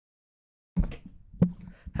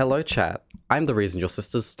Hello chat, I'm the reason your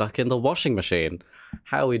sister's stuck in the washing machine.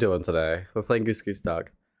 How are we doing today? We're playing Goose Goose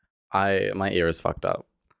Duck. My ear is fucked up.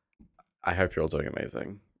 I hope you're all doing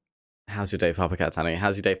amazing. How's your day, Papa Cat Tanny?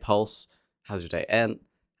 How's your day, Pulse? How's your day, Ent?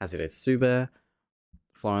 How's your day, Sube?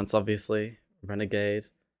 Florence, obviously. Renegade.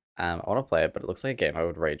 I want to play it, but it looks like a game I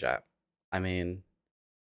would rage at. I mean,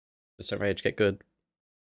 just don't rage, get good.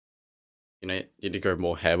 You know, you need to grow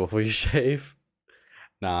more hair before you shave.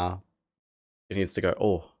 Nah. It needs to go,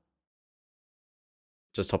 oh.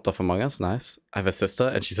 Just hopped off Among Us, nice. I have a sister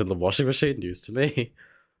and she's in the washing machine, news to me.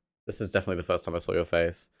 This is definitely the first time I saw your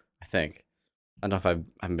face, I think. I don't know if I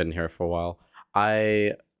haven't been here for a while.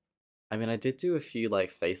 I mean, I did do a few,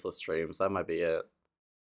 like, faceless streams, that might be it.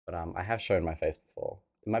 But I have shown my face before.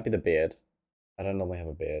 It might be the beard. I don't normally have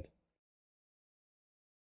a beard.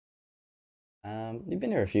 You've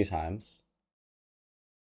been here a few times.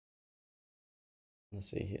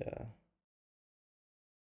 Let's see here.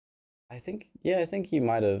 I think you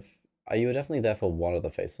might have. You were definitely there for one of the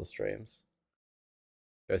faceless streams.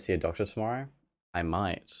 Go see a doctor tomorrow? I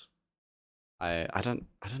might. I don't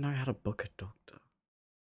know how to book a doctor.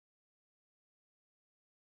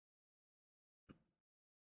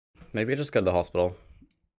 Maybe I just go to the hospital.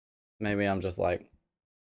 Maybe I'm just like,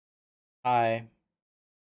 hi.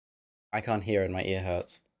 I can't hear and my ear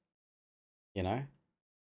hurts. You know?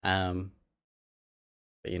 But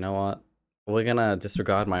you know what? We're gonna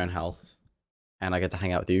disregard my own health. And I get to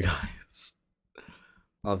hang out with you guys.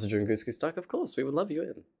 I'll have to drink Goose Goose Duck, of course. We would love you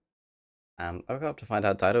in. I woke up to find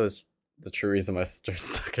out Dyto is the true reason my sister's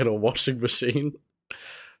stuck in a washing machine.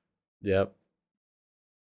 Yep.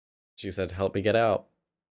 She said, help me get out.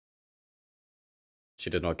 She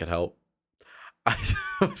did not get help.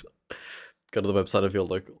 Go to the website of your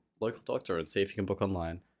local doctor and see if you can book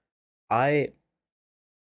online. I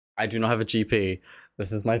do not have a GP.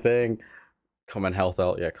 This is my thing. Common Health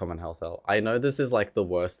L. Yeah, Common Health L. I know this is like the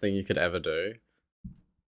worst thing you could ever do.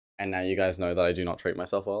 And now you guys know that I do not treat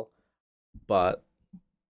myself well. But,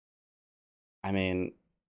 I mean,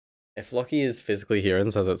 if Lockie is physically here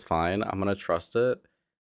and says it's fine, I'm gonna trust it.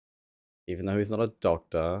 Even though he's not a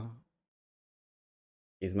doctor.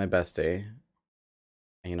 He's my bestie.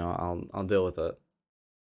 And, you know, I'll deal with it.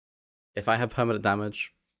 If I have permanent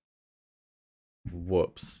damage,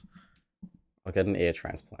 whoops. I'll get an ear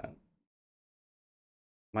transplant.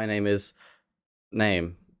 My name is...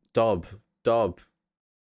 Dob.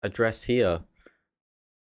 Address here.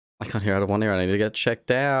 I can't hear out of one ear. I need to get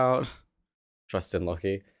checked out. Trust in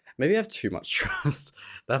Lockie. Maybe I have too much trust.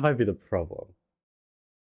 That might be the problem.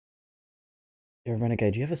 You're a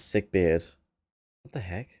renegade. You have a sick beard. What the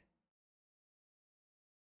heck?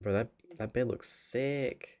 Bro, that beard looks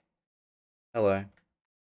sick. Hello.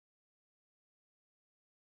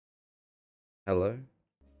 Hello?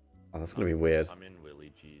 Oh, that's gonna be weird. I'm in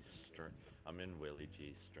Willie G's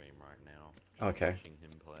stream right now. Okay. Watching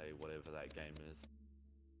him play whatever that game is.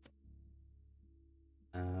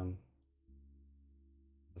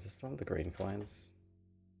 Is this one of the green coins?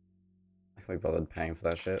 I can't be bothered paying for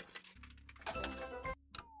that shit.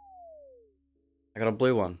 I got a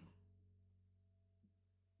blue one.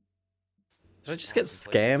 Did I just get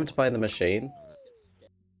scammed by the machine?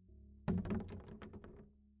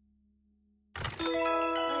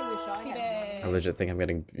 I legit think I'm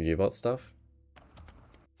getting VODS stuff.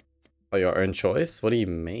 Oh, your own choice? What do you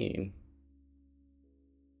mean?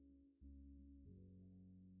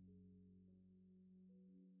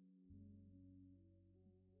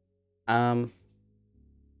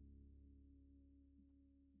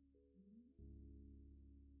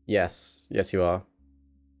 Yes. Yes, you are.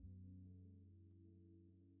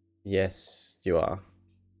 Yes, you are.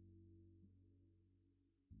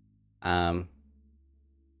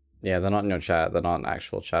 Yeah, they're not in your chat. They're not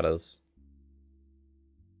actual chatters.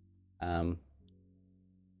 Thing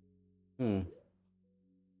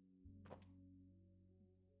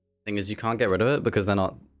is, you can't get rid of it because they're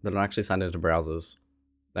not actually signed into browsers.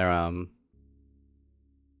 They're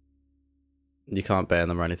you can't ban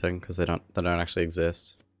them or anything because they don't actually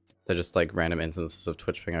exist. They're just like random instances of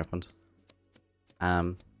Twitch being opened.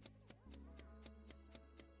 What'd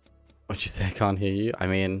you say? I can't hear you. I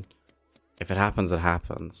mean, if it happens, it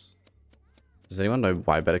happens. Does anyone know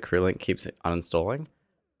why Better Career Link keeps uninstalling?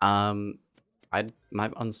 I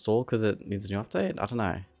might uninstall because it needs a new update? I don't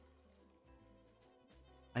know.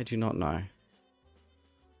 I do not know.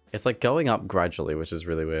 It's like going up gradually, which is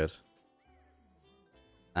really weird.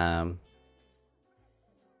 Have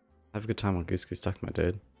a good time on Goose Goose Duck, my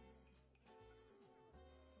dude.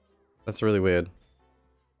 That's really weird.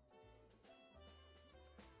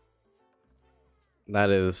 That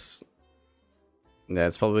is... Yeah,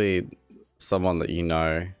 it's probably someone that you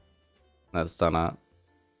know that's done it.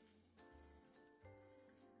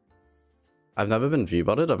 I've never been view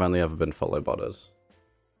botted, I've only ever been follow botted.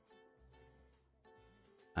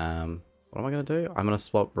 What am I gonna do? I'm gonna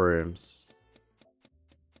swap rooms.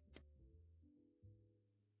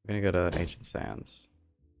 I'm gonna go to Ancient Sands.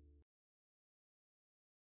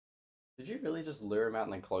 Did you really just lure him out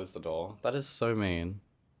and then close the door? That is so mean.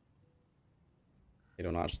 You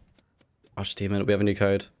don't know. Archdemon, we have a new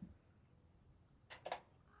code.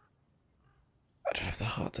 I don't have the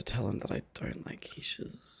heart to tell him that I don't like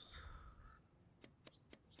quiches.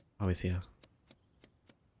 Oh, he's here.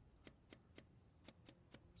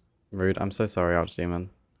 Rude. I'm so sorry, Archdemon.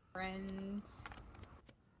 Friends.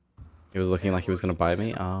 He was looking like he was gonna bite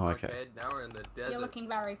me. Oh, okay. Now we're in the desert. You're looking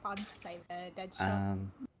very fun to say the dead shot.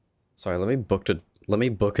 Sorry. Let me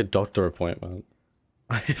book a doctor appointment.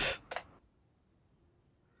 I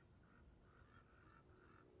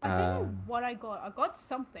don't know what I got. I got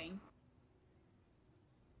something.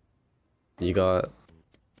 You got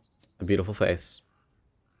a beautiful face.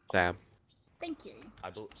 Damn. Thank you. I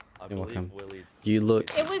You're welcome. believe Willie. You look.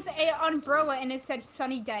 It was an umbrella and it said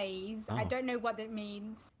sunny days. I Oh. don't know what that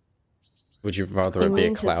means. Would you rather It it be a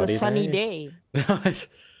means cloudy it's a sunny day. Nice.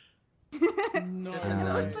 No.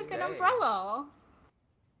 It looks like an umbrella.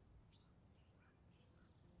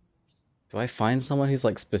 Do I find someone who's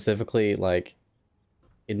like specifically like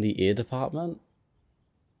in the ear department?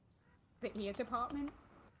 The ear department.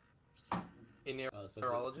 In your So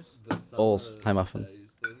neurologist. the Balls. summer Hi, Muffin. days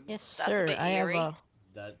thing, Yes, That's a sir. bit I have eerie. a.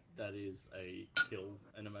 that is a kill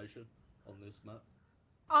animation on this map.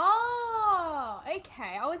 Oh,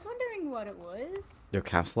 okay. I was wondering what it was. Your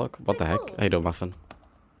caps lock? What the heck? Cool. How you doing, Muffin?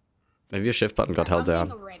 Maybe your shift button got held I'm getting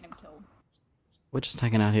down. a random kill. We're just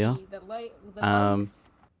hanging out here. The Um, bugs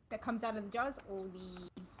that comes out of the jars or the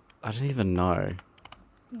I don't even know.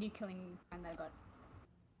 new killing kind that I got.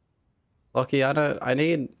 Lockie, I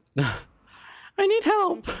need I need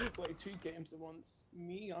help. Some people play 2 games at once.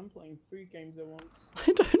 Me, I'm playing 3 games at once.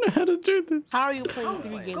 I don't know how to do this. How are you playing How 3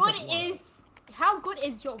 games good at once? is how good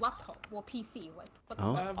is your laptop or PC? What the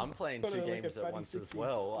Oh. fuck? I'm playing got 2 a, games like a at once as 3060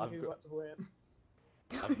 well. so I've who got, likes to play it.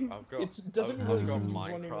 I've got, It doesn't I've really got seem to be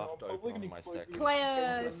running Minecraft well. Probably open gonna on my close second. it.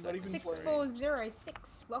 Player I'm not even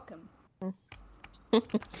 6406, welcome. I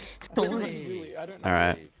think it's Willie. Willie, I don't know.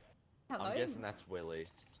 Alright. Hello. I'm guessing that's Willie. Is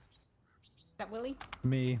that Willie?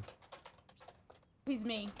 Me. Who's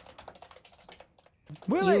me?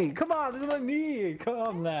 Willie, come on, this is not me.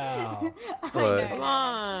 Come now. I Hello. know. Come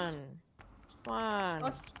on. Come on.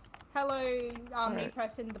 Us- Hello, new Alright.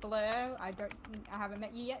 person, the blur. I haven't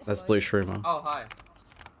met you yet. That's Hello. Blue Shroomer. Oh, hi.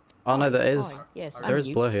 Oh no, there is. Oh, yes, there I'm is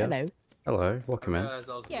you. Blur here. Hello. Hello, welcome in. I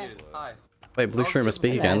was Yeah. muted. Hi. Wait, Blue Shroomer,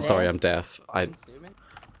 speak Hello again. there. Sorry, I'm deaf. I Can you see me?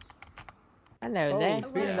 Hello Oh, there.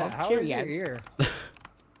 speaking of Hello. that, how Cheerio. is your ear?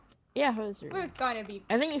 Yeah, how's your... We're gonna be.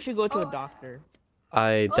 I think you should go to Oh. a doctor.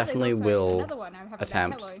 I Oh, definitely there's also will another one I haven't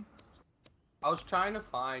attempt. met. Hello. I was trying to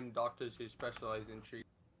find doctors who specialize in treatment.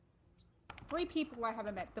 3 people I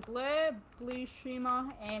haven't met: the blur, Blue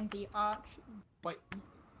Schumer, and the Arch. Wait.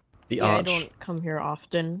 the Yeah, I arch. don't come here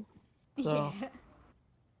often. So- Yeah.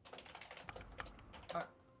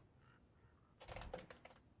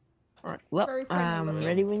 Alright, well, Very friendly I'm looking.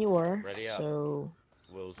 ready when you are. Ready up. So,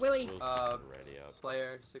 Will's, Willie. Will's ready up.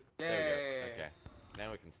 Player 6. Yay. There we go. Okay.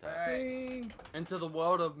 Now we can start. Alright. Into the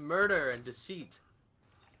world of murder and deceit.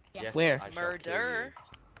 Yes. Where? I shall kill Murder.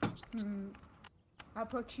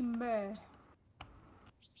 Approaching Mer.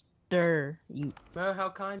 sir, you... Mer, how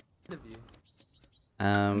kind of you.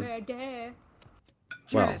 Murder.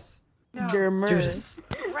 Well, Judas. No. Dermer. Judas.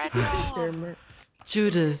 Red Dawn. Dermer.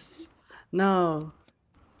 Judas. No.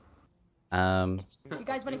 You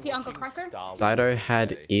guys want to see Uncle Cracker? Dido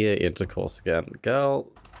had ear intercourse again. Girl.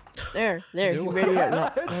 There, you What? ready?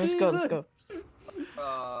 No, let's go, let's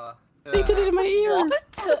go. They did it in my ear.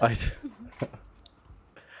 What?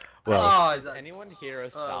 Well, Oh, Is anyone here a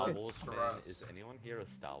Star it's Wars fan? gross. Is anyone here a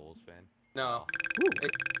Star Wars fan? No.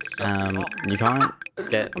 It's just you can't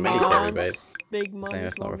get many Come fairy on. baits. Big Same money, if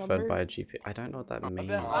not small referred number. by a GP. I don't know what that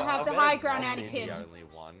means. I'll have the high ground, Anakin. The only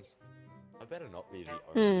one. I better not be the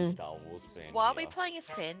only Star Wars fan. Why are we here. playing a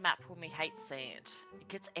sand map when we hate sand? It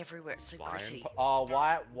gets everywhere, it's so Why gritty. in- Oh,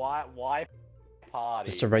 why party?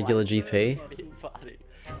 Just a regular Why GP? party?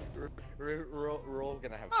 We're all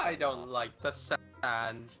gonna have I fun don't now. like the sand.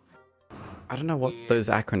 I don't know what those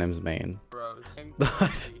acronyms mean. Bros.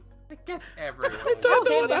 I It gets everywhere. don't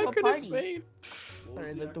know Okay, what we have a acronyms party. mean.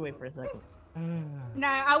 Sorry, looked away for a second. No,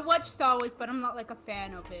 I watch Star Wars, but I'm not like a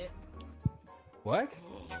fan of it. What?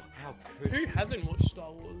 How Who could hasn't watched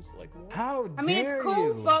Star Wars? Like, what? How I mean, it's dare cool,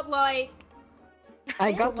 you? but like,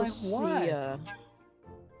 I got to Like see what? the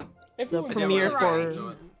Everyone premiere it's for.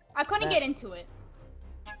 alright. I couldn't that. get into it.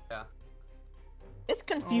 It's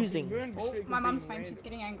confusing. Oh, my mom's home. She's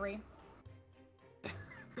getting angry.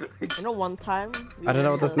 You know, one time. I don't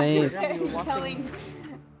know what this means. we were watching- Yelling.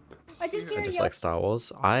 I just hear I you. just like Star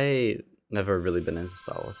Wars. I never really been into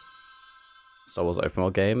Star Wars. Star Wars open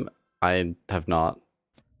world game. I have not.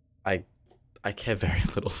 I care very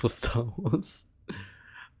little for Star Wars.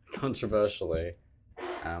 Controversially.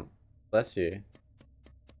 Bless you.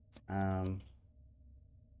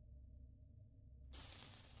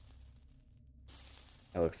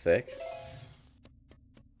 It looks sick.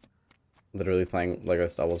 Literally playing Lego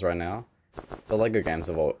Star Wars right now. The Lego games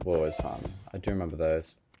were always fun. I do remember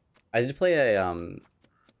those. I did play a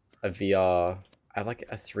VR. I have like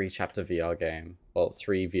a 3-chapter VR game. Well,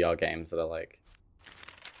 3 VR games that are like,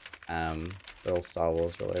 they're all Star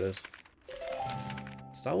Wars related.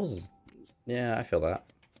 Star Wars is, yeah, I feel that.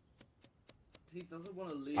 He doesn't want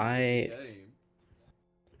to leave I- the game.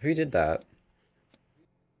 Who did that?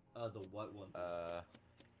 The white one.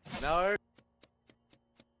 No.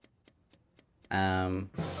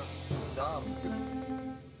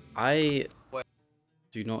 Dumb. I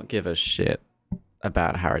do not give a shit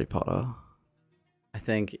about Harry Potter. I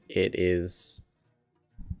think it is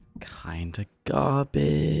kinda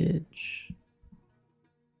garbage.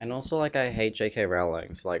 And also, like, I hate J.K.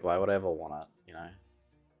 Rowling, so, like, why would I ever want it, you know?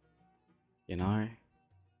 You know?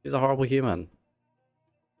 She's a horrible human.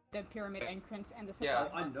 The pyramid entrance and the Yeah.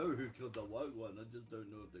 I know who killed the white one. I just don't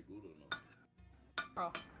know if they're good or not.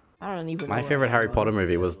 Oh. I don't even. My know favorite what Harry that Potter was.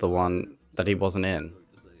 movie was the one that he wasn't in.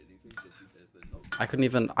 I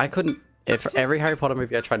couldn't, if every Harry Potter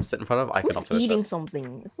movie I tried to sit in front of, I could not Who's finish eating it.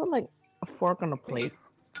 something? It's not like a fork on a plate.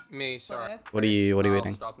 Me, sorry. What are you I'll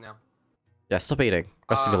eating? Stop now. Yeah, stop eating.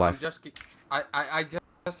 Rest of your life. I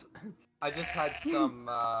just had some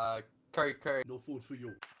curry. No food for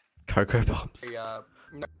you. Cocoa Pops. No,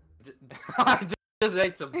 I just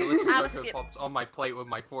ate some delicious Ah, Cocoa skip. Pops on my plate with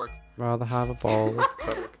my fork. Rather have a bowl of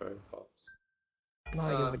Cocoa Pops. No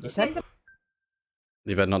idea what you but- said.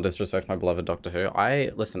 You better not disrespect my beloved Doctor Who.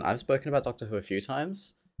 Listen, I've spoken about Doctor Who a few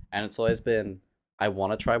times, and it's always been, I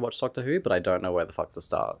want to try watch Doctor Who, but I don't know where the fuck to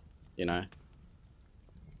start, you know?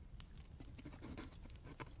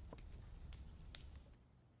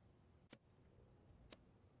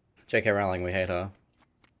 J.K. Rowling, we hate her.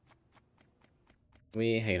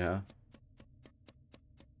 We hate her.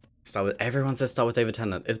 Everyone says start with David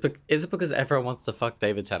Tennant. Is it because everyone wants to fuck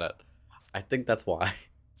David Tennant? I think that's why.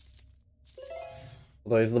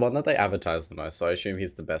 Although he's the one that they advertise the most, so I assume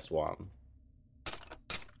he's the best one.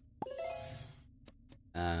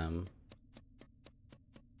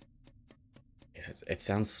 It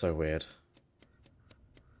sounds so weird.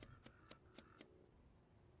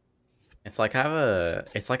 It's like I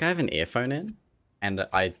have an earphone in, and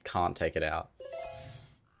I can't take it out.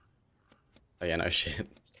 Oh yeah, no shit.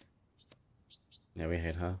 Yeah, we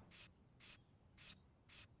hate her.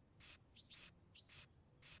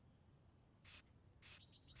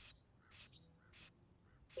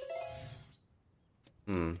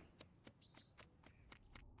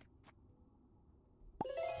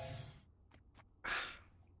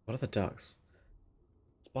 What are the ducks?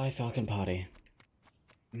 Spy Falcon Party.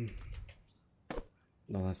 No,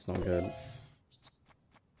 that's not good.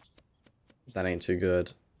 That ain't too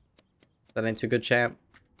good. That ain't too good, champ.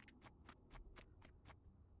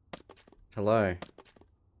 Hello.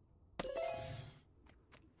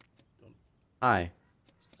 Hi.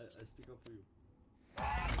 I stick up for you.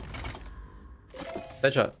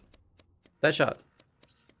 Deadshot. Deadshot.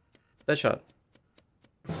 Deadshot.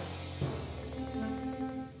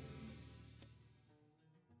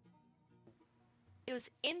 It was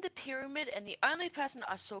in the pyramid, and the only person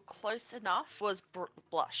I saw close enough was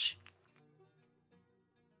Blush.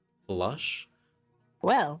 Blush?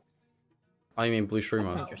 Well, Oh, you mean Blue that's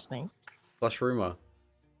Shroomer? interesting. Blush Rumor.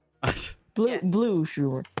 Blue, Yeah. blue,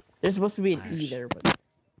 sure. There's supposed to be an E Gosh. there, but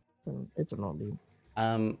it's an old E.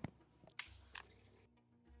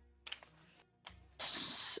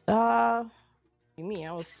 You mean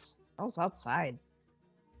I was outside.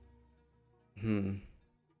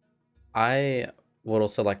 I would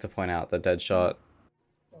also like to point out that Deadshot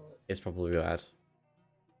is probably bad.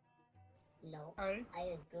 No, Oh. I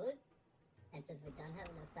is good. And since we don't have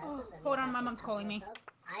an assassin, then Hold we on, have my to mom's calling me. myself.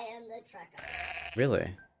 I am the tracker.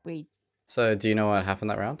 Really? Wait, So, do you know what happened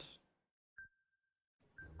that round?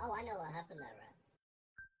 Oh, I know what happened that round.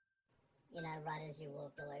 You know, right as you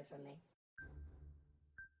walked away from me.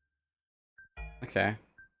 Okay.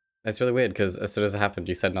 It's really weird because as soon as it happened,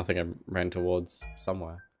 you said nothing and ran towards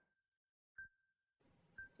somewhere.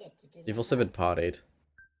 Yeah, to do through You've my also been mouth. partied.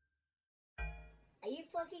 Are you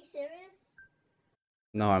fucking serious?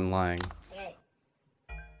 No, I'm lying. Okay.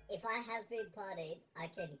 If I have been partied, I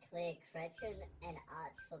can clear Gretchen and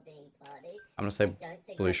Arch for being partied. I'm gonna I say don't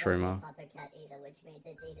think blue I voted shroomer. Papa Cat either, which means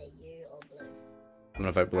it's either you or Blue. I'm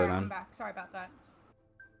gonna vote blue Alright, I'm then. back. Sorry about that.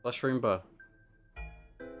 Mushroom bar.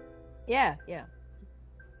 Yeah.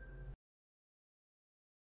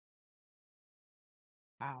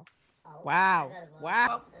 Wow. Oh, Wow. I gotta vote.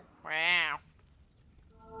 Wow. Wow.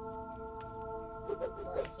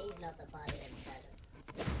 Well, if he's not the party, then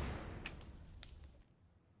better.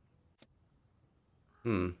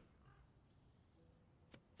 Hmm.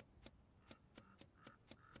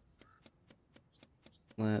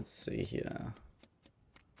 Let's see here.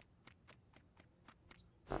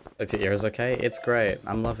 Hope your ear is okay. It's great.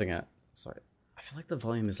 I'm loving it. Sorry. I feel like the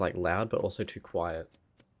volume is like loud, but also too quiet.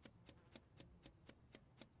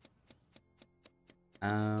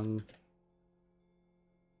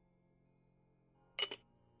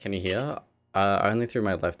 Can you hear? Only through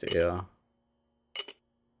my left ear.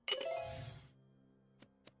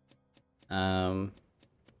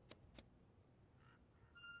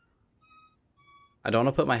 I don't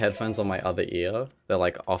want to put my headphones on my other ear. They're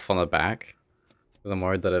like off on the back. Because I'm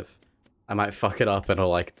worried that if I might fuck it up, it'll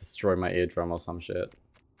like destroy my eardrum or some shit.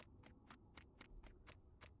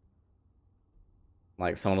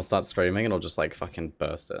 Like someone will start screaming and it'll just like fucking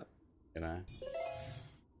burst it. You know?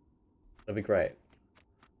 It'll be great.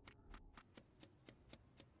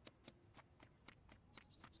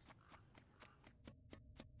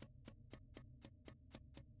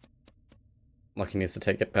 Lucky needs to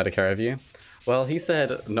take better care of you. Well, he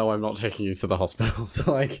said, no, I'm not taking you to the hospital,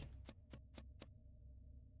 so like...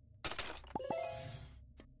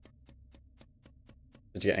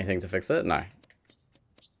 Did you get anything to fix it? No.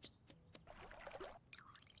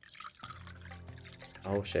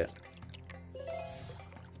 Oh shit.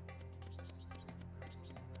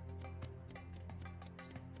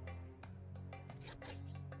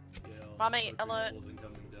 Yeah, Mommy, I'm hoping alert. it wasn't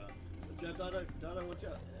coming down. Watch out, Dyto, watch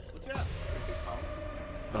out. Watch out. Oh.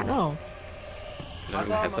 I No, my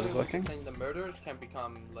thought headset is Mommy was working? saying the murders can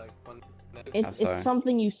become like one. It's sorry. it's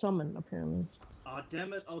something you summon apparently. Ah,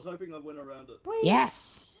 damn it. I was hoping I went around it.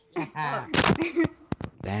 Yes.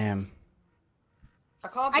 Damn. I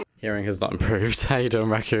can't. Hearing has not improved. How you doing,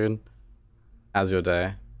 Raccoon? How's your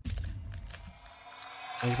day?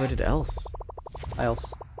 Oh, you rated Else. Hi,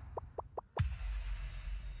 Else.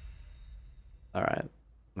 Alright.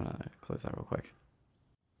 I'm gonna close that real quick.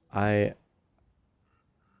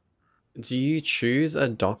 Do you choose a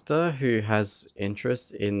doctor who has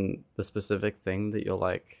interest in the specific thing that you're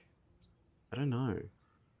like... I don't know.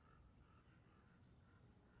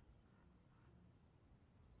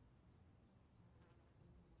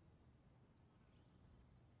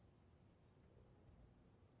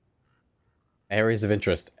 Areas of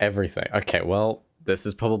interest, everything. Okay, well, this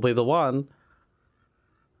is probably the one.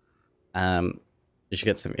 You should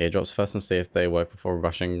get some eardrops first and see if they work before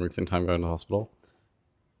rushing, wasting time going to the hospital.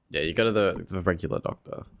 Yeah, you go to the regular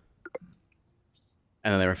doctor.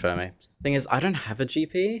 And then they refer me. Thing is, I don't have a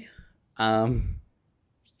GP.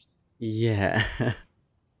 Yeah.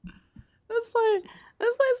 That's my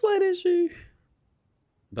slight issue.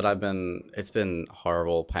 But it's been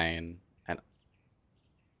horrible pain and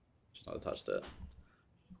just not touched it.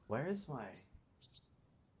 Where is my...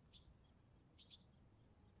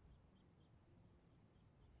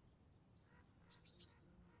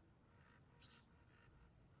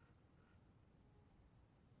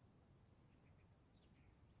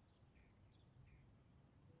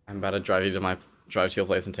 I'm about to drive to your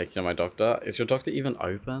place and take you to my doctor. Is your doctor even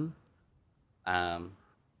open? Obviously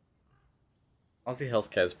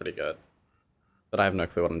healthcare is pretty good, but I have no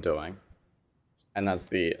clue what I'm doing. And that's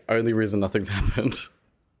the only reason nothing's happened.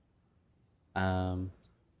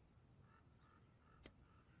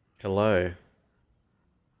 Hello.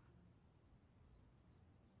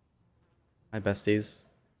 Hi, besties.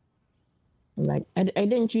 Like I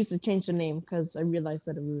didn't choose to change the name because I realized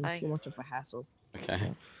that it was Hi. too much of a hassle.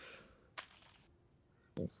 Okay.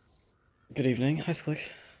 Yes. Good evening. Hi,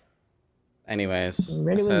 Slick. Anyways, I'm I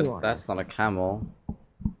ready when said you are. that's not a camel.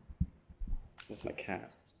 That's my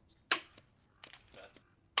cat.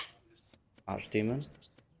 Archdemon.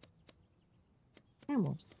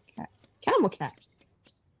 Camel cat. Camel cat.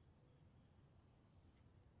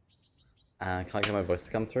 Can I get my voice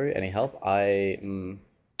to come through? Any help?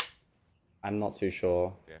 I'm not too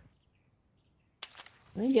sure.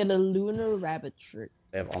 I get a lunar rabbit shirt.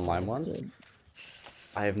 They have online ones. Good.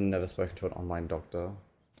 I have never spoken to an online doctor.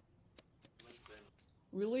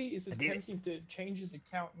 Willie is attempting to change his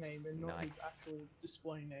account name and not his actual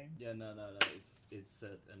display name. Yeah, no. It's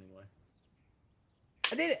set anyway.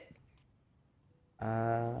 I did it.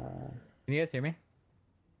 Can you guys hear me?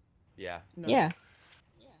 Yeah. No. Yeah.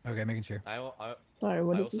 Okay, making sure. Sorry,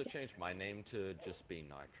 what I did you also say? changed my name to just be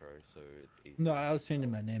Nitro, so it's easy. No, I was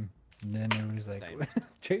changing my name. And then everyone's like, Same.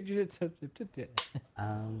 changing it to.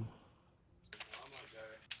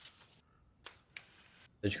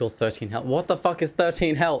 Did you call 13 health? What the fuck is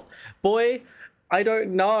 13 health? Boy, I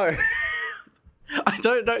don't know. I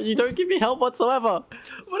don't know. You don't give me help whatsoever.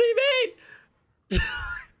 What do you mean?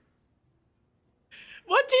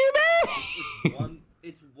 What do you mean?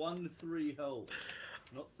 It's 1-3 health,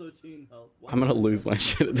 not 13 health. I'm gonna lose my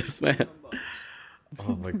shit at this, man.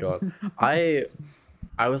 Oh my god. I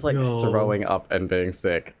was like throwing up and being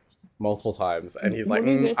sick multiple times, and he's like, What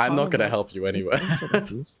are you guys I'm not talking gonna about? help you anyway. I'm so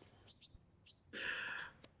confused.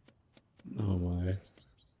 Oh my.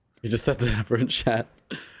 You just said that over in chat.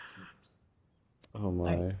 Oh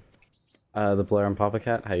my. The Blair and Papa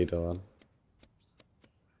Cat, how you doing?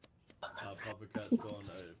 Papa Cat's gone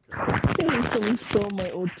AFK. Someone stole my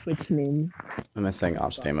old Twitch name. I'm missing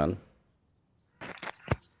Archdemon.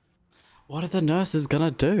 What are the nurses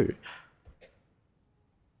gonna do?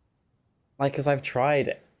 Like, cause I've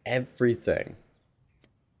tried everything.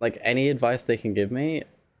 Like, any advice they can give me,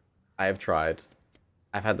 I've tried.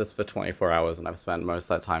 I've had this for 24 hours and I've spent most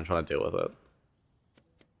of that time trying to deal with it.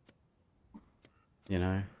 You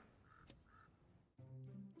know?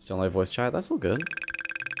 Still no voice chat? That's all good.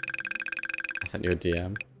 I sent you a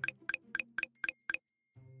DM.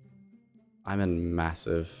 I'm in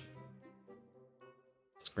massive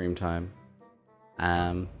scream time.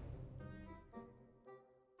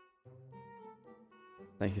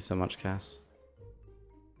 Thank you so much, Cass.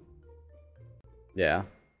 Yeah.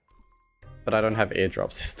 But I don't have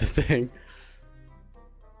eardrops, is the thing.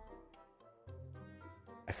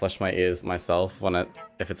 I flush my ears myself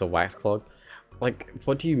if it's a wax clog. Like,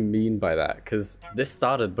 what do you mean by that? Because this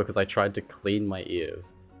started because I tried to clean my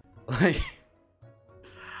ears. Like,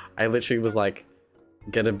 I literally was like,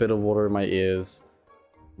 get a bit of water in my ears,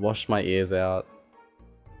 wash my ears out.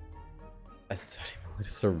 A 30ml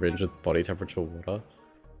syringe with body temperature water.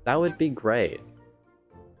 That would be great.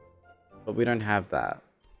 But we don't have that.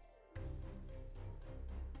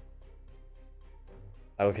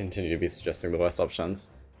 I will continue to be suggesting the worst options.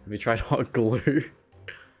 Have you tried hot glue?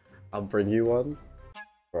 I'll bring you one.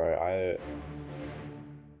 Bro,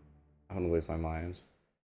 I'm gonna lose my mind.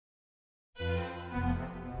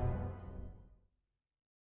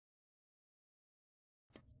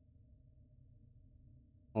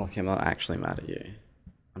 Okay, I'm not actually mad at you.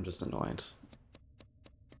 I'm just annoyed.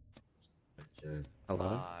 Okay. Hello?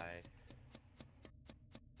 Bye.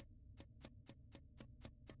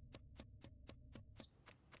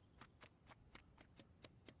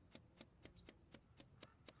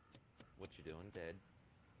 What you doing, dead?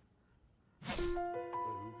 Wait,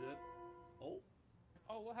 who's dead? Oh,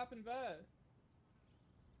 Oh, what happened there?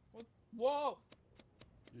 What? Whoa!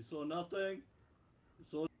 you saw nothing? You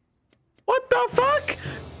saw... What the fuck?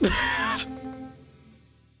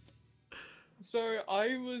 So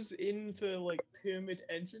I was in the like pyramid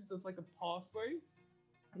entrance as like a pathway.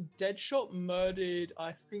 Deadshot murdered,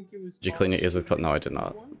 I think it was. Did you clean your ears with cotton? No, I did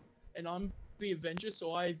not. And I'm the Avenger,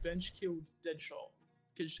 so I avenge killed Deadshot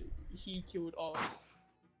because he killed Arch.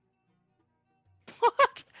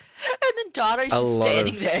 What? And then Dato's just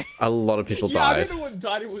standing there. A lot of people Yeah, I died. don't know what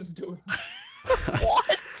Daddy was doing.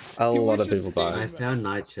 What? A He lot was of just people standing died. there. found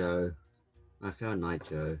Nitro. I found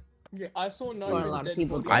Nitro. Yeah, I saw a Nitro's lot of dead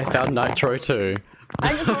people body. I found Nitro too.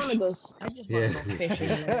 I just want to go. I just want to go fishing.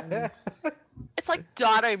 Man. It's like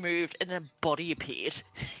Dato moved and then a body appeared.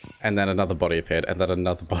 And then another body appeared, and then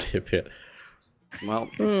another body appeared. Well,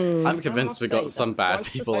 I'm convinced we got some bad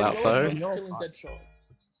people out though. Killing Deadshot,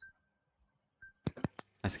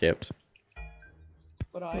 I skipped.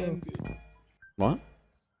 but I am good. What?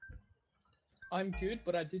 I'm good,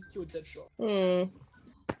 but I did kill Deadshot.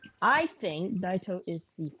 I think Daito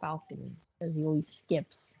is the Falcon because he always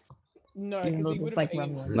skips. No, Even because though he it's would like have run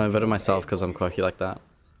aimed. one. No, I voted myself because I'm quirky like that.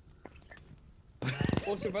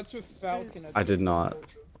 Also, that's with Falcon. I did not.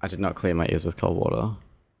 I did not clear my ears with cold water.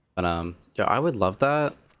 But yeah, I would love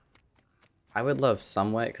that. I would love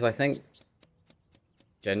some way, because I think,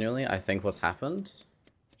 genuinely, I think what's happened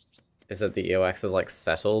is that the earwax is like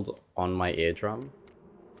settled on my eardrum.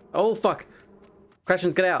 Oh fuck!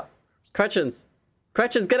 Cretchins, get out! Cretchins!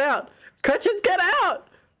 Cretchins, get out! Cretchins, get out!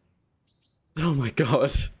 Oh my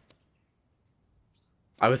god.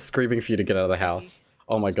 I was screaming for you to get out of the house.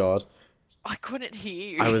 Oh my god. I couldn't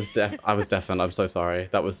hear you. I was deafened. I'm so sorry.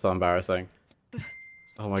 That was so embarrassing.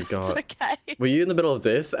 Oh my god. Okay. Were you in the middle of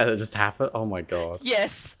this and it just happened? Oh my god.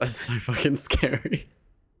 Yes. That's so fucking scary.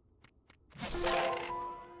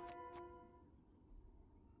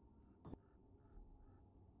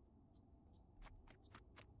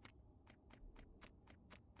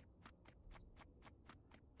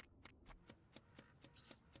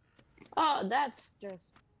 Oh, that's just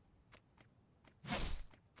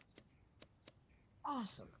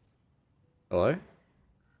awesome. Hello?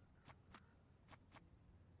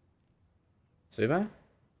 Suba?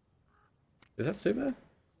 Is that Suba?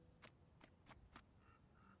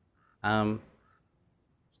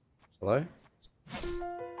 Hello?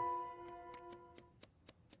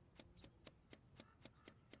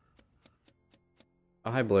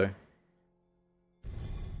 Oh, hi, Blue.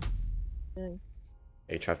 Yeah.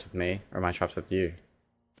 Are you trapped with me, or am I trapped with you?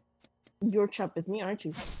 You're trapped with me, aren't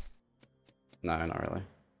you? No, not really.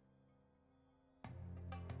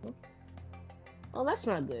 Oh, that's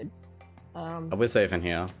not good. We're safe in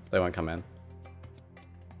here. They won't come in.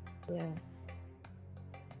 Yeah.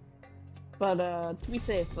 But to be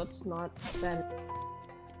safe, let's not spend.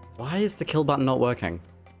 Why is the kill button not working?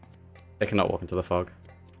 They cannot walk into the fog.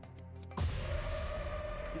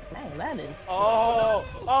 Man, that is. Oh!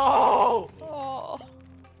 Oh! Oh.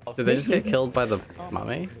 Did they just get killed by the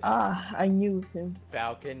mummy? Ah, I knew him.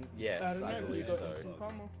 Falcon, yes, I don't know, I we believe got so. instant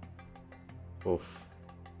karma. Oof.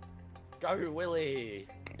 Go, Willy!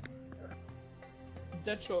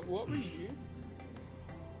 Deadshot, what were you?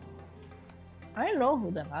 I don't know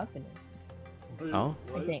who the Falcon is. Oh?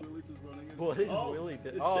 I think. What is Oh, Willy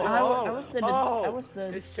doing? it's Oh, chasing- I was the. oh, I was the.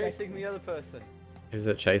 it's chasing the other person. Who's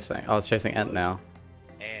it chasing? Oh, it's chasing Ant now.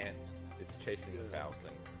 And it's chasing the Falcon.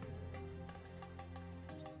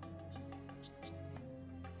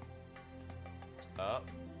 Oh,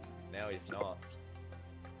 now he's not.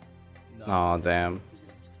 Oh, damn.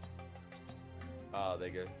 Oh, there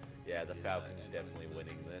you go. Yeah, the Falcon's definitely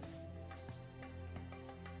winning this.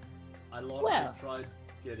 I love Well. I tried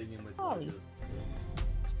getting in with Ollie. Rogers.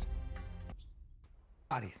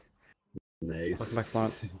 Bodies. Nice. Welcome back,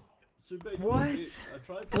 Florence. What? I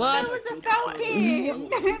tried to What? That was a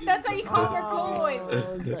falcon! That's why you can't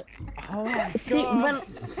record! Oh my See,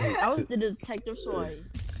 when I was the detective, so I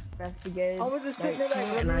investigated. I was just sitting there like, like,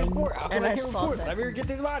 let and me I- record. How and can I I can saw record? that. Let me get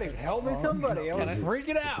these bodies. Help me, somebody. I was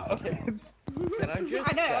freaking out. Can I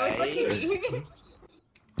just I know, I was say, watching you.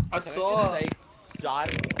 I can saw. I just say,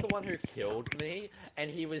 Dytolan was the one who killed me,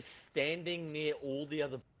 and he was standing near all the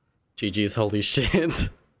other. GG's, holy shit.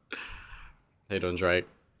 How you doing, Drake?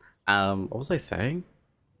 What was I saying?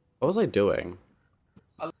 What was I doing?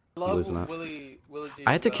 Love Losing it. Willy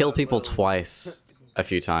I had to G's, kill people Willy- twice a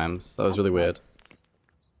few times. That was really weird.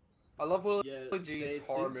 I love Willy Yeah, G's there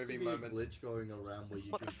horror seems to movie be a moments. glitch going around where you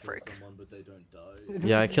What can the kill frick? someone but they don't die.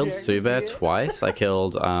 Yeah, I killed Sube twice. I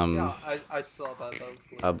killed, Yeah, I saw that. That was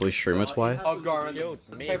cool. Blue Shroomer twice. Oh, Garmin. Killed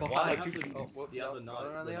me. People Why? hide. The Oh, the other night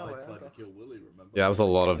around when the I alley, tried to okay. kill Willy, remember? Yeah, that was a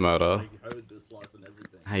lot of murder. I heard the slice and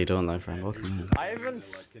everything. How you doing, though, friend? And Welcome he's in. just I standing haven't-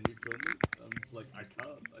 there like, can you kill me? I'm just like, I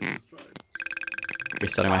can't. I just tried.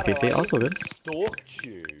 Restarting my How do PC. I Oh, it's all good. Stalked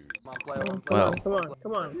you. Come on, play one. Come Play Well. on, come on,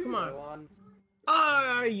 come on, come on. one.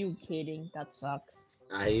 Are you kidding? That sucks.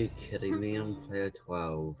 Are you kidding me? I'm player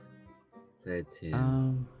 12. Player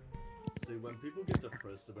 10. See, when people get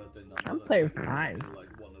depressed about their numbers, I'm I player think they're 5.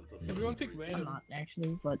 like one of the Everyone first pick people. I'm random. not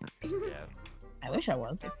actually, but Yeah. I wish I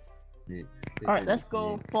was. Next. Alright, let's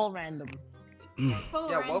go full random. Full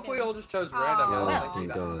Yeah, what if we random. all just chose Oh. random? Yeah, I thank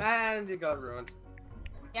think God. and you got ruined.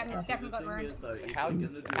 Yep, it's The definitely got thing ruined. is, though, if How- you're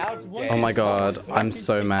gonna do how all- dare Oh my god, I'm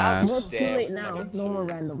so mad. Well, it's too damn. late now. No more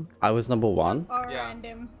random. I was number 1, Or Yeah.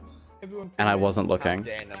 random. Everyone pick and I random. wasn't How looking.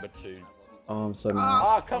 dare number 2. Oh, I'm so mad.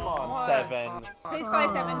 Oh, come on, 7. Please play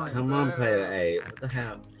 7. Come on, player 8. What the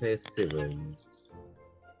hell? Player 7.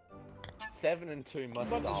 7 and 2 must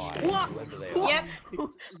What the die. shit? whoever they are. Yep.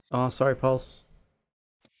 Oh, sorry, Pulse.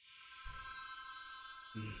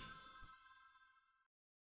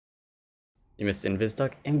 You missed Invis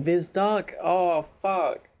Duck? Invis Duck? Oh,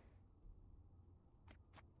 fuck.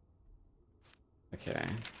 Okay.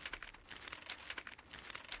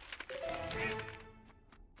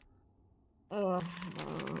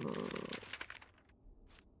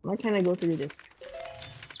 Why can't I go through this?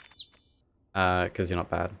 Cause you're not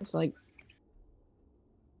bad. It's like.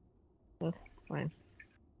 Fine.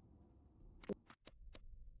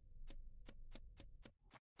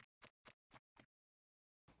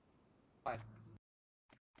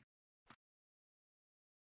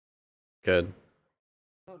 Good.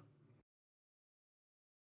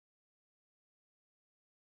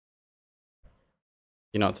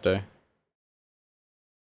 You know what to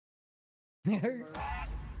do.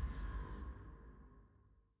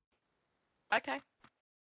 Okay.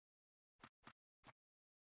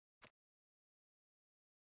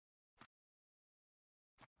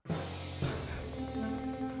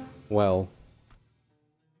 Well,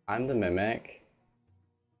 I'm the mimic.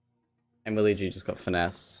 And Willie G just got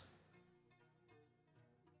finessed.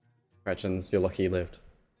 Gretchen's, you're lucky you lived.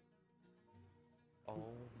 Oh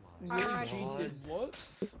my Really, G god. did what?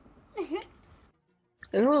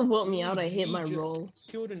 They don't vote me out. I Really, hit G my just roll.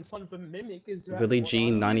 Killed in front of a mimic. Is that Willie what G, I-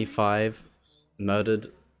 95, murdered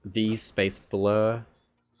V space blur.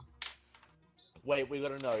 Wait, we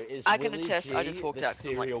gotta know. Is I can Willie attest. G I just walked the out because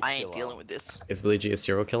I'm like, serial I ain't killer? dealing with this. Is Willie G a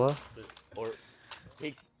serial killer? Or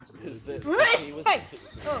he, because the, he was Hey! the,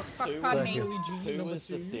 Oh, fuck, who pardon was, me. Willie G, who number was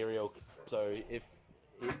the 2. serial? So if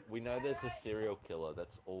we know there's a serial killer, that's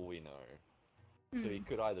all we know. So he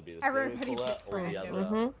could either be the serial Everybody killer picked or the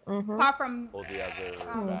random. other, Apart from, or the other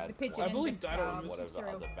the bad, pigeon like, I believe and the, Dytolan was whatever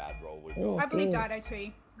serial. other bad role we've Oh. got. I believe Yes. Dido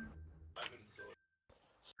too.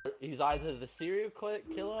 He's either the serial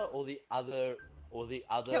killer or the other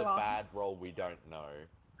Killer. bad role we don't know.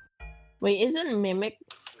 Wait, isn't Mimic?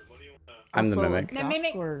 I'm the also a mimic. No, duck,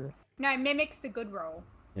 Mimic- or- No, Mimic's the good role.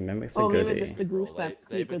 The mimic's a Oh, Mimic goodie. is the goose Well, that's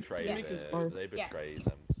they secret. betray Mimic is them. both. They Yeah. betray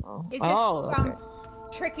them. Oh, It's just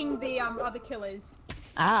okay. tricking the other killers.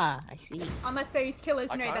 Ah, I see. Unless those killers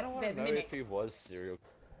I know kind that of want they're to the know mimic. if he was serial.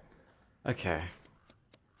 Okay.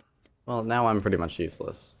 Well, now I'm pretty much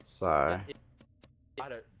useless, so...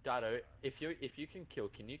 Dido, if you can kill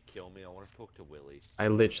me? I want to talk to Willie. I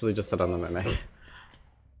literally just said I'm the mimic.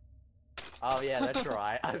 Oh yeah, that's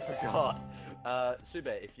right. I forgot. Sube,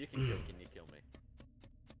 if you can you kill me?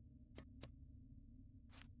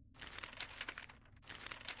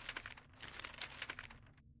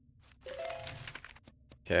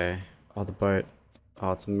 Okay. Oh, the boat.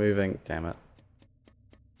 Oh, it's moving. Damn it.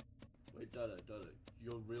 Wait, Dodo,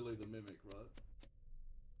 you're really the mimic, right?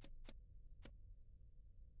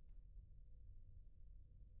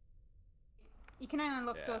 You can only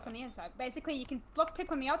unlock Yeah. doors on the inside. Basically, you can block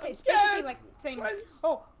pick on the outside. It's Yeah, basically like saying, friends.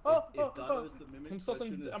 oh, If Dodo's the mimic, I'm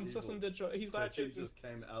sussing Gretchen is Deadshot. He's like, Gretchen just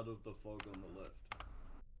came out of the fog on the left.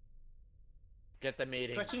 Get the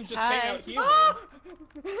meeting. Gretchen just Hi. came out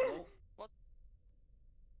here. Oh,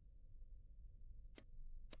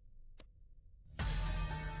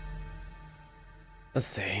 Let's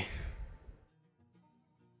see.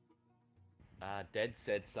 Dead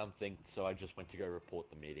said something, so I just went to go report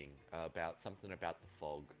the meeting about something about the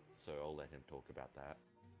fog. So I'll let him talk about that.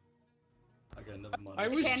 okay, never mind. I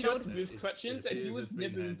was handled. just with Gretchen, and he appears was it's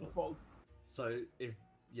been never in the handled. fog. So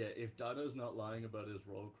if Dido's not lying about his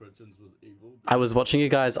role, Gretchen's was evil. I was watching you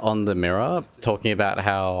guys on the mirror talking about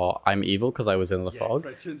how I'm evil because I was in the fog.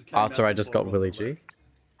 Gretchen's came After out I the just fog got on Willie the G. left.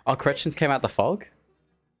 Oh, Gretchen's came out the fog?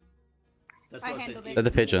 That's I what I said. handled If it. They're the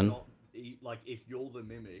you're pigeon. not like if you're the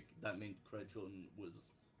mimic, that meant Gretchen was.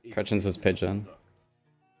 evil. Gretchen's was pigeon. Duck.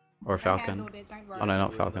 Or I Falcon. handled it, don't worry. Oh no,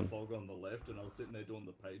 not We were in Falcon. The fog on the left, and I was sitting there doing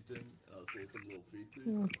the painting, and I saw some little features,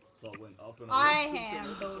 Hmm. so I went up and I went,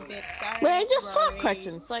 handled it, don't Wait, I just saw worry.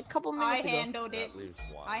 Gretchen's like a couple I minutes ago. handled it. That leaves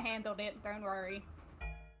one. I handled it, don't worry.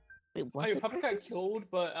 Wait, I what's it? haven't got killed,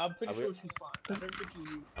 but I'm pretty Are we- sure she's fine. I don't think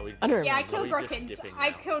she's. Are we, I don't Yeah, I remember. killed we just Gretchens. dipping I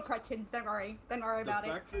now? killed Gretchens, don't worry. Don't worry about the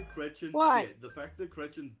it. fact that Gretchen, Why? yeah, the fact that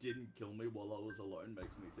Gretchen didn't kill me while I was alone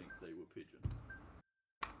makes me think they were pigeon.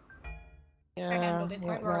 Yeah, I handled it,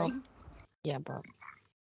 yeah, don't well, worry. yeah, but.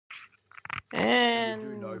 And we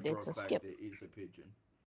do And know for it's a a fact skip. there is a pigeon.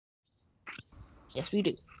 Yes, we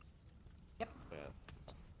do. Yeah.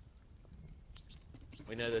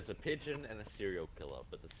 We know there's a pigeon and a serial killer,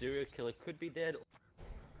 but the serial killer could be dead.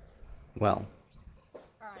 Well,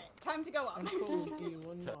 Alright, time to go up. I'm cool with you,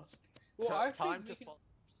 one mask. Well, I Time think we to can.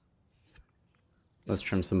 let's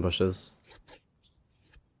trim some bushes.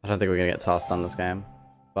 I don't think we're gonna get tasks on this game.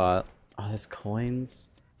 But, oh, there's coins.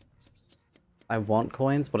 I want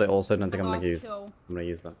coins, but I also don't think I'm gonna use Kill.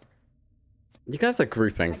 them. You guys are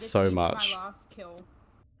grouping I just so used much. My last kill.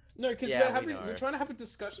 No, because Yeah, we're trying to have a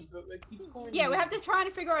discussion, but it keeps calling. Yeah, we have to try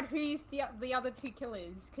and figure out who's the other two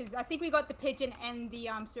killers, because I think we got the pigeon and the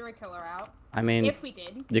serial killer out. I mean, If we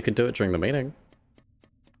did. you could do it during the meeting.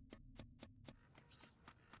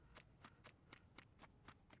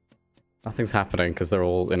 Nothing's happening because they're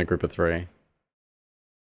all in a group of 3.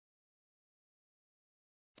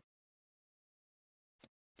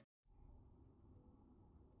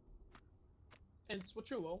 And it's what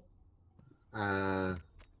you will. I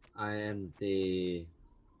am the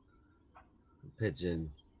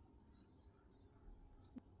pigeon.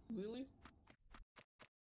 Really?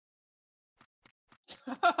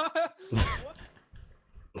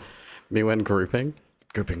 Me when grouping?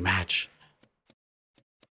 Grouping match.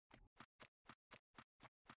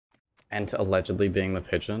 Ent allegedly being the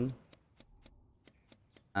pigeon.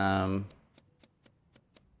 I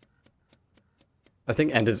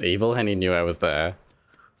think Ent is evil and he knew I was there.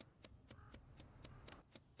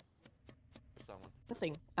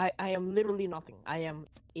 Nothing. I am literally nothing. I am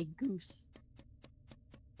a goose.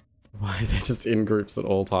 Why are they just in groups at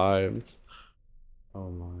all times? Oh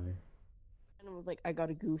my. And I was like, I got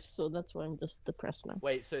a goose, so that's why I'm just depressed now.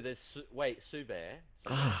 Wait, so there's Sue Bear.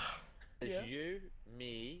 There's Yeah. you,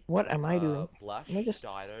 me. What am I doing? Blush, Am I just-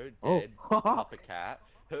 Dido, Oh. Dead, Papa Cat.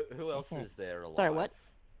 Who else is there alive? Sorry, what?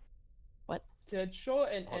 What?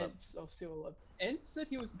 Deadshot and Hold up. Ents are still alive. Ent said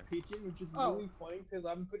he was a pigeon, which is Oh. really funny because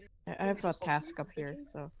I'm pretty. I have a just got rid task of up here, pigeon.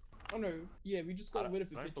 so. Oh no, yeah, we just I got don't- rid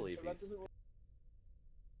of a don't pigeon, believe so you. that doesn't.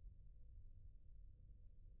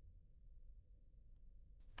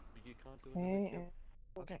 You can't do it. Okay.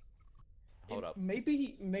 Okay. Hold up.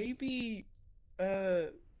 Maybe,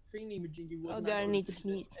 Feeny Majingi wasn't. Okay, I as need to good as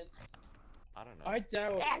sneeze. Ents. I don't know. I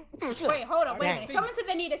doubt. Wait, hold on, wait a I minute. think- Someone said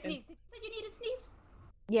they need a sneeze. Did you say you need a sneeze?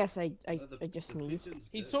 Yes, I The just sneezed. pigeon's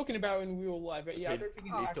He's dead. talking about in real life, but yeah, I don't think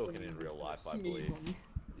he He's actually talking in means real it's life, I sneeze believe. on you.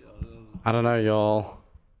 Yeah, I don't know, y'all.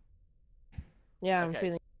 Yeah, I'm Okay.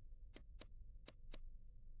 feeling.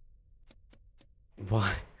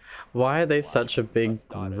 Why are they such a big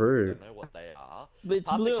I group? don't know what they are. But it's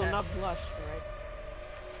Papa blue, Cat- not blush, right?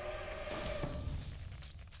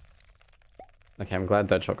 Okay, I'm glad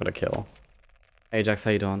Deadshot got a kill. Hey Jax,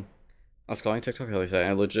 how you doing? I was scrolling TikTok earlier today and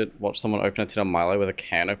I legit watched someone open a tin of Milo with a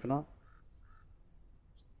can opener.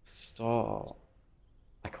 Stop.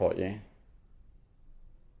 I caught you.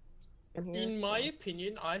 In my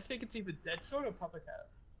opinion, I think it's either Deadshot or Papa Cat.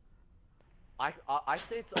 I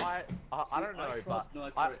think I don't know, I but trust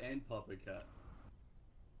Nitro I, and Papa Cat.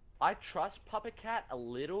 I trust Papa Cat a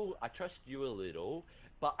little. I trust you a little,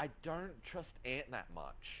 but I don't trust Ant that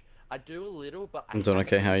much. I do a little, but I I'm doing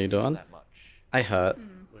okay, how you don't trust doing? that much. I hurt.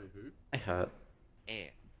 Wait, who? I hurt.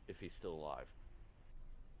 Ant, if he's still alive.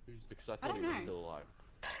 Who's Because I I thought he don't was know. still alive.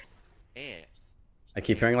 Ant. I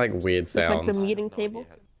keep hearing like weird It's like the sounds. meeting No idea table.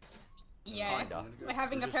 how- Yeah. Kinda. We're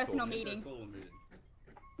having a personal meeting.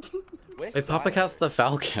 Where's Wait, Papa Dido? Cat's the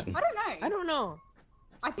Falcon. I don't know. I don't know.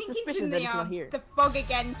 I think he's Suspicious in that the he's not here. the fog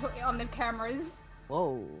again on the cameras.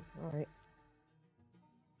 Whoa. Alright.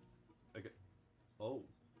 Okay. Oh.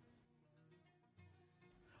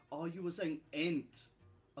 Oh, you were saying Ent.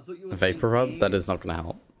 I thought you were saying Vapor rub? That Ant. is not gonna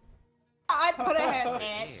help. I thought I heard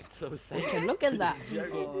Ant, it. so Okay, sad. look at that.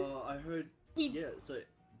 I heard. He- Yeah, so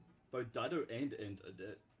both Dido and Ent are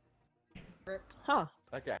dead. Huh.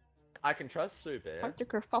 Okay. I can trust Sue Bear. Hard to I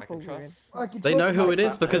can kerfuffle trust. here. They know who it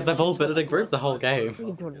is because they've all been in a group the whole game. You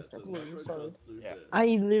can do it. Yeah, so I'm Nitro sorry. trusts Sue Yeah. Bear. I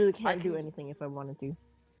literally can't do can- anything if I wanted to.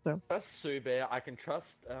 Trust Sue Bear. I can trust.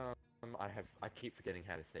 I keep forgetting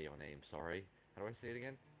how to say your name. Sorry. How do I say it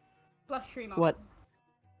again? Blush streamer. What?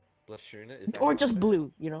 Blashuna? Is that Or how just you say it?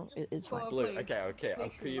 blue, you know? It's fine. Or Blue. blue. Okay. Okay. Blue I'll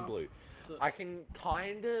clear you streamer. blue. So- I can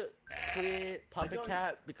kinda clear Papa don't-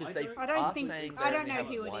 Cat because I they don't- I don't are think- saying I they don't only know have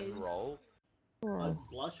who it one is. role. Oh.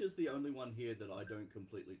 Blush is the only one here that I don't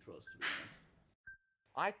completely trust, to be honest.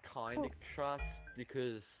 I kind of trust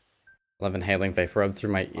because I've been inhaling vapor rub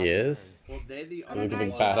through my ears. Well, they're the I only don't giving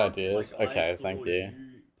know. bad one- ideas? like, I Okay, saw thank you.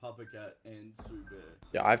 Papa Cat, and Sue Bear.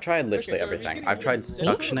 Yeah, I've tried literally so are we everything. getting I've tried rid of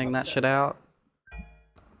Papa suctioning that Cat? shit out.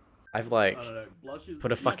 I've like I don't know. Blush is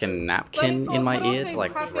put a the- fucking But napkin in my what ear also to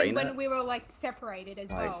like happened drain when it. we were like separated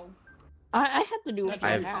as Like- well. I had to do it. Nitro,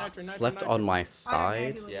 I've Nitro, Nitro, slept Nitro. on my I don't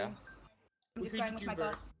side. know who it Yeah. is. I'm Who just did going with you my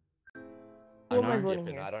vote? gut. I Who am I know. voting Yep, and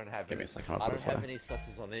here? I don't have Give me any. a second, I'll I put don't this have away. any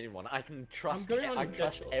susses on anyone. I can trust. I'm going on I the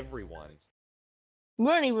trust Deadshot. everyone. We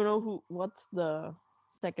don't even know what's the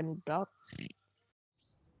second dot.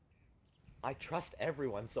 I trust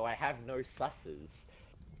everyone, so I have no susses.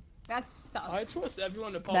 That's sus. I trust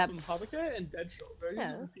everyone apart That's- from Papa Cat and Deadshot. Those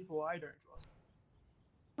Yeah. are the people I don't trust.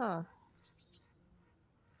 Huh.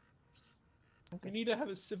 We need to have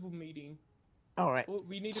a civil meeting. Alright. Well,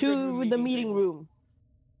 we need to go To to a the meeting table. room.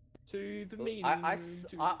 To the Look, meeting I room.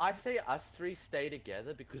 I say us three stay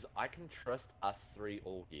together because I can trust us three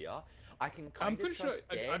all here. I can kind I'm of pretty sure. trust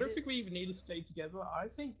I don't Dead. think we even need to stay together. I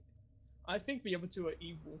think the other two are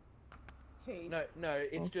evil. Who? No,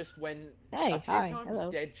 it's just when Hey, a few hi, times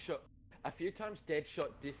hello. Deadshot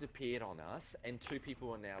disappeared on us, and two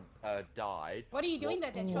people are now died. What are you doing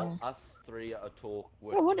there, Deadshot? Us three are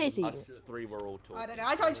what is he? Us three were all talking. I don't know.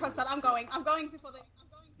 I don't trust that. I'm going before the.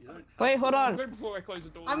 You don't have Wait, hold to- on. Go before I close the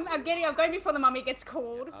doors. I'm going before the mummy gets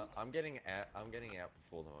called. I'm getting out. I'm getting out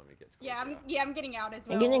before the mummy gets. Yeah, called out. I'm getting out as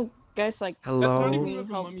well. And can you guys like That's not Hello. even help if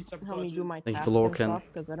help, Mummy help me do my Thank you tasks for and lurking. stuff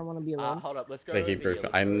because I don't want to be alone. Hold up. Let's go. Thank you, over here, Bruce.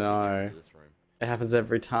 let's I go over here know. into this room. It happens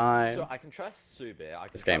every time. So I can trust Sube. I can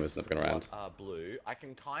This game trust is never gonna end. Blue. I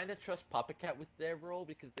can kind of trust Puppet Cat with their role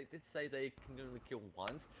because they did say they can only kill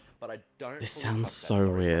once, but I don't. This fully sounds trust so that.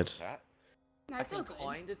 Sorry, weird. Puppet Cat. No, I it's all can good.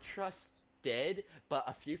 kind of trust Dead, but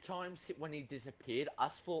a few times when he disappeared,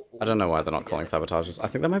 us four. I don't know why they're not calling sabotages. I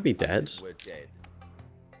think they might be dead. We're dead.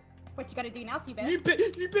 What you gotta do now, Seabed? You bit,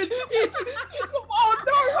 it's, oh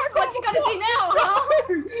no, I got What you gotta do now,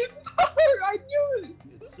 huh? No, I knew it.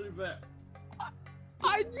 It's super.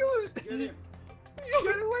 I knew it. Get him.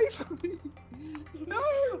 Get away from me. No.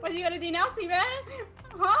 What you gotta do now, Seabed?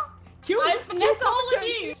 Huh? Kill I me. finesse all of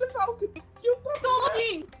you. She's a falcon. Kill It's all of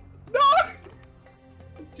you. No.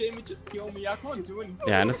 Damn it, just kill me. I can't do anything.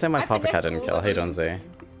 Yeah, I understand why I Papa Cat finessed didn't all kill. of How you you. doing, Z?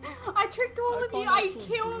 I tricked all of you. can't I actually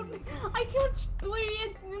killed Blue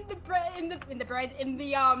in the bread in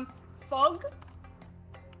the fog.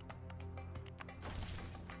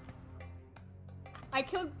 I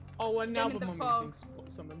killed. Oh, and now Them in the the mummy's fog. being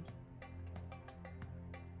summoned.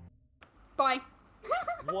 Bye.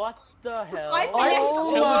 What the hell? I finessed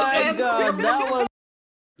all of them. that was.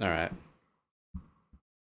 Alright.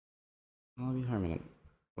 I'll be home in it.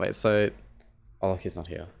 Wait, so... Oh, look, he's not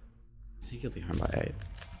here. I think he'll be home by 8.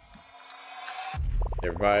 Yeah,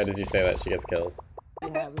 right as you say that, she gets kills.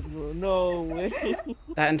 No way.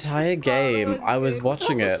 That entire game, I was good.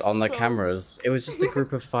 watching That was it on the so- cameras. It was just a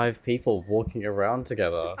group of 5 people walking around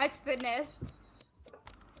together. I finessed.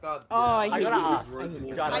 God Oh, I I hate gotta you. ask. I hate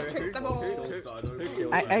you. Gotta- I tricked them all. who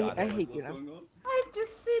killed I Dyto? hate you now. I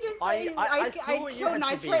just soon as I I thought you killed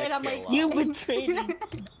had to be Nitrate the and I'm like, killer. You betrayed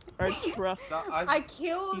our trust. I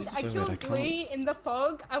killed It's so weird, I can't- Bluey in the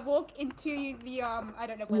fog. I walk into the I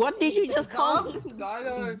don't know What did you just call me?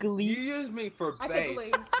 Dyto, Glee. you used me for I said bait.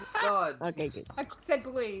 Blue. God. Okay, good. I said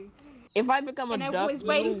Blue. If I become a And I duck, was you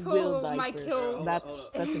waiting will for die my first. kill.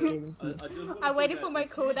 That's a guarantee. I waited for my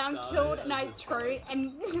cooldown, killed Nitrate,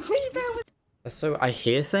 and Seabed was. So I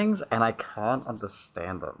hear things and I can't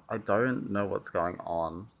understand them. I don't know what's going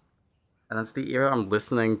on. And that's the era I'm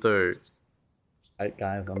listening to.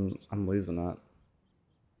 Guys, I'm losing it.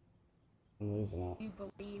 I'm losing it. You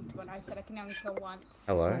believed when I said I can only kill once.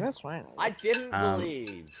 Hello? That's fine. I didn't Um,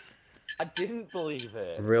 believe. I didn't believe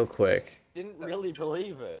it. Real quick. Didn't really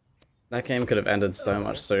believe it. That game could have ended so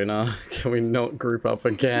much sooner. Can we not group up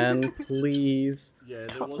again, please? Yeah,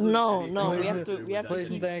 there wasn't No, anything no, to we have do to- with we have to that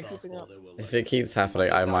keep stuff keeping while up. they were, If like, it keeps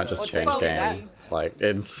happening, I might just change Well, game. Like,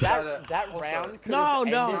 it's... That Also- round could No, have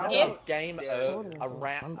no. ended If- a game Yeah. a If game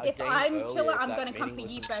I'm earlier killer, if I'm that gonna come meeting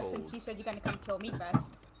for you wasn't first, called. since you said you're gonna come kill me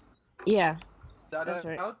first. Yeah. Dyto, That's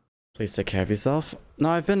right. how Please take care of yourself. No,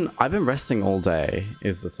 I've been resting all day,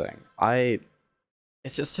 is the thing.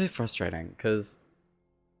 It's just so frustrating, because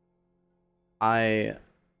I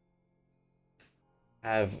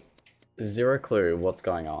have zero clue what's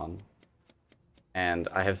going on, and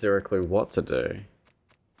I have zero clue what to do.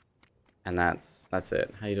 And that's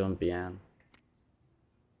it. How you doing, Bian?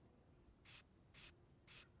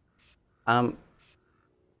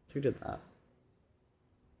 Who did that?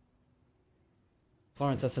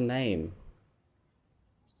 Florence, that's a name.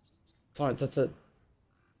 Florence, that's a...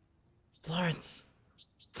 Florence!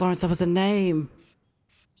 Florence, that was a name!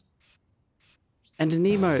 And an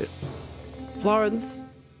emote. Florence!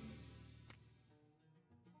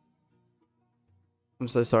 I'm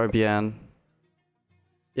so sorry, Bian.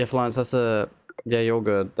 Yeah, Florence, that's a... Yeah, you're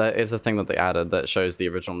good. That is a thing that they added that shows the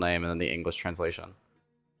original name and then the English translation.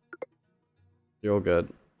 You're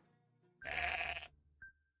good.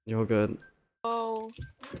 You're good. Oh.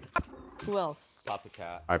 Who else? Papa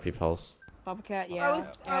Cat. RP Pulse. Papa Cat, yeah.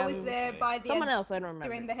 I was there by the Someone end, else, I don't remember.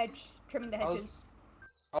 doing the hedge, trimming the I was- hedges.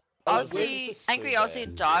 Aussie, Angry Aussie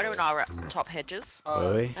and Dyto and our top hedges.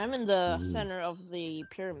 Really? I'm in the Mm. center of the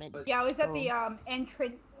pyramid. Yeah, I was at Oh. the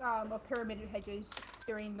entrance of pyramid hedges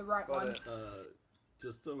during the right Got one. it.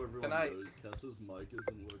 Just so everyone Can I- knows, Cass's mic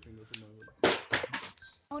isn't working at the moment.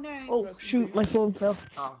 Oh no. Oh shoot, my phone fell.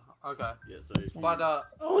 Oh, okay. Yeah, so But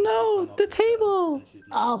Oh no! The table!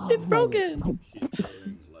 Oh, It's broken! she's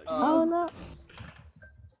saying, like, Oh no.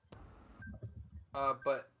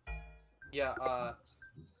 but yeah,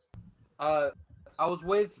 I was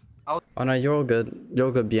with Oh no, you're all good. You're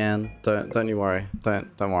all good, Bien. Don't you worry.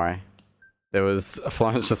 Don't worry. There was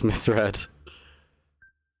Florence just misread.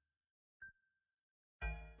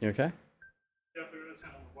 You okay?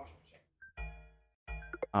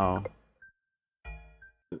 Oh.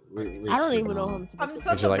 I don't even know who I'm supposed I'm to so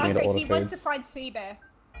Would you like me to sorry, order he wants to foods? find Seabear.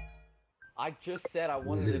 I just said I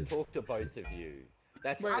wanted to talk to both of you.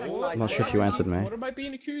 That's Wait, all what? I I'm not sure if said. you answered me. What am I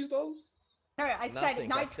being accused of? No, I said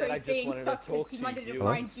Nothing, I said I Nitro's just being wanted to sus because talk he to wanted to you.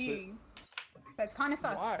 find you. So it's kind of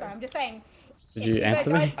sus. Why? So I'm just saying, Did you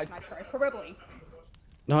answer me? Guys, Nitro, probably.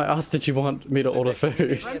 No, I asked did you want me to order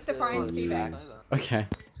food? Runs to find Seabag. Okay.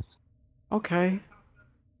 Okay.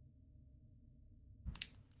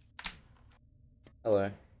 Hello.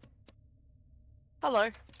 Hello.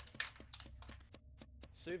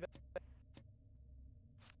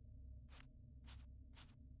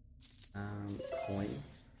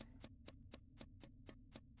 Points.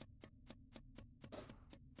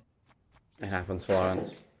 It happens,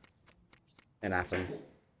 Florence. It happens.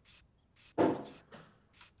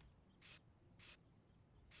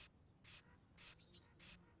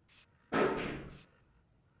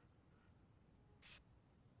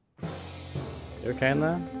 You okay in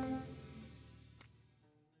there?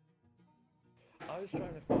 I was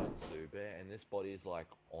trying to find Zubear, and this body is like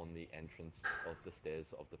on the entrance of the stairs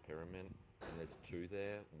of the pyramid, and there's two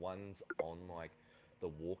there. One's on like the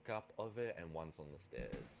walk up of it, and one's on the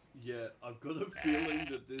stairs. Yeah, I've got a feeling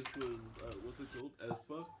that this was what's it called,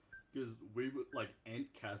 Esper? Because we were like Ant,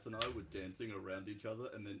 Cass, and I were dancing around each other,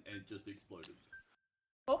 and then Ant just exploded.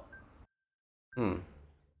 Oh. Hmm.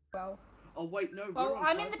 Well. Oh wait, no. Oh, We're on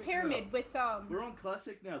I'm in the Classic pyramid now. with We're on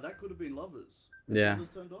classic now. That could have been lovers. Yeah. Lovers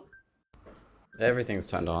turned on? Everything's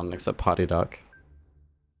turned on except Party Duck.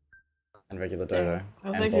 And regular Dodo.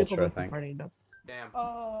 And Vulture, I think. Damn.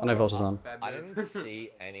 Oh. Oh no, Vulture's on. I didn't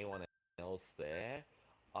see anyone else there.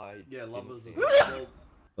 Yeah, lovers see- well,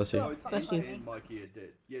 Let's see. both Ant and Mikey are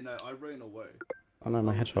dead. Yeah, no, I ran away. Oh no,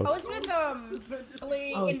 my hedgehog. I was with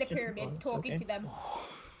Blue Oh, in the it's just pyramid bonus, talking okay. to them.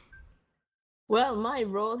 Well, my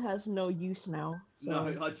role has no use now. So.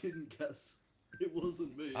 No, I didn't guess. It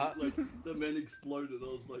wasn't me. Like, the man exploded. I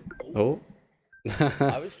was like, Oh.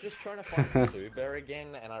 I was just trying to find Zubear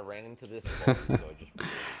again, and I ran into this body, so I just...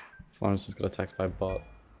 Florence just got attacked by a bot.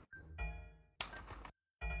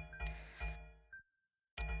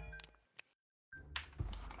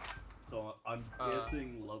 So I'm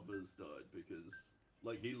guessing lovers died because,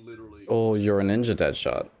 like, he literally. Oh, you're a ninja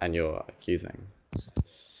Deadshot, and you're accusing.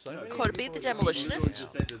 Could it be the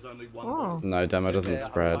demolitionist? No, demo doesn't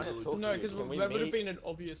spread. No, because that would have been an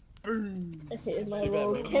obvious boom. Okay, my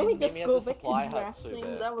role. Can we just go back to drafting?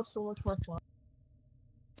 That was so much more fun.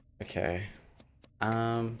 Okay.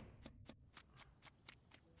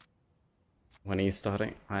 When are you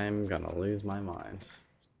starting? I'm gonna lose my mind.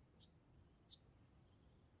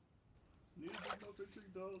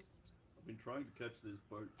 I've been trying to catch this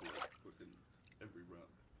boat for like fucking every round.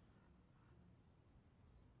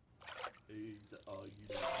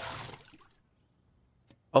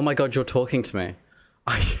 Oh my god, you're talking to me.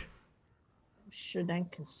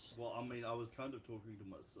 Shadankus. Well, I mean, I was kind of talking to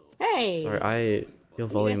myself. Hey! Sorry, your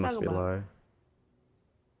volume must be talk about? low.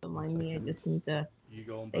 Don't mind me, I just need to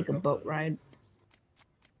You take a boat ride.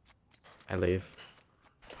 I leave.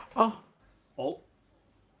 Oh! Oh!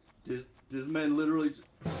 This man literally...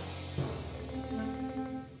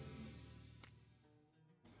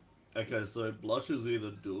 Okay, so Blush is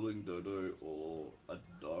either dueling Dodo or a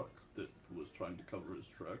duck that was trying to cover his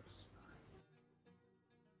tracks.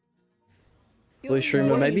 Blue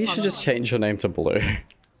Shroomer, maybe you should just change your name to Blue.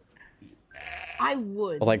 I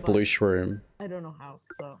would. Or like but Blue Shroom. I don't know how,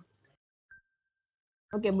 so.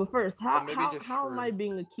 Okay, but first, how am I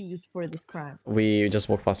being accused for this crime? We just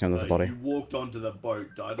walked past you on this body. You walked onto the boat,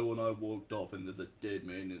 Dido and I walked off, and there's a dead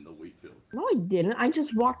man in the wheat field. No, I didn't. I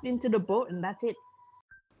just walked into the boat and that's it.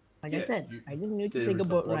 Like I Yeah, said, I just need to There take a is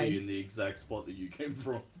boat body ride. in the exact spot that you came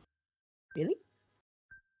from. Really?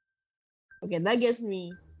 Okay, that gives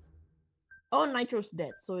me. Oh, Nitro's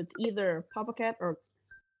dead, so it's either Papa Cat or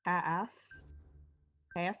Cass,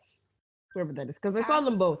 whoever that is, because I saw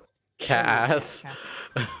them both. Cass.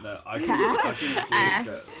 No, I can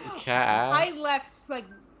Cass. Cass. I left like.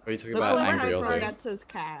 Are you talking The about one Angry I Ozzy? saw that says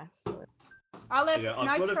Cass. I left Yeah,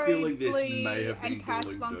 I've Nitro, got a feeling this Blue, may have been and Cass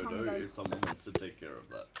dueling long time Dodo ago. if someone wants to take care of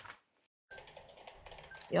that.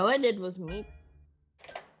 Yeah, all I did was meet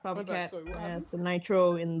Papa Okay, Cat sorry, what and some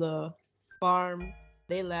Nitro in the farm.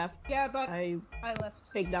 They left. Yeah, but I left.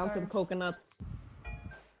 picked down some coconuts.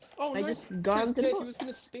 Oh, I no, just got into the he boat. was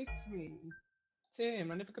gonna speak to me.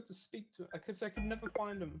 Damn, I never got to speak to him because I could never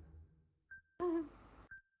find him.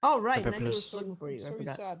 Oh right, Pepper Nitro was Plus. looking for you. I So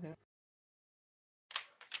forgot. sad now.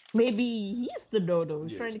 Maybe he's the dodo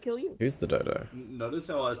who's Yeah. trying to kill you. Who's the dodo? Notice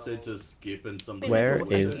how I said to skip and somebody... Where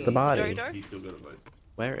told is me the body? Dodo? He's still got a vote.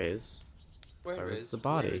 Where is the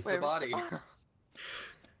body? Where is the body?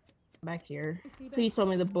 Back here. Please tell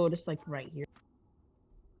me the boat is like right here.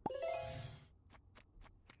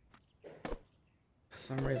 For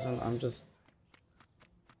some reason, I'm just...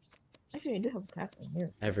 Actually, I do have a cat in here.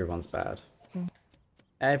 Everyone's bad.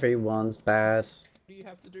 Everyone's bad. What do you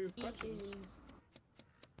have to do with crutches?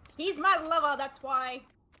 He's my lover, that's why.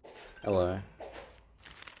 Hello.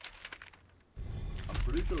 I'm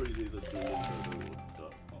pretty sure he's either doing murder or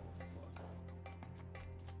duck. Oh, fuck.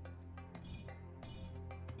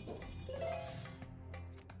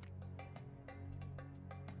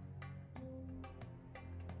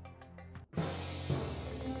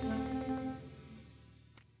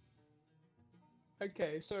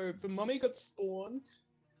 Okay, so the mummy got spawned,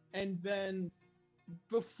 and then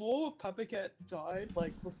before Papacat died,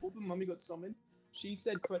 like before the mummy got summoned, she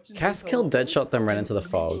said questions. Cass killed Deadshot, then ran into the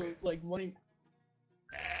fog. Like running.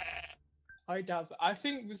 I doubt that. I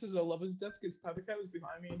think this is a lover's death because Papacat was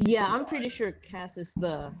behind me. And she Yeah, just I'm died. pretty sure Cass is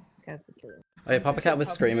the killer. Oh yeah, Papa Cat was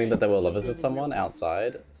screaming that they were lovers with someone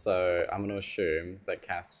outside, so I'm gonna assume that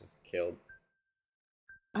Cass was killed.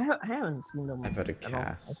 I haven't seen them. I voted at all, I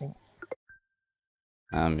Cass. think.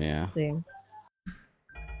 Yeah. Same. I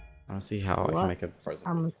wanna see how I can What? make a frozen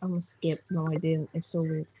I'm pizza. gonna skip. No, I didn't. It's so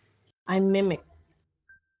weird. I mimic.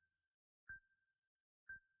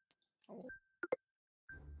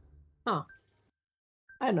 Huh.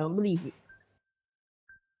 I don't believe you.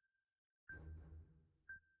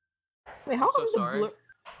 Wait, how I'm so come the sorry. blur?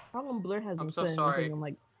 How come blur hasn't so said sorry. anything in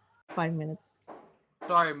like 5 minutes?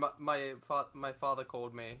 Sorry, my father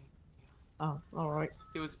called me. Oh, all right.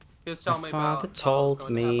 He was telling me about father how I was told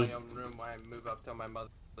going to have me. my own room when I move up to my mother's.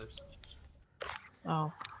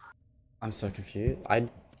 Oh. I'm so confused. I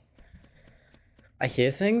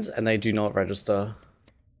hear things and they do not register.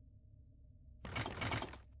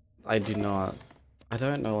 I do not. I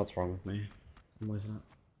don't know what's wrong with me. I'm losing it.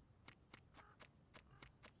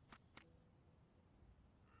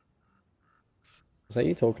 Is that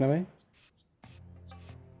you talking to me?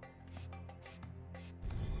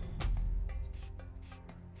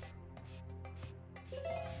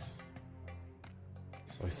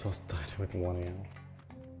 Soy sauce died with 1 ear.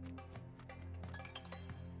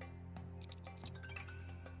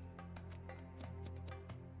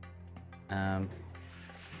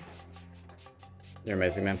 You're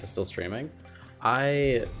amazing, man, for still streaming.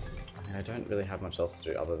 I mean, I don't really have much else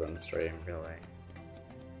to do other than stream, really.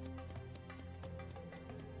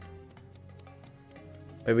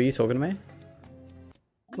 Wait, were you talking to me?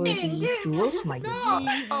 Jules, my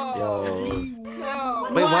Yo.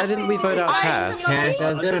 Wait, why didn't we vote out Cass? Cass,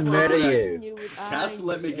 I was gonna murder you. Cass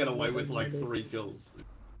let me get away with like 3 kills.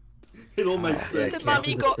 It all makes sense. The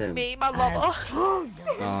mummy got me, my lover.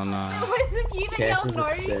 Oh no. Wasn't you the Cass girl, is a no?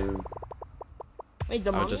 sim. Wait, the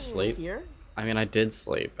I would mummy just is sleep. here? I mean, I did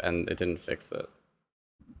sleep and it didn't fix it.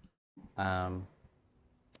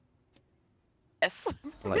 Yes.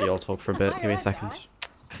 I'll let you all talk for a bit. Give me a second.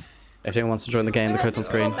 If anyone wants to join the game, the code's on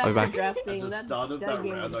screen. I'll be back. At the start of that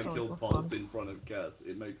round, I killed Pulse in front of Cass.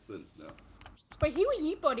 It makes sense now. Wait, who were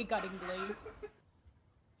you bodyguarding, Blue?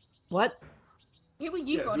 What? Who were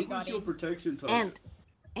you Yeah, who was your bodyguarding? protection target?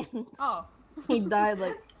 And Oh. he died,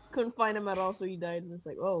 like, couldn't find him at all, so he died, and it's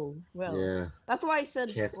like, oh, well. Yeah. That's why I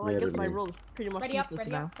said, Cass well, I guess murdered my me. role is pretty much Ready up, useless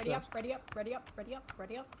ready now. up, ready up, ready up, ready up, ready up,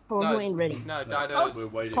 ready up. Oh, who ain't ready? No, No, Dido's. we're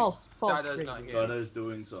waiting. Pulse, Dido's ready. not here. Dido's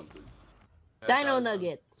doing something. Dino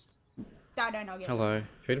Nuggets. Dino Nuggets. Hello.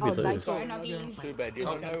 Who did we Oh, lose? Dino Nuggets. Too bad you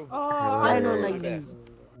don't know. Oh, Dino Hello. Nuggets.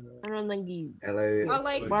 Dino Nuggets. Hello. I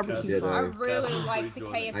like Barbecue Cass, I Ditto. really Cass, like the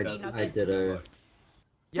rejoining. KFC I nuggets. did a.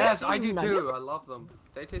 Yes, I KFC do too. nuggets? I love them.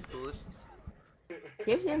 They taste delicious.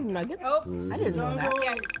 KFC have nuggets? Oh, I didn't know that.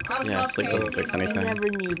 yes. I Yeah, love sleep doesn't KFC fix I nuggets. anything. never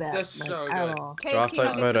knew that. That's like, so at good. all. Draft KFC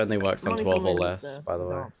mode nuggets only is- works on I'm only 12 or familiar with less, the by the way.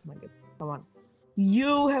 McDonald's nuggets. Come on.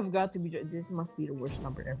 You have got to be. This must be the worst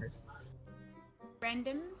number ever.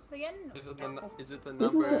 Randoms again? Is it the This is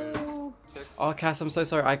number 6? Oh, Cass, I'm so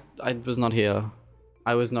sorry. I was not here.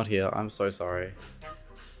 I was not here. I'm so sorry.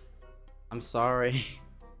 I'm sorry.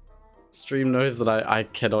 Stream knows that I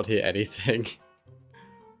cannot hear anything.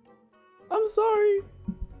 I'm sorry.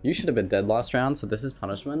 You should have been dead last round, so this is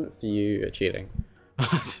punishment for you cheating.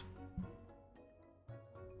 I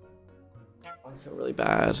feel really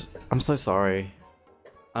bad. I'm so sorry.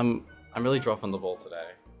 I'm really dropping the ball today.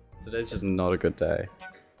 Today's just not a good day.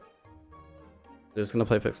 You're just gonna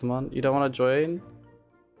play Pixelmon? You don't want to join?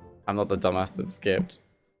 I'm not the dumbass that skipped.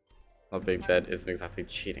 Not being dead isn't exactly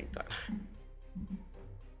cheating, Dino.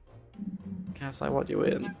 Cass, I want you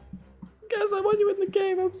in. Cass, I want you in the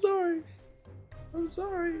game. I'm sorry. I'm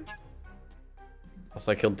sorry.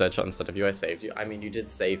 Also, I killed Deadshot instead of you. I saved you. I mean, you did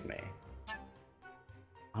save me.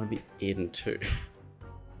 I want to be in too.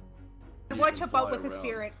 Watch a boat with a around.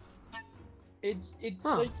 spirit. It's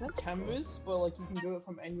Huh, like that's canvas, but like you can do it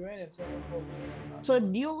from anywhere and it's only for So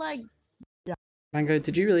do you like? Mango,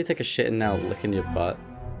 did you really take a shit and now licking your butt?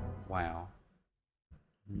 Wow.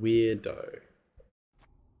 Weirdo.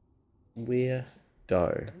 Weirdo.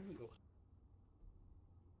 Doe.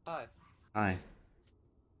 Hi. Hi.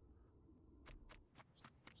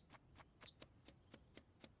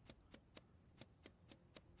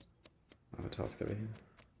 I have a task over here.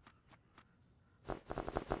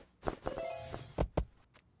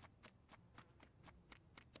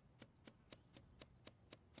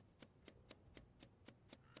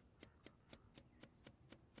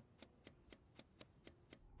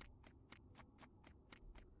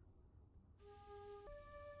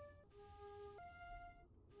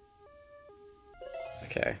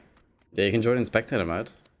 Okay. Yeah, you can join in spectator mode.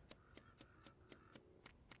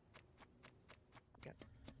 Okay.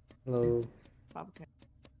 Hello. Okay.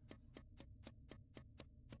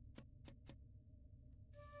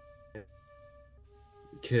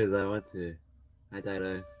 Cause I want to. Hi,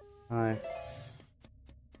 Dyto. Hi.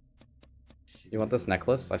 You want this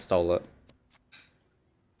necklace? I stole it.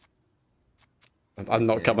 I'm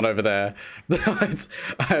not coming over there.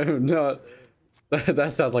 I'm not.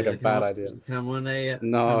 That sounds like a bad idea. Come on, a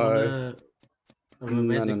No.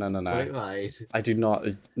 romantic No, no, no, no, boat no. ride. I do not.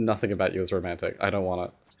 Nothing about you is romantic. I don't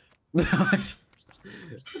want it.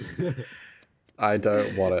 I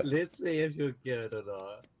don't want it. Let's see if you'll get it or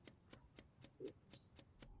not.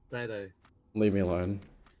 Dyto. Leave me alone.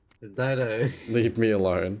 Dyto. Leave me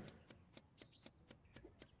alone.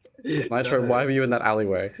 Nitro, why were you in that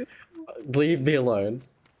alleyway? Leave me alone.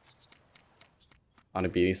 On a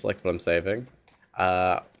beanie select, what I'm saving.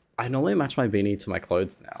 I normally match my beanie to my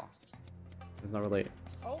clothes now. There's not really.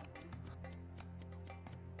 Oh.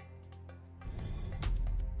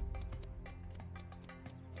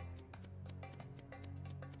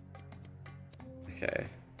 Okay.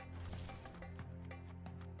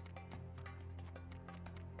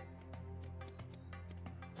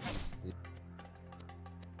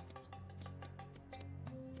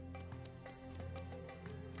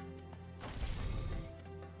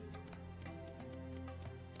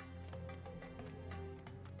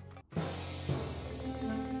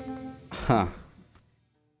 Huh.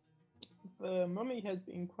 The mummy has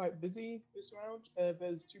been quite busy this round.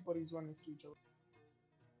 There's two bodies right next to each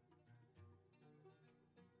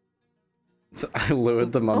other. I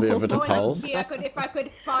lured the mummy over to Pulse. Yeah, if I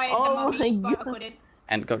could find Oh the my mummy, but I God. couldn't.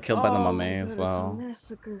 And got killed by the mummy my as God, it's a well.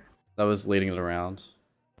 massacre. That was leading it around.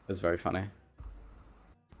 It's very funny.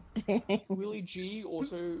 Willie G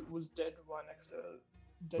also was dead right next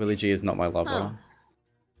to. Willie G is not my lover. Huh.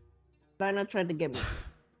 Dinah tried to get me.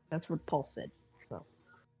 That's what Paul said. So.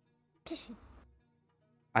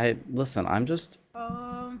 Listen, I'm just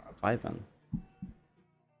vibing.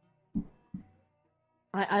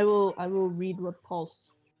 I will read what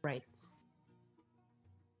Pulse writes.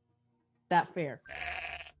 That fair.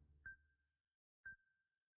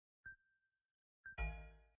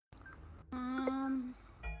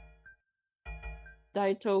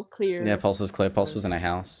 Daito clear. Yeah, Pulse is clear. Pulse was in a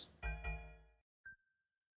house.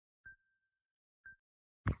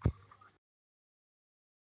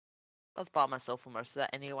 I was by myself for most of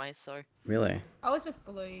that anyway, so. Really? I was with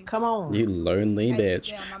Blue. Come on. You lonely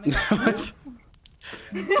bitch. Yeah, mummy got killed.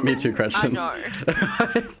 Me too, questions. I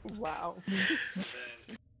know. Wow.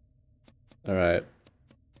 Alright.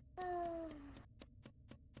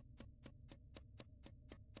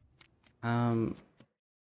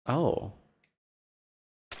 Oh.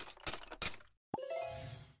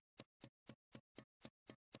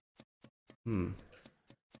 Hmm.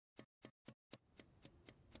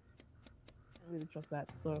 I really trust that.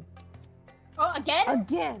 So. Oh, again?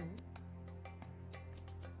 Again.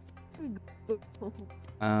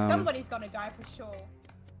 Somebody's gonna die for sure.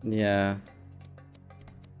 Yeah.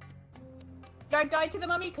 Don't die to the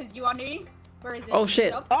mummy because you are new. Where is it? Oh shit!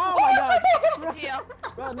 Stop. Oh my God! Yeah.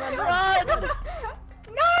 Run, run, Run! run!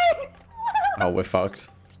 No! Oh, we're fucked.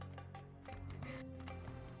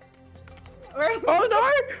 Where is Oh it?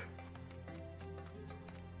 no!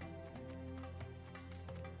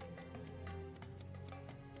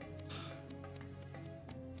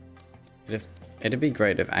 It'd be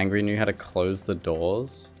great if Angry knew how to close the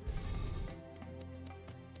doors.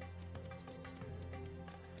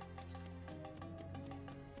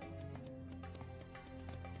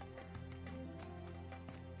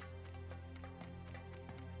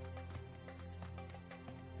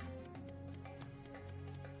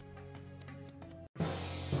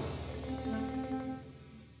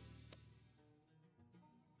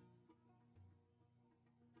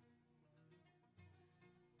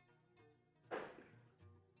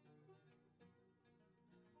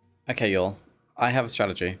 Okay, y'all. I have a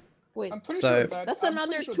strategy. Wait, I'm pretty So- sure that's I'm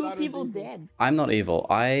another pretty sure two Dato's people evil. dead. I'm not evil.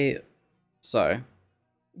 So,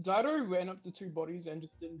 Dato ran up to two bodies and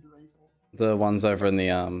just didn't do anything. the ones over in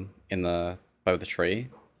the by the tree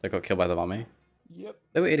that got killed by the mummy. Yep.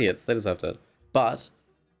 They were idiots. They deserved it. But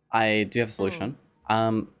I do have a solution.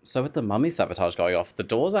 So with the mummy sabotage going off, the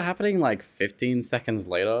doors are happening like 15 seconds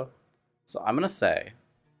later. So I'm gonna say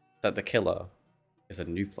that the killer is a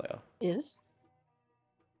new player. Is?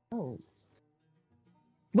 Oh.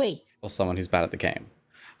 Wait. Or someone who's bad at the game.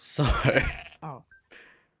 So Oh.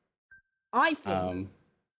 I think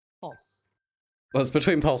false. well, it's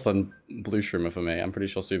between Pulse and Blue Shroomer for me. I'm pretty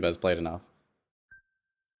sure Sube's played enough.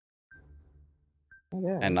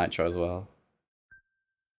 Yeah. And Nitro as well.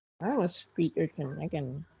 I'm a speaker. I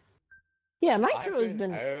can. Yeah, Nitro has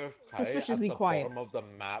been suspiciously quiet. The bottom of the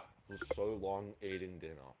map for so long eating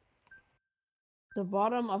dinner. The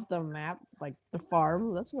bottom of the map, like the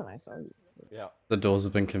farm. That's when I saw you. Yeah. The doors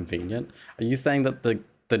have been convenient. Are you saying that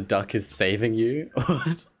the duck is saving you?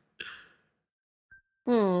 What?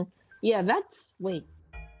 Yeah, that's. Wait.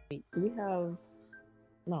 Do we have?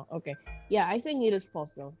 No. Okay. Yeah, I think it is false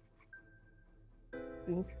though.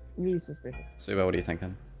 Seems really suspicious. Sube, what are you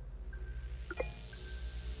thinking?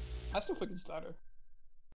 I still think it's Dyto.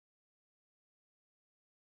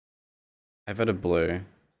 I voted Blue.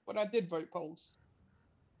 But I did vote Pulse.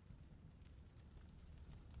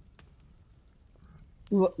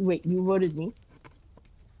 Wait, you voted me?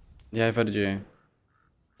 Yeah, I voted you.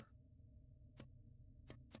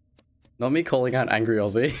 Not me calling out Angry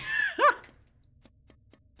Aussie.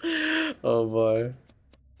 Oh boy.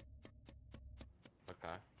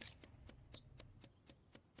 Okay.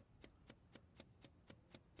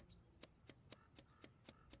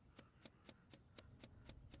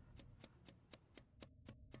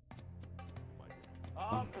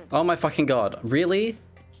 Oh my fucking god. Really?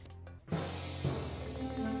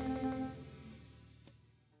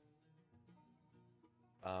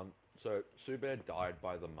 So Subear died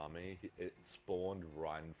by the mummy. It spawned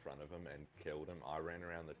right in front of him and killed him. I ran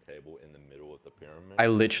around the table in the middle of the pyramid. I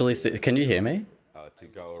literally see. Can you hear me? To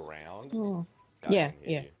go around. Yeah.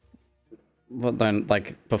 Well, then,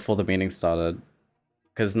 like before the meeting started,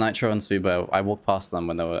 because Nitro and Subo, I walked past them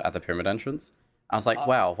when they were at the pyramid entrance. I was like,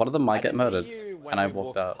 wow, one of them might get murdered, and I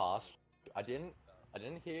walked out. I didn't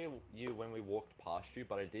hear you when we walked past you,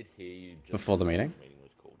 but I did hear you just Before the meeting? was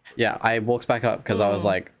called. Yeah, I walked back up because I was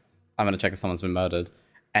like, I'm gonna check if someone's been murdered,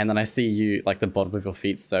 and then I see you like the bottom of your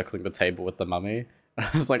feet circling the table with the mummy. I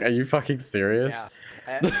was like, are you fucking serious?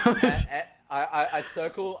 Yeah. I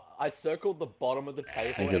circled the bottom of the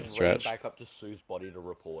table and ran back up to Sue's body to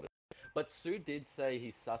report it. But Sue did say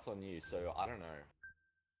he's sus on you, so I don't know.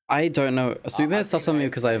 I don't know. Sube has sus on me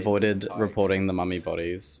because I avoided reporting the mummy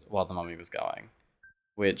bodies while the mummy was going,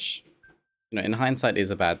 which, you know, in hindsight is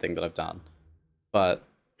a bad thing that I've done. But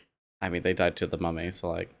I mean, they died to the mummy, so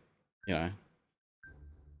like, you know,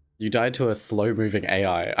 you died to a slow-moving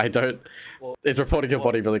AI. I don't. Is reporting your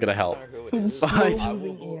body really gonna help?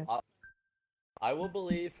 I will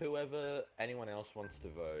believe anyone else wants to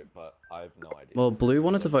vote, but I have no idea. Well, Blue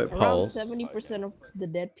wanted to vote Pulse. 70% of the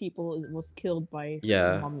dead people was killed by.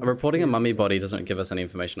 Yeah, reporting a mummy body doesn't give us any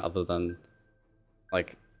information other than,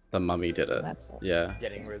 like, the mummy did it. That's all. Yeah.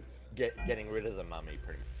 Getting rid of the mummy,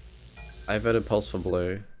 pretty much. I voted Pulse for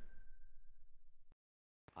Blue.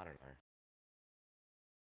 I don't know.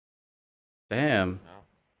 Damn.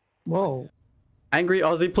 Whoa. Angry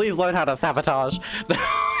Aussie, please learn how to sabotage.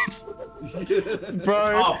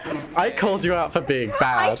 Bro, I called you out for being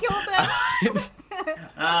bad. I killed them.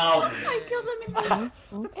 I killed them in the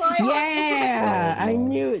supply. Yeah, I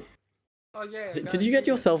knew it. Oh yeah. Did you get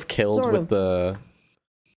yourself killed with the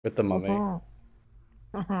mummy?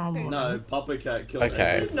 No, Papa Cat killed.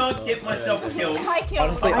 Okay. I did not get myself killed. I killed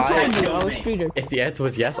Honestly, if the answer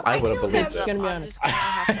was yes, I would have believed it. Gonna be honest. Okay.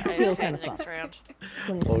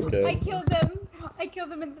 I killed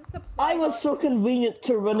them in the supply. I was so convenient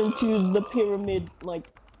to run into the pyramid, like,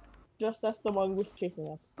 just as the one was chasing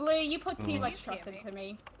us. Blue, you put too much trust into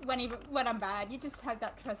me when I'm bad. You just have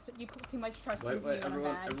that trust that you put too much trust into me when I'm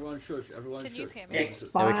bad. Everyone shush, everyone Can shush. you hear me? It's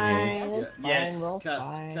fine. Yes. Yes.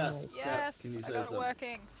 Cass, Yes, can you I say got it something?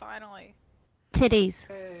 working, finally. Titties.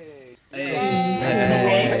 Hey.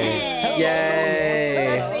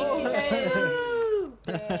 Yay!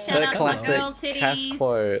 Shout The out classic to my girl, titties. Cass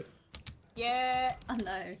quote. Yeah. Oh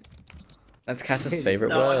no. That's Cass's favorite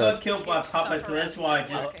No, I word. got killed by Papa, so that's why I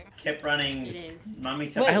just kept running. It is. Mummy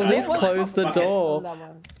At least close the door.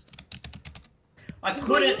 I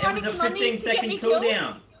couldn't. It was a 15-second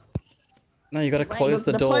cooldown. No, you gotta close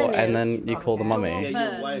the door and then you call the mummy.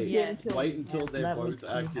 Yeah, you wait. Yeah. Wait until they're That both makes me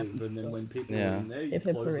active, and then when people Yeah. are in there, you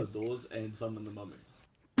close the doors and summon the mummy.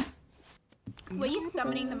 Were you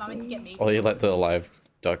summoning the mummy to get me? Or you let the live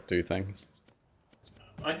duck do things.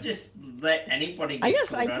 I just let anybody I get guess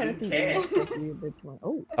killed. I I kind of don't think care.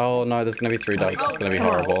 Oh. Oh no, there's gonna be 3 ducks. It's gonna be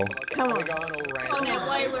horrible. Come on. Oh no,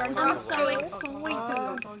 why we're on I'm so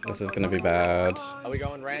excited. This is gonna be bad. Are we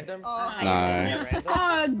going random? No. Again!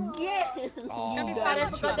 Oh, I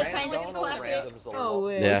forgot to change it to classic. Oh,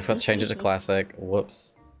 wait. Yeah, I forgot to change it to classic.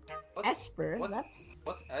 Whoops. Esper? What's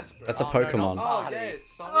That's Esper? That's a Oh, no, Pokemon. not Oh, party. yeah,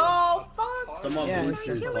 someone. Oh, fuck. Someone Yeah. would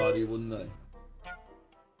choose party, wouldn't they?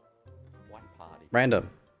 One party. Random.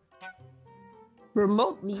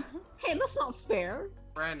 remotely. Hey, that's not fair.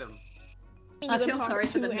 Random. I feel sorry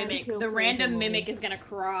for the mimic. The random mimic is gonna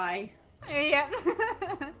cry. Yeah.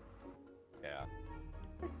 Yeah.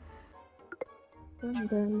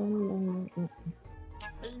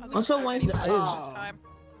 Also, why is the I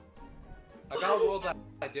got a role that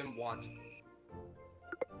I didn't want.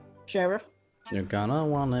 Sheriff? You're gonna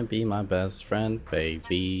wanna be my best friend,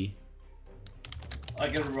 baby. I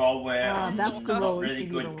get a roll where Ah, I'm that's the not role really you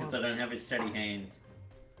good don't because want. I don't have a steady hand.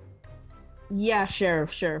 Yeah,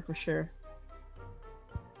 sheriff, for sure.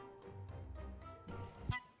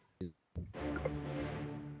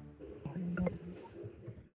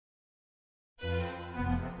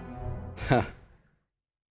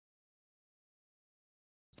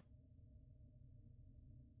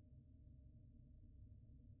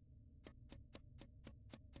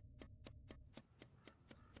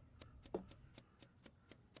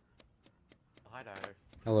 Hi, Dino.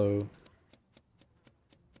 Hello.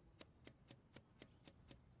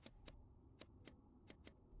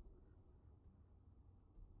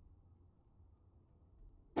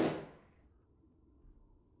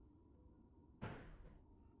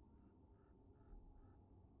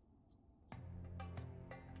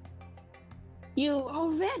 You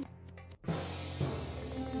already.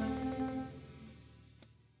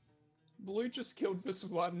 Blue just killed this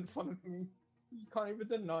one in front of me. You can't even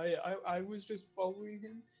deny it. I was just following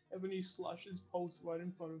him, and then he slashes pulse right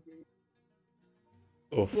in front of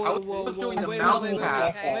me. Oof. I was doing the mouse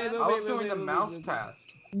task. I was doing the mouse task.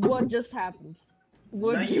 What just happened?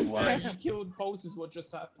 What No, you just weren't. happened? You killed Pulse is what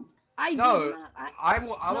just happened. I No, did not. I No,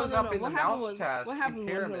 was no, up no. in the What happened mouse was- task what in happened was,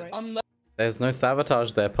 pyramid. alright. Unless There's no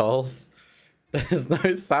sabotage there, Pulse. There's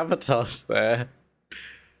no sabotage there.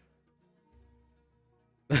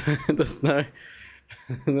 There's no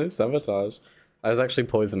sabotage. I was actually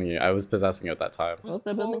poisoning you. I was possessing you at that time. What's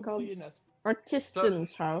that building called? probably an Esper.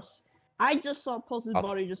 Artistan's house. I just saw Pulse's Oh.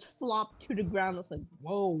 body just flop to the ground. I was like,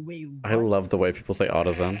 whoa, wait, I what? love the way people say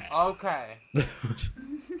artisan. Okay.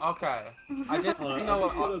 Okay. I didn't know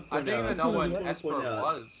what I didn't even know what Esper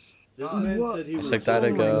was. This man What? said he was Hashtag Data just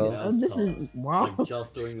doing girl. the mouse This is- task. wow. Like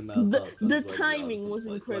just doing the mouse The- task. the I was like, yeah, timing this was is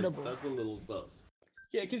like, incredible. That's a little sus.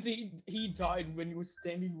 Yeah, because he died when he was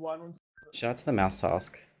standing right on. Shout out to the mouse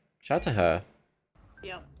task. Shout out to her.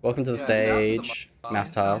 Yep. Welcome to the Yeah, shout out to the stage, mouse mouse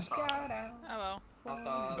task. Oh well.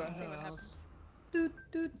 Mouse task. The house.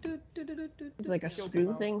 It's like a Killed stream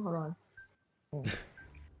the mouse. thing. Hold on.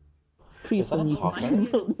 Please Is that a don't taco?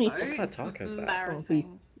 vote me. What kind of taco is that?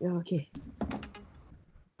 Embarrassing. Yeah, okay.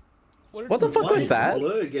 What the fuck Why was is that?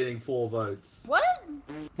 Blur getting 4 votes? What?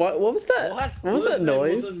 What was that? What was Blur's that name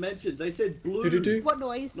noise? Wasn't mentioned. They said blue. Do-do-do. What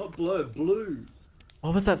noise? Not blur, blue.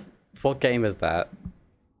 What was that? What game is that?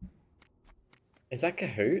 Is that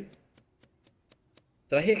Kahoot?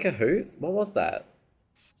 Did I hear Kahoot? What was that?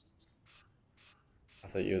 I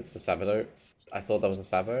thought you were the Sabo. I thought that was a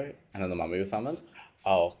Sabo, and then the mummy was summoned.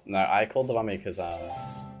 Oh no, I called the mummy because I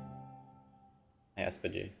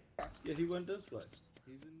espered you. Yeah, he went this way.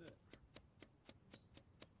 He's in there.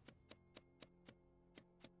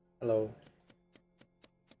 Hello.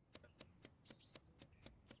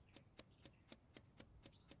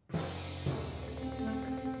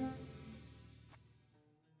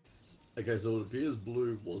 Okay, so it appears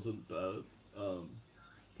blue wasn't bad.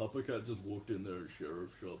 Papa Cat just walked in there and Sheriff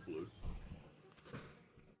shot blue.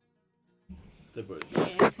 They both.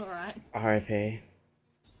 Yeah, alright. R.I.P.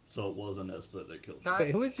 So it was an Esper that killed Can I-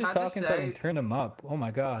 Wait, who was can just I talking so I can turn him up? Oh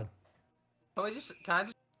my god. Can I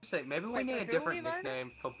just say maybe we Wait, need so a who are different we voting?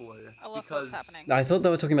 nickname for Blue I lost because what's happening. I thought they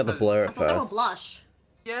were talking about the blur I at thought they were first. blush.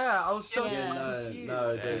 yeah, I was so Yeah. confused.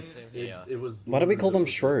 No, it was. Why do we blue call them that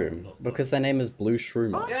was Shroom? not Because their name is Blue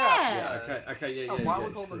Shroomer. Oh, Yeah. yeah. Okay, yeah, Oh, yeah. why yeah,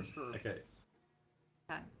 we call them Shroom. Shroom? Okay.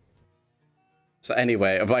 So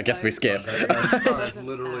anyway, I guess we skip. That's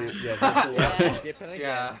literally yeah. That's all. Yeah.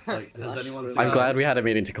 Yeah. Like, has anyone seen? I'm glad we had a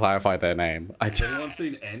meeting to clarify their name. Has anyone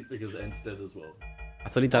seen Ent? Because Ent's dead as well. I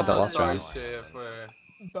thought he died that I'm last sorry, round. Sheriff, for-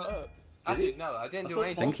 Burp. Actually, no, I didn't do thought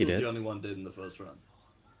anything. think he Fox was did. the only one dead in the first round.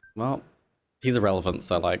 Well, he's irrelevant,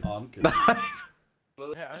 so like. Oh, I'm kidding.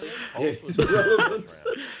 Well, it's irrelevant.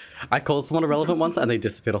 I called someone irrelevant once and they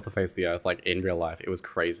disappeared off the face of the earth, like in real life. It was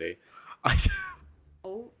crazy.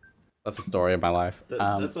 Oh. That's the story of my life.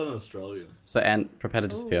 That's on Australia. So, Ant, prepare to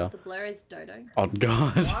disappear. The blur is Dodo. Oh,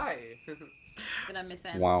 God. Why? Did I miss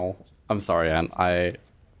Ant? Wow. I'm sorry, Ant.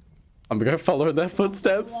 I'm gonna follow in their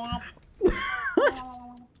footsteps.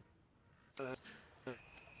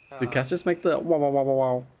 Did Cass just make the wow wow wow wow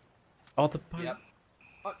wow? Oh, the boat. Yep.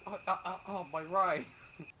 Oh, my right.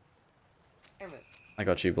 Damn it. I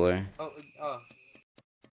got you, Blue. Oh.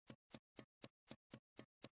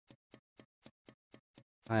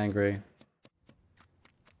 Hi, Angry.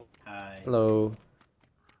 Hi. Hello.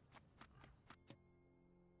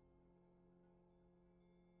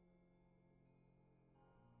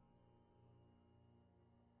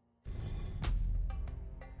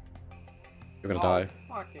 You're gonna die.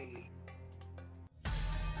 Fucking.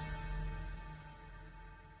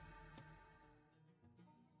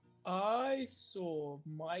 I saw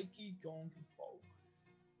Mikey gone for Folk.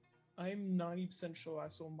 I'm 90% sure I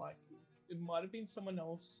saw Mikey. It might have been someone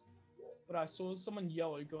else, but I saw someone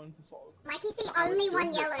yellow going for Folk. Mikey's the only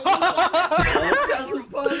one yellow.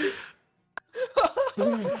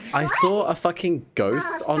 I saw a fucking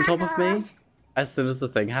ghost on top of me as soon as the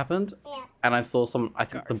thing happened, and I saw I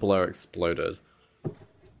think the blur exploded.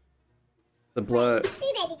 The blur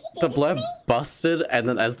busted, and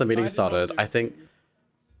then as the meeting started, I think...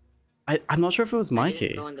 I'm not sure if it was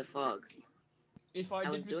Mikey. Go in the fog. If I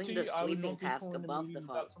was did this doing to the you, I would sweeping not be task calling above the the meeting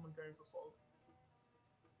fog. about someone going for Folk.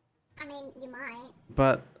 I mean, you might.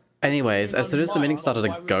 But anyways, as soon as the meeting started,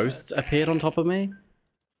 a ghost appeared on top of me,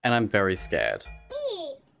 and I'm very scared.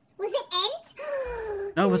 Was it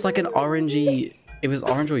Ent? No, it was like an orangey... It was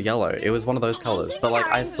orange or yellow. It was one of those colors. But like,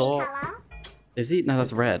 I saw... Is he? No,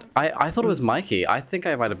 that's red. I thought it was Mikey. I think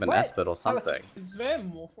I might have been Espert or something. Is there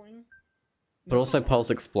morphling? But also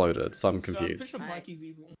Pulse exploded, so I'm So I'm confused. pretty sure Mikey's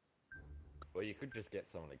evil. Well, you could just get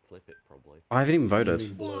someone to clip it, probably. I haven't even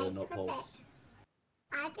voted. Blur, not Pulse.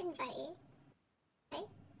 I didn't vote you.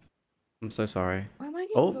 I'm so sorry. Why am I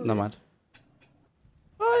getting Oh, voted? never mind.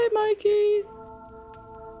 Hi, Mikey!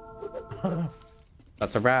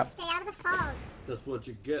 That's a wrap. Stay out of the fog. That's what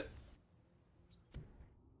you get.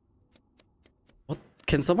 What?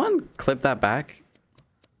 Can someone clip that back?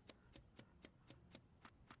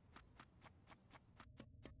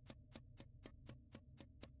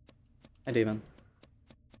 Hi, Demon.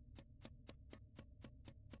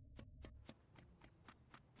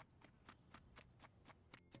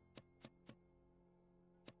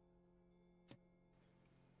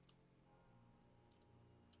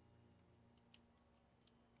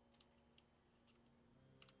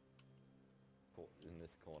 In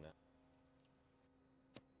this corner.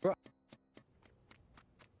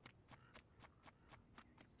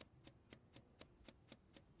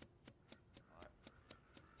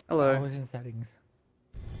 Hello. I was in settings.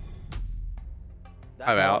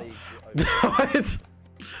 I'm out. What?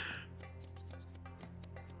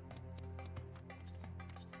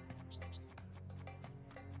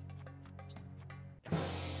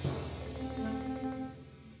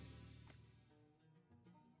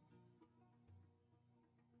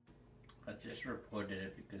 I just reported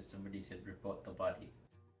it because somebody said report the body.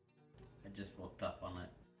 I just walked up on it.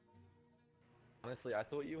 Honestly, I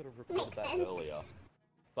thought you would have reported that earlier.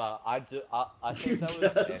 But I think that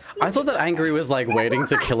was... I thought that Angry was like waiting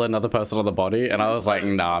to kill another person on the body, and I was like,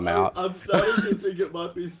 nah, I'm out. I'm starting to think it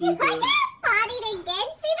might be Super. Partied again?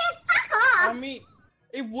 Super, fuck off! I mean,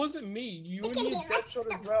 it wasn't me. You and me Deadshot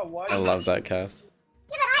as well. Why? I love that, Cass.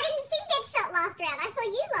 Yeah, but I didn't see Deadshot last round. I saw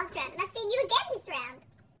you last round, and I've seen you again this round.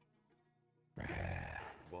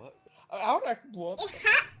 What? How would I what?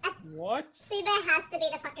 What? Super has to be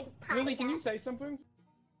the fucking party Willie, can guy. you say something?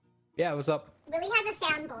 Yeah, what's up? Willie has a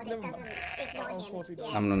soundboard, it doesn't ignore him. Of course he does.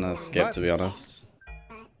 Yeah. I'm gonna skip, to be honest.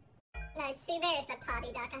 No, Super is the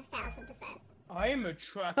party duck, 1000%. I am a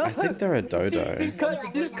track. I think they're a dodo.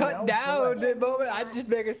 Just cut down the moment. I just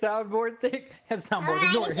make a soundboard thing. And soundboard,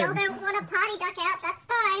 ignore Alright, if y'all him. don't want a party duck out, that's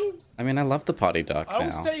fine. I mean, I love the party duck I will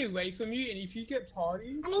now. stay away from you, and if you get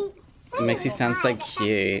party, I mean, It makes you sound so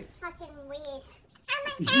cute. It's fucking weird. Oh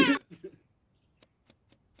my god!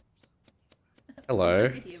 Hello. I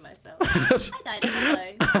could hear myself. I died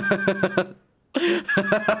alone.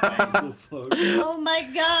 Oh my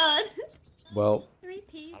god! Well, 3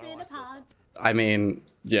 peas in a pod. I mean,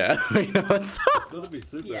 yeah. You know what's up? It's gotta be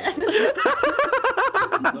Super. Yeah.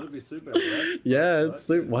 It's gotta be Super, right? Yeah, it's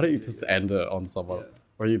so, why don't you just end it on someone?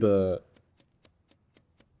 Or are you the...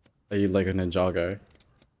 Are you Lego Ninjago?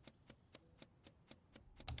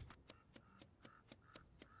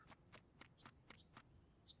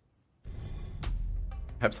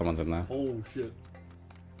 Hope someone's in there. Oh shit.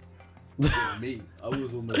 Me. I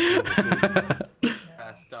was almost on the thing.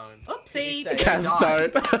 Cast stone. Oopsie. Cast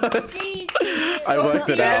stone. I worked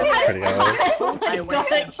it out pretty early. I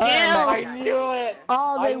got a kill. I knew it.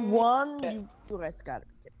 Oh, they won. You guys got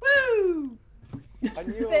it. Woo! I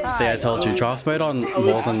knew it. See, I told you, draft mode on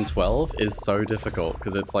more than 12 is so difficult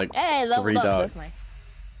because it's like Hey, leveled 3 up. That's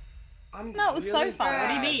ducks. No, it was so fun. What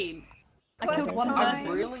do you mean? I killed one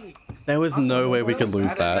person. There was no way we could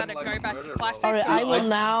lose that. Alright, I will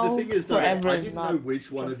now The thing is, though, forever I didn't know not.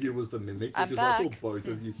 which one of you was the mimic I'm because I saw back. both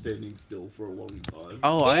of you standing still for a long time.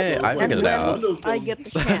 Oh, I figured it out. I get the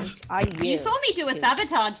chance. I You give. saw me do a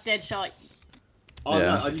sabotage dead shot. Oh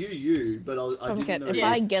Yeah. no, I knew you, but I Okay, didn't know if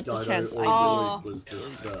I get the Dido chance, or I will. Willy was the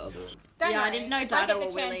other one. Don't Yeah, I worry. didn't know If I Dido get or the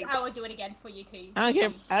chance, Willy. I will do it again for you two. I don't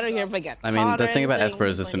care. I don't care if I get. I mean, caught the or thing about anything, Esper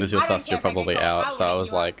is as soon as you're I don't sus, care you're if I get probably caught. I out. will So I let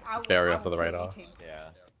was you up. like I will- very I off to will the kill you radar. two.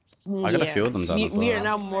 Yeah. I got a few of them done as We are well.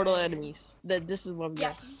 now mortal enemies. This is what we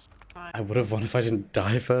Yeah. are. I would have won if I didn't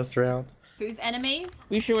die first round. Who's enemies?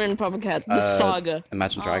 We should win Papa Cat. The saga.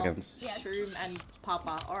 Imagine Oh. Dragons. Yes. Shroom and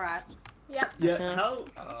Papa. Alright. Yep. Yeah, how?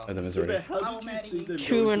 Oh, the misery. How did you see them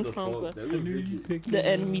True go and into the fog? Pampa. They were vigil. The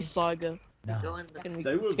enemy saga. No. It's gonna be-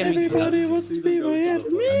 They were it's gonna be vigil. good. How did you wants see to them be go my into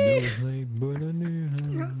the fog?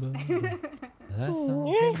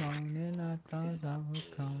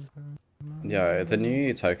 Yo, the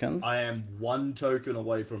new tokens. I am one token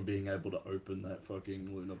away from being able to open that fucking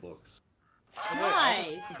Luna box.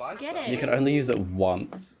 Nice. Get it. You can only use it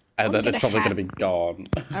once, and then get it's a probably hat. gonna be gone.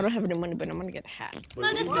 I don't have any money, but I'm gonna get a hat.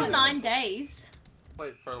 No, there's still 9 days.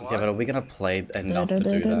 Wait, for what? Yeah, but are we gonna play enough to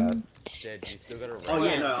do that? Dad, you still gotta Oh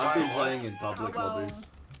yeah, run. no, I've been playing in public well. lobbies.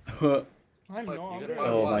 I'm not.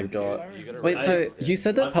 Oh my god. You gotta Wait, run. so you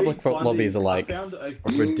said that I've been public finding- lobbies are like I found a-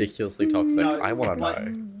 ridiculously toxic. No, I wanna like,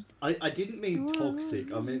 know. I didn't mean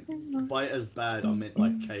toxic. I meant by as bad. I meant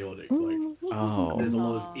like chaotic. Like Oh. there's a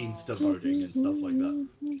lot of insta voting and stuff like that.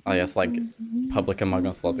 Oh yes, like public Among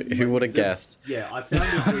Us lobby. Who would have guessed? Yeah, I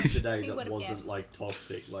found a group today Who that would've wasn't guessed? like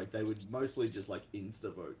toxic. Like they would mostly just like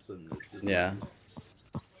insta votes and it's just Yeah.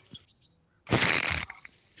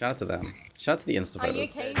 Shout out to them. Shout out to the Insta Are you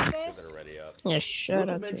voters. okay Dad, with you it? still gotta ready up. Yeah, Not shut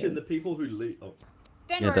to up. mention the people who leave. Oh,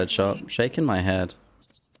 Don't Yeah, worry. Deadshot. Shaking my head.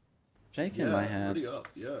 Shaking yeah, my head. ready up.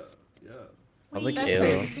 Yeah, yeah. Public Best ew.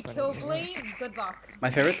 way to kill Glee, good luck. My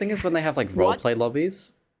favorite thing is when they have like roleplay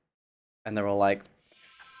lobbies, and they're all like,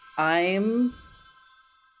 "I'm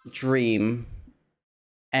Dream,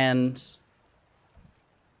 and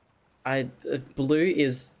Blue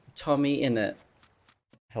is Tommy in it."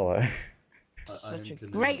 Hello. I Such am a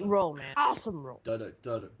Canelo. great role, man. Awesome role. Dodo,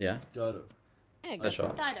 Dodo, Yeah. Dodo. Yeah,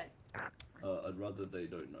 Deadshot. Dido. I'd rather they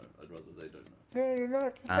don't know. I'd rather they don't know.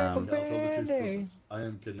 Um, I'll tell the truth, Focus. I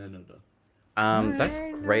am Canada. That's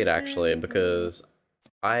great actually because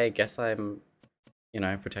I guess I'm, you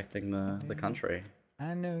know, protecting the country.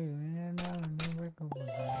 I know you.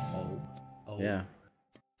 Oh. Yeah.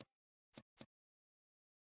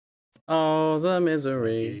 Oh, the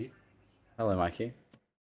misery. Mikey. Hello, Mikey.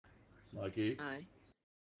 Mikey. Hi,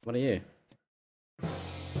 What are you?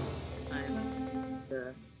 I'm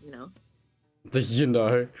the, you know. Do you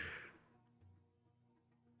know?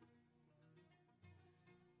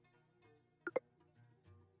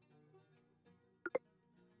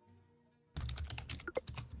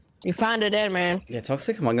 You found it in, man. Yeah,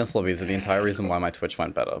 toxic Among Us lobbies are the entire reason why my Twitch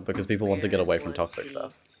went better because people want to get away from toxic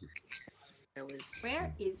stuff.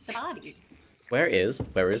 Where is the body? Where is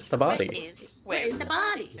the body? Where is the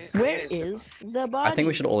body? Where is the body? I think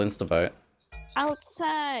we should all insta vote.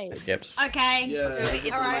 Outside. I skipped. Okay.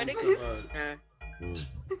 Yeah. Alright. Uh,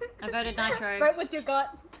 I voted Nitro. Vote with your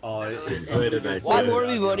gut. What were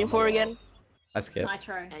we voting for again? I skipped.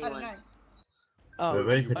 Nitro. I don't know. Oh. We're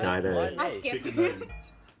voting for Dido. I skipped.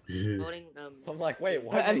 Voting, I'm like, wait,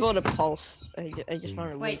 why? I voted Pulse. I just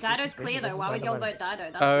found it. Wait, Dido's clear though. Why would y'all vote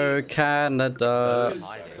Dido? That's Oh, weird. Canada.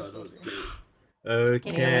 Oh,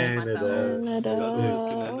 Canada.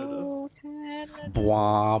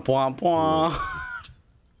 Bwah, bwah, bwah.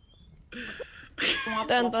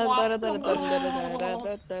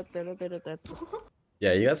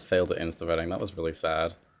 Yeah, you guys failed at insta voting. That was really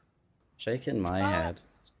sad. Shaking my head.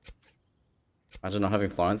 Imagine not having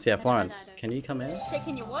Florence. Yeah, Florence, can you come in?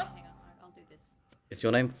 Shaking your what? Hang on, I'll do this. Is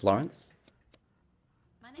your name Florence?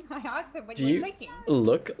 My name's I asked him when Do you you were shaking.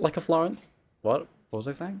 look like a Florence? What? What was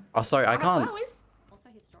I saying? Oh, sorry, I have can't. flowers. also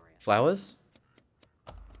Historia. Flowers?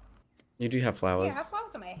 You do have Yeah, flowers. I have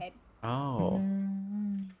flowers on my head. Oh.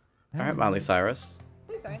 Alright, Miley Cyrus.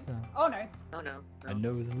 Please don't. Oh no. Oh no. I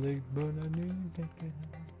know the league, but I knew that.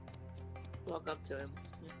 Walk up to him.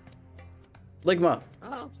 Ligma.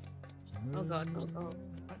 Oh. Oh god. Oh.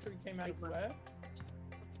 Nitro came out of where?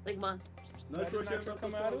 Ligma. Nitro Nitro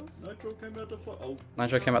came come out out the of? fog. Nitro came out the fog. Oh.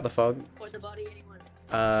 Nitro came out the fog. Report the body,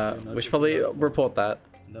 anyone? We should probably report that.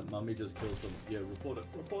 That mummy just killed some. Yeah, report it.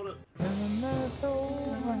 Report it.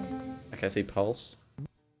 Okay, I see pulse.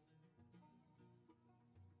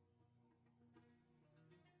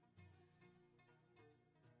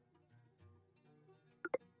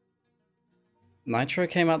 Nitro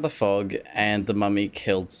came out the fog, and the mummy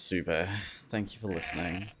killed Super. Thank you for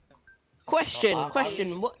listening. Question. I'm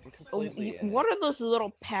What completely in are those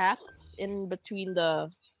little paths in between the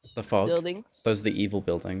The fog? buildings? Those are the evil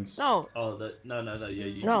buildings. No. Oh, no, yeah.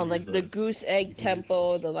 You No, can like use the those. Goose Egg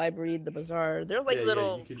Temple, the library, the bazaar. They're like Yeah,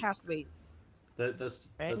 little you can- pathways. That's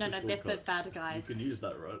Right? No, a no, they're for shortcut. bad guys. You can use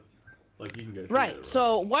that, right? Like you can go through Right. there,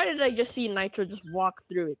 So why did I just see Nitro just walk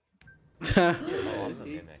through it? Oh, I'm the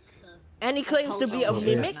mimic. And he claims to be a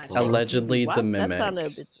mimic. Allegedly What? the That mimic. sounded a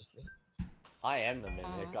bit suspicious. I am the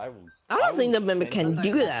mimic. I don't think the mimic can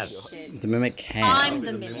do that. The mimic can. I'm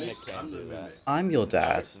the mimic. Can do that. I'm your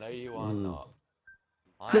dad. No, you are not.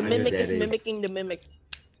 The I'm mimic is daddy. mimicking the mimic.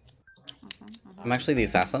 I'm actually the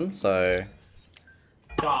assassin, so...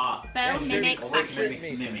 Spell mimic Always backwards.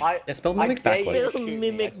 mimics mimic. Yeah, spell mimic backwards.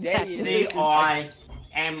 Mimic C-I-M-I-M.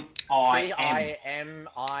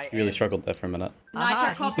 C-I-M-I. You really struggled there for a minute.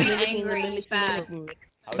 Nitro copy angry. He's bad.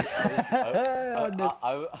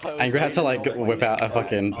 Angry had to like whip out a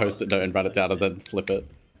fucking post-it note and write it down and then flip it.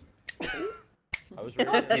 Flip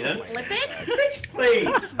it? Bitch,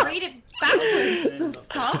 please! Read it backwards. The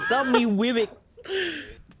fuck? Dummy mimic.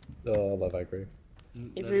 Oh, I love Angry.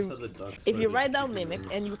 If you write down mimic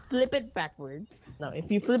and you flip it backwards. No, if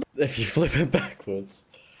you flip it backwards.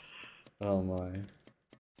 Oh my.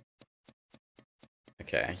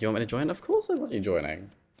 Okay, you want me to join? Of course I want you joining.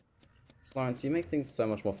 Lawrence, you make things so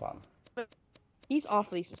much more fun. He's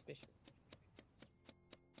awfully suspicious.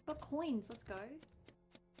 Got coins. Let's go.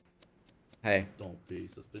 Hey, Don't be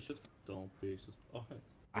suspicious. Don't be suspicious. Oh, hey.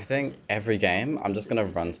 I think every game I'm just gonna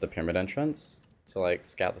run to the pyramid entrance to like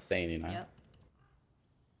scout the scene, you know? Yep.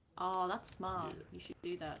 Oh, that's smart. You should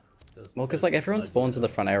do that. Well, because like everyone spawns in the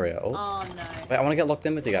front area. Oh, Oh no. wait, I want to get locked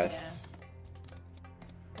in with you guys.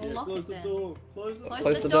 We'll lock Close it the then. door. Close the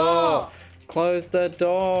Close the door! Close the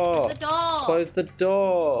door! Close the door! Close the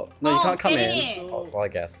door! No, you Oh, can't come stay in. here. Oh, well, I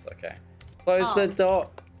guess. Okay. Close Oh. the door!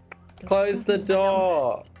 Close the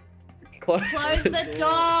door! Close Close the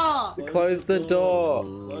door! Close the door!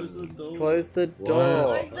 Close the door. Close the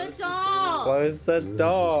door! Close the door! Close the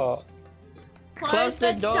door! Close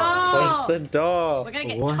the door! Close the door! We're gonna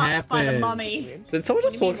get What cuffed by the happened? mummy. Did someone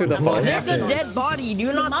just walk through the What fog? There's a happened? dead body. Do you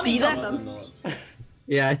The not mummy see got that? them.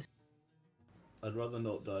 Yeah, I'd rather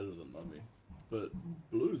not die to the mummy. But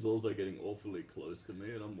Blue's also getting awfully close to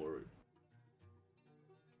me, and I'm worried.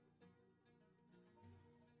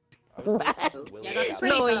 Yeah, that's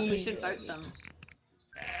pretty No, sus. you- We should vote them.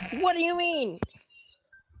 What do you mean?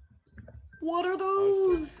 What are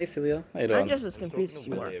those? Hey Celia, how you I'm doing? just as Talking confused to as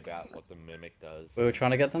you Willie are. about what the mimic does. We were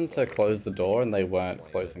trying to get them to close the door and they weren't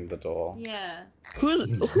closing the door. Yeah. Who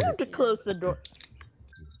to close the door?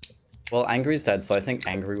 Well, Angry's dead, so I think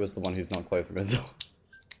Angry was the one who's not closing the door.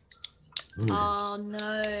 Oh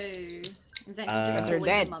no. Is that Uh, just They're calling the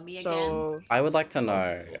dead. mummy again? So I would like to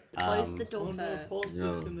know, Close the door Oh no, first. Paul's No.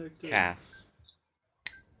 disconnected. Cass,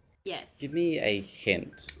 Yes. give me a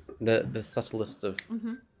hint. The subtlest of...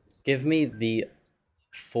 Mhm. Give me the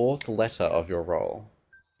fourth letter of your role.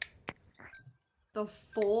 The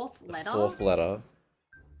fourth letter? Fourth letter.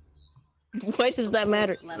 why does that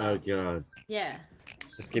matter? Fourth letter. oh god. Yeah.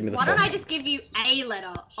 Just give me the Why fourth. don't I just give you a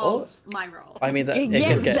letter of my role? I mean, it Yeah,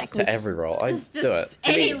 can get exactly. to every role. I Just do it.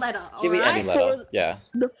 Give any me, letter, give me any alright? letter. Yeah.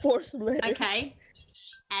 The fourth letter. Okay.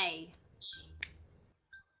 A.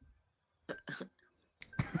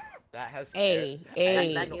 That has A.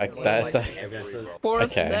 Like that. every role. Fourth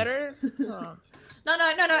Okay. letter. Huh. No,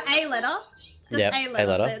 A letter. Just Yep, A A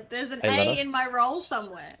letter. letter. There's an A A letter. in my role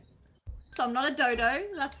somewhere. So I'm not a dodo,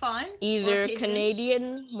 that's fine. Or a Either pigeon.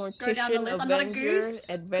 Canadian, Go down the mortician, list. I'm not a avenger, goose.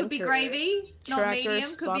 adventurer. Could be gravy. Not tracker, medium. Could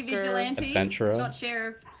be stalker, vigilante. Adventurer. Not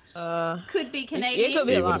sheriff. Uh, Could be it Canadian. could be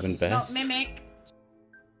C a would lot. have been Not best. mimic.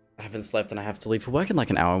 I haven't slept and I have to leave for work in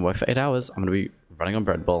like an hour and work for 8 hours. I'm gonna be running on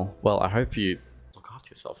Bread Bowl. Well, I hope you look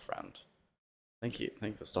after yourself, friend. Thank you.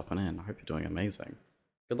 Thank you for stopping in. I hope you're doing amazing.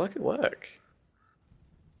 Good luck at work.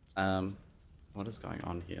 What is going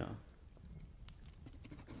on here?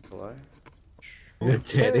 Hello? You're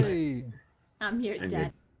Teddy. I'm your I'm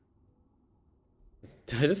dad.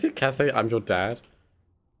 Did I just hear Cass say, I'm your dad?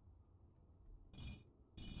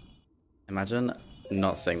 Imagine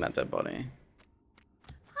not seeing that dead body.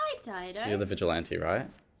 Hi, Dido. So you're the vigilante, right?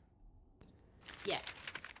 Yeah.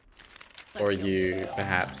 Or are you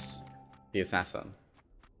perhaps the assassin?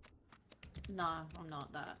 No, I'm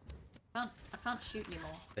not that. I can't shoot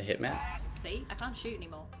anymore. The hitman? See? I can't shoot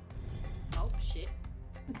anymore. Oh, shit.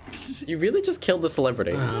 You really just killed the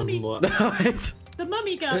celebrity. What? The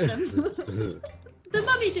mummy got them. The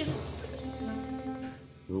mummy did it.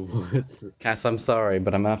 What? Cass, I'm sorry,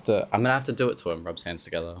 but I'm gonna have to do it to him. Rubs hands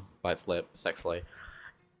together, bites lip, sexily.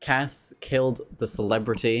 Cass killed the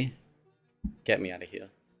celebrity. Get me out of here.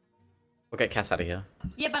 We'll get Cass out of here.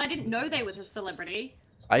 Yeah, but I didn't know they were a celebrity.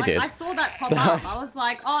 I did. I saw that pop up. I was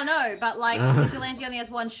like, oh no, but like Vigilante only has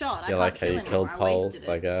one shot. You like how you killed Pulse,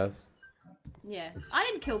 I guess. Yeah, I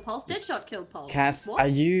didn't kill Pulse. Deadshot killed Pulse. Cass, what? are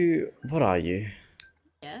you? What are you?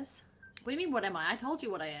 Yes. What do you mean? What am I? I told you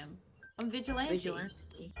what I am. I'm Vigilante.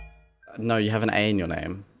 Vigilante. No, you have an A in your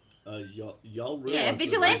name. Y'all really Yeah,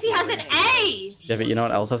 Vigilante has an A. Yeah, but you know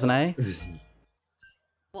what else has an A?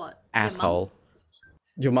 What? Asshole.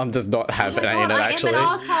 Your mum does not have an A in it, I actually.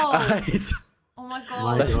 am an asshole. Oh my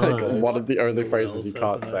god. That's like one of the only phrases you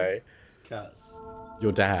can't say. Cass.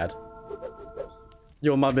 Your dad.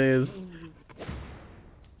 Your mum is.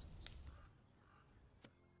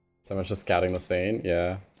 So much for scouting the scene,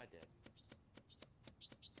 yeah.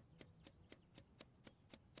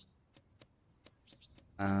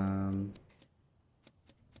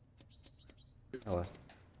 Hello.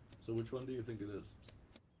 So which one do you think it is?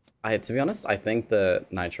 To be honest, I think that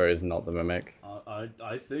Nitro is not the mimic. I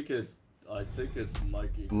think it's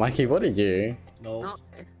Mikey. Mikey, what are you? No,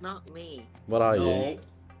 it's not me. What are you?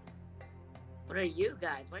 What are you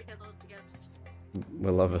guys? Why are you guys all together?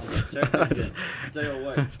 We're lovers. Stay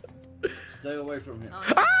away. Stay away from him.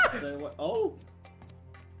 Stay away. Oh!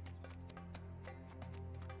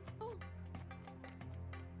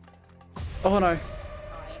 Oh no.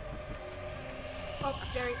 Oh,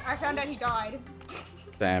 Jerry, I found out he died.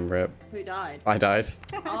 Damn, rip. Who died? I died.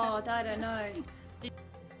 Oh, died, I know.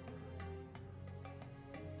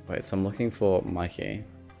 Wait, so I'm looking for Mikey.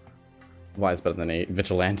 Why is better than E?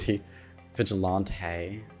 Vigilante.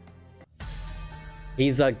 Vigilante.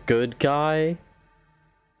 He's a good guy.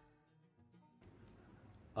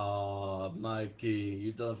 Mikey,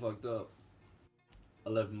 you done fucked up. I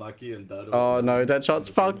left Mikey and Dytolan. Oh no, Deadshot's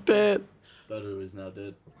fucked it. Dytolan is now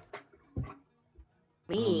dead.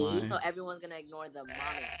 Me? So everyone's gonna ignore the mommy.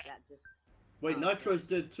 That just. Wait, Nitro's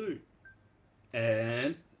dead too.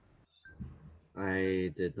 And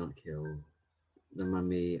I did not kill the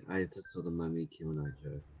mummy. I just saw the mummy kill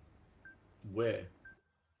Nitro. Where?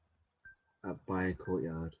 By a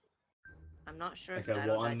courtyard. I'm not sure. Okay,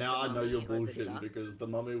 well now I know you're bullshitting because the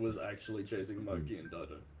mummy was actually chasing Mikey and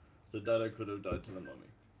Dyto. So Dyto could have died to the mummy.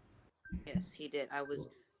 Yes, he did. I was.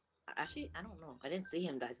 Actually, I don't know. I didn't see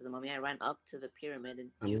him die to the mummy. I ran up to the pyramid and.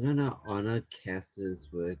 I'm gonna honor Cass's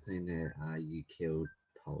word saying that you killed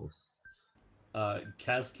Pulse.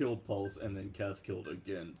 Cass killed Pulse and then Cass killed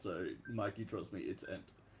again. So Mikey, trust me, it's Ent.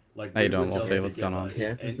 Like, How you doing, Wolfie? What's going on?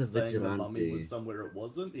 Cass is the saying the mummy vigilante. was somewhere it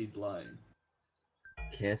wasn't. He's lying.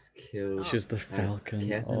 Cass killed. She's the Falcon.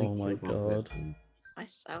 Cass only Oh my killed one god. person. I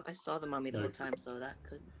saw the mummy the whole time, so that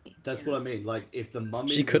could be. That's what I mean. Like, if the mummy.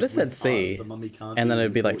 She could have was said with C, us, the mummy can't and then in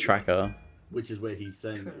it'd be the like courtyard, Tracker. which is where he's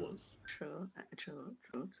saying it was. True.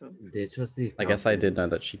 Deadshot's the I guess I Falcon. did know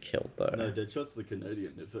that she killed though. No, Deadshot's the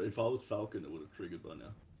Canadian. If I was Falcon, it would have triggered by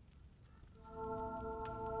now.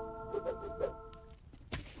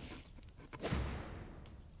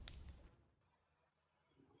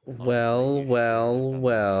 Well.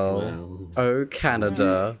 Oh,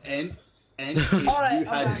 Canada. And if you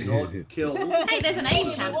had not killed. Hey, there's an A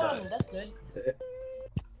in Canada. That's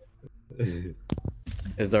good.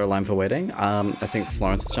 Is there a line for waiting? I think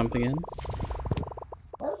Florence is jumping in.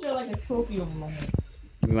 Why is there like a trophy over my head?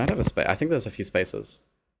 We might have a space. I think there's a few spaces.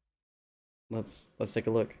 Let's take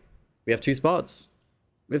a look. We have 2 spots.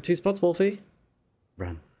 We have 2 spots, Wolfie.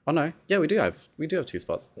 Run. Oh no. Yeah, we do have 2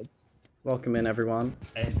 spots. Welcome in, everyone.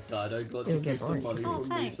 And Dyto got to keep the money from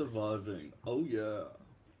me surviving. Oh yeah.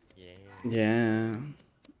 Yeah.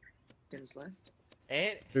 Left.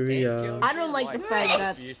 Booyah. I don't like the fact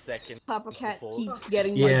that Papa Cat keeps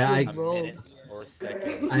getting my good rolls.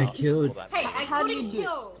 I killed. Hey, How do you do?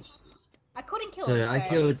 I couldn't kill So him. I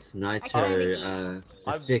killed Nitro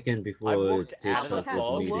a second before Deadshot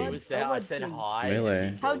was meeting. I said hi.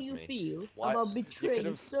 Really? How do you feel about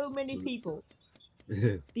betraying so many people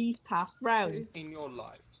these past rounds? In your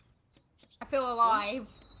life. I feel alive.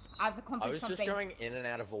 I've I accomplished was just something. going in and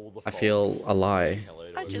out of all the. I feel a lie.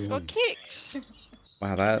 I just got kicked.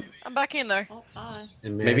 Wow, that. I'm back in though. Oh, bye.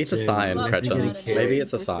 Maybe it's a sign, Gretchen. Maybe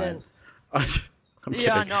it's a sign. I'm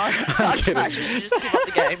Yeah, I kidding. know. I'm I kidding. just give up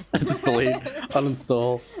the game. Just delete,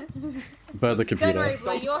 uninstall. Burn the Don't computer. worry,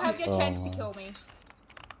 Blue. You'll have your chance to kill me.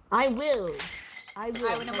 I will. I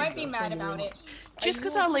won't be mad about it. Just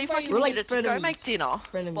because I leave my We're like computer to go frenemies. make dinner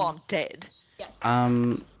while I'm dead. Yes.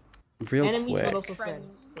 Real Enemies but quick. also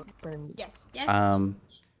friends. So frenemies. Yes.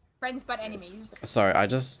 Friends but enemies. Sorry, I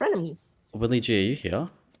just. Frenemies. Willie G, are you here?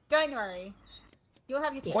 Don't worry. You'll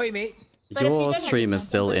have your chance. Wait, mate. But if you don't Your have stream your is chance,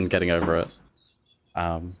 still I'll in go. getting over it.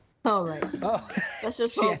 All right. Oh, Let's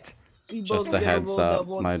just hope shit. we both Just a get heads roll up,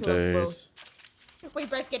 double my and kill us dude. both. We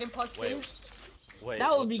both get imposters. Wait,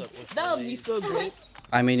 That would be so great.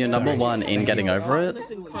 I mean, you're number one in getting over it,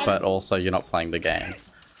 but also you're not playing the game.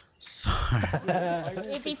 So.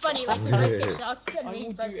 It'd be funny, like we both get ducked and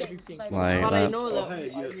we both get Like But I that. know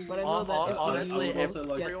that. But I know that if honestly, we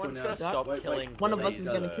both get everyone's gonna ducked, stop killing. one of us is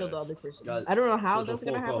gonna kill the other person. I don't know how Shut the that's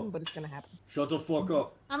gonna fuck happen, up. but it's gonna happen. Shut the fuck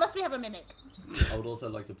up. Unless we have a mimic. I would also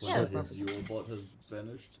like to point Yeah, out that's his viewer bot has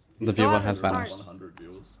vanished. The viewer has that's vanished. 100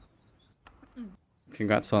 viewers.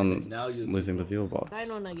 Congrats on Now you're losing the viewer bots.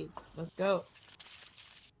 Dino nuggets. Let's go.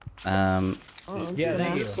 Yeah, Yeah,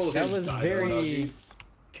 thank you. Call That him was Dino very Nuggets.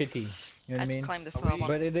 shitty. You know what I mean? Claim the phone.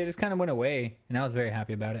 But they just kind of went away, and I was very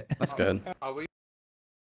happy about it. That's good. Are we?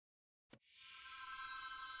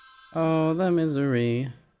 Oh, the misery.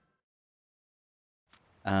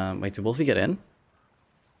 Wait, did Wolfie get in?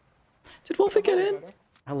 Did Wolfie get in?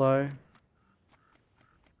 Hello.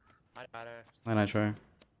 Hi, Nitro.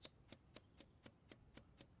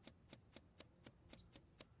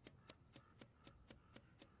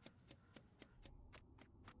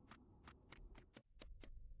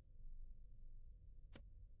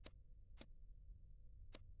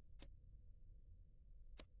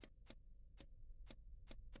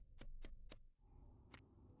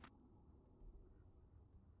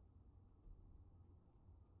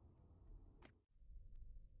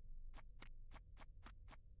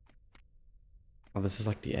 Oh, this is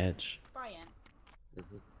like the edge. Brian.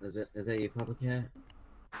 Is that your Papa Cat?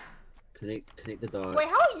 Connect the dog. Wait,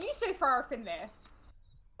 how are you so far up in there?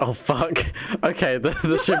 Oh fuck. Okay,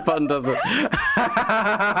 the shift button doesn't. Wait,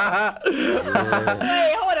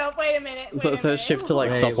 hold up, wait a minute. So it says shift to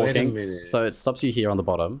like Wait, stop wait a walking. minute. So it stops you here on the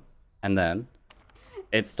bottom, and then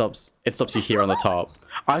it stops you here on the top.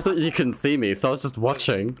 I thought you couldn't see me, so I was just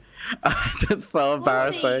watching. That's so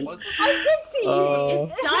embarrassing. I did see you!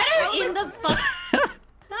 Is Dido in the fog?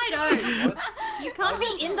 Dido! You can't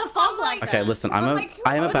be in the fog like that. Okay, listen, I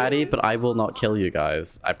am a baddie, but I will not kill you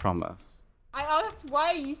guys. I promise. I asked, why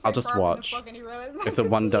are you so I'll just far up in the watch. fog and you realized I It's a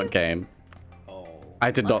could one see duck you? game.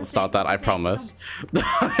 I did not start that, I promise. Who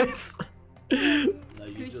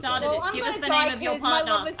started Well, it? I'm Give us gonna the die name of your 'cause my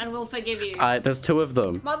partner, love is- and we'll forgive you. There's two of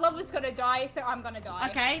them. My lover's gonna die, so I'm gonna die.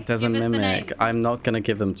 Okay. There's a give us the mimic. names. I'm not gonna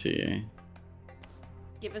give them to you.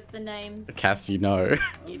 Give us the names. Cass, you know.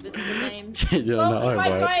 Give us the names. You don't Well, know, if I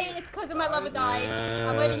but... die, it's because of my lover died.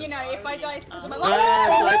 I'm letting you know, if I die, it's because of my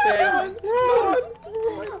lover.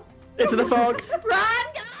 Into the fog! Run,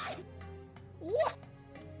 guys!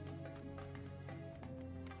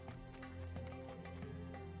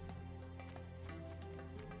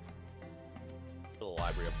 The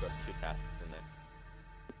library, I've got 2 tasks in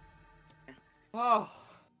there. Oh.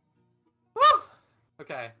 Woo!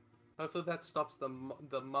 Okay. Hopefully that stops the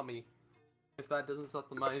mummy. If that doesn't stop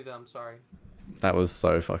the mummy, then I'm sorry. That was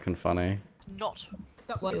so fucking funny. Not.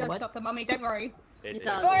 Stop, it does stop the mummy, don't worry. It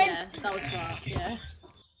does, Florence! yeah. That was smart, yeah.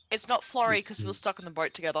 It's not Florrie because we were stuck on the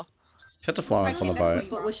boat together. Shut to Florence on the boat.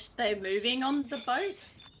 But was they moving on the boat?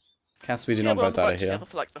 Cass, we do Yeah, not we're on vote the boat data here. together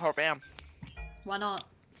for like the whole round. Why not?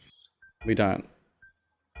 We don't.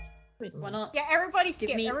 Why not? Yeah, everybody skip,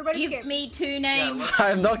 everybody Give skip. me 2 names.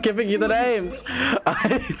 I'm not giving you the names!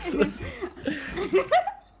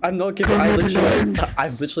 I'm not giving.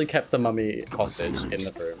 I've literally kept the mummy hostage in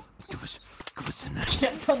the room.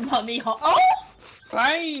 Get the mummy hot. Oh!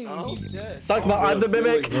 Fine! He's dead. Suck my. I'm the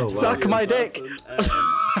mimic! wow. Suck my dick!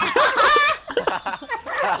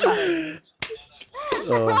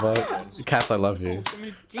 Oh my. Cass, I love you.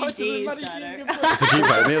 GG's, Dido. Did you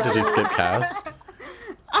vote me or did you skip Cass?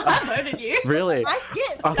 I voted you. Really? I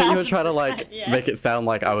skipped. I thought you were trying to like Yeah. make it sound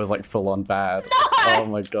like I was like full on bad. Oh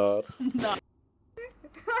my god. No.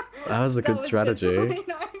 That was a good strategy.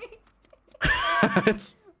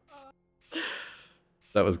 It's-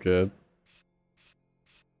 That was good.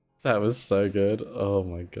 That was so good. Oh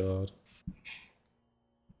my god.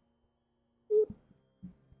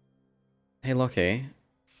 Hey Lockie,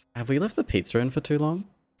 have we left the pizza in for too long?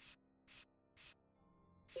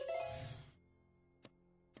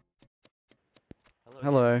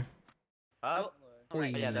 Hello. Oh,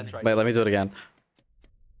 yeah, that's right. Wait, let me do it again.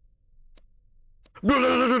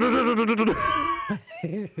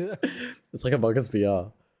 It's like Among Us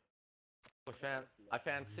VR. I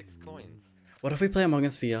found 6 coins. What if we play Among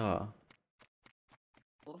Us VR?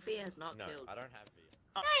 Wolfie has not No, killed. I don't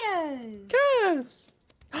have VR. Dido! Yes!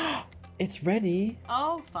 It's ready!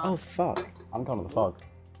 Oh, fuck. Oh fuck. I'm going to the fog.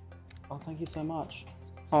 Oh, thank you so much.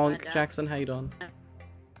 Honk, Jackson, how you doing?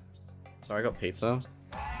 Sorry, I got pizza.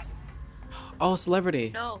 Oh,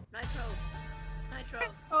 celebrity! No, Nitro. Nitro.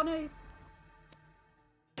 Oh no.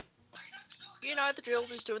 You know the drill,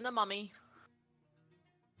 just doing the mummy.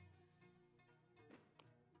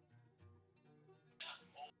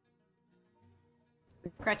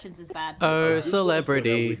 Gretchen's is bad. Oh, We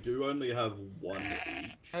celebrity! do only have one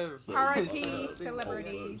each. so, R.I.P. uh,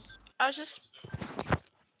 celebrity. I was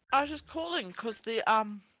just calling because the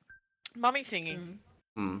mummy thingy.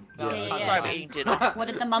 Hmm. Sorry, Yeah. we're eating dinner. What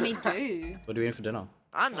did the mummy do? What are you eating for dinner?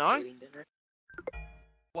 I don't know.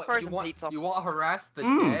 What, Frozen you want? pizza. You want to harass the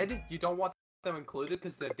dead? You don't want them included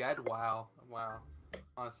because they're dead? Wow, wow.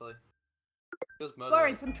 Honestly, just murder.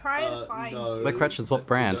 Lawrence, I'm trying to find. No, Wait, Gretchen's what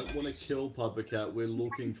brand? We don't want to kill Papa Cat. We're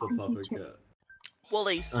looking for Papa Cat.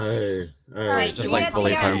 Woolies. Alright, Just we meet like at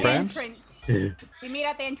Woolies the, home brand? entrance. We meet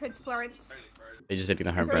at the entrance, Florence. You're just eating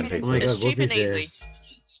a home brand pizza. Oh my It's god, cheap and Wolfie's there. easy.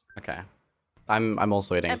 Okay. I'm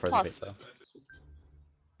also eating a And frozen plus- pizza.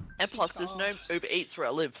 And plus, there's no Uber Eats where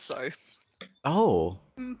I live, so. Oh.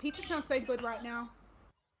 Pizza sounds so good right now.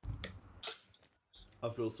 I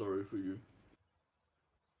feel sorry for you.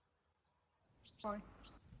 Sorry.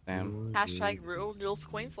 Damn. Hashtag real North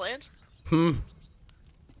Queensland. Hmm.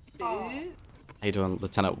 Oh. How you doing,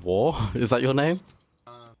 Lieutenant War? Is that your name?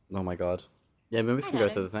 Oh my god. Yeah, maybe we can go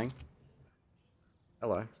through the thing.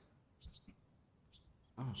 Hello.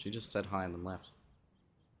 Oh, she just said hi and then left.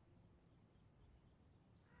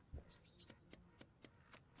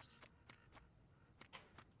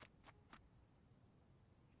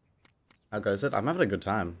 How goes it? I'm having a good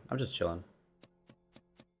time. I'm just chilling.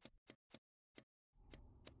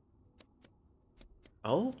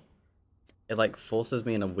 Oh? It like forces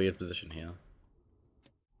me in a weird position here.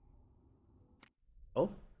 Oh?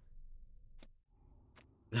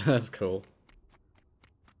 That's cool.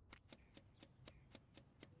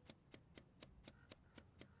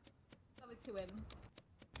 That was to him.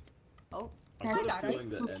 Oh. I've got a feeling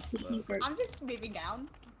that Ant's bad. I'm just moving down.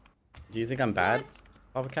 Do you think I'm bad,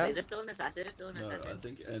 Papa Is Cat? there still an assassin? Is there still an No, assassin? I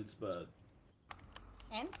think Ant's bad.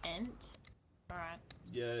 And? Alright.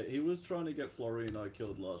 Yeah, he was trying to get Florrie and I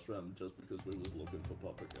killed last round just because we was looking for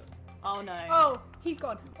Papa Cat. Oh no. Oh, he's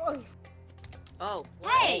gone. Oh. Oh.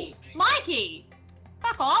 Hey! Mikey!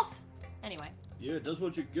 Fuck off! Anyway. Yeah, that's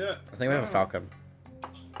what you get. I think we have a falcon.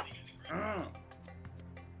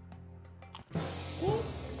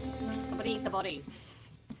 Somebody eat the bodies.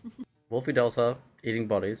 Wolfie Delta, eating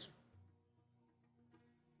bodies.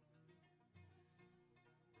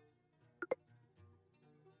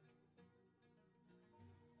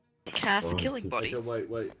 Cass killing bodies. Okay,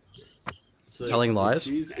 wait. So Telling if lies?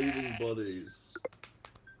 She's eating bodies.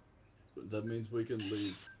 That means we can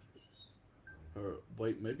leave her.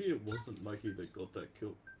 Wait, maybe it wasn't Mikey that got that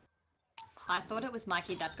kill. I thought it was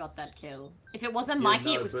Mikey that got that kill. If it wasn't Yeah,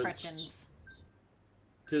 Mikey, no, it was but- Gretchen's.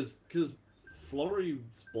 Cause Florrie's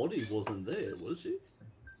body wasn't there, was she?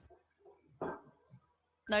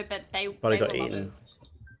 No, but they Body they got were eaten. lovers.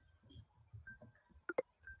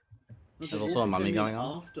 There's also a mummy going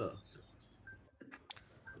on. After.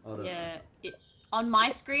 I don't know. Yeah. On my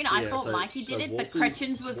screen, I Yeah, thought so- Mikey so did it, but Wolfie's-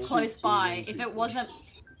 Gretchen's was Wolfie's close by. eating If people. it wasn't,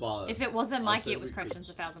 But if it wasn't I Mikey, said it was we could- Gretchen's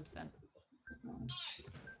 1,000%.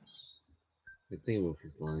 I think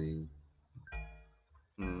Wolfie's lying.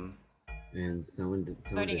 Hmm. And someone did.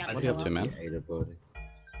 Voting out What are you up to, man? Ate a body.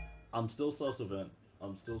 I'm still sus of Ant.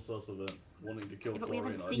 I'm still sus of Ant. Wanting to kill Yeah, but we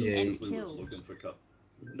Florrie haven't and I seen Ant because we was kill. looking for Cup.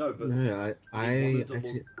 No, but No, wanted I to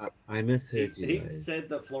actually look- I misheard he you guys. said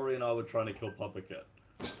that Florrie and I were trying to kill Papa Cat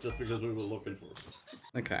just because we were looking for him.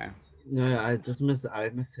 Okay. No, I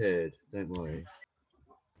misheard. Don't worry.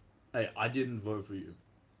 Hey, I didn't vote for you,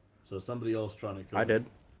 so somebody else trying to kill. I me. did.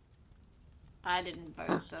 I didn't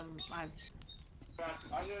vote them. I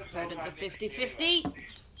voted the 50-50.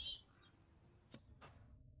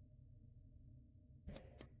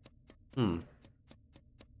 Hmm.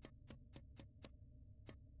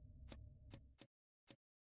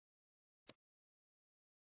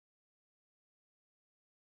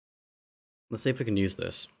 Let's see if we can use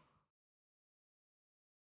this.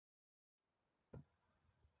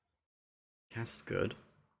 Cass is good.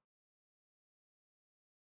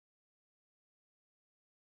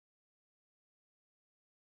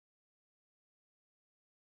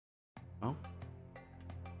 Oh.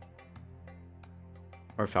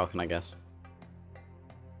 Or Falcon, I guess.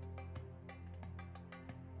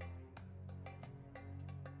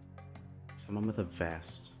 Someone with a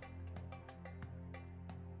vest.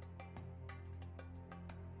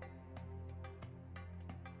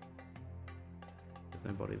 There's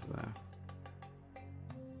no bodies there.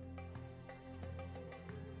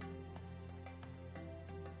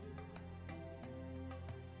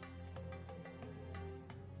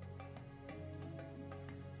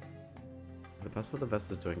 The person with the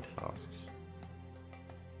vest is doing tasks.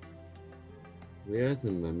 Where's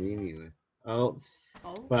the mummy anyway? Oh,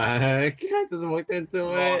 Oh. fuck. I just walked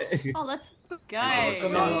into it. Oh, let's go.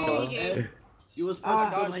 Come on. You were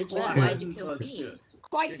supposed to Oh go my before God, I why'd you hadn't kill touched me? it.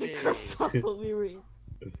 Quite the kerfuffle we were in.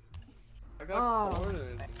 I got Oh.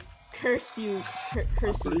 cornered. Curse you.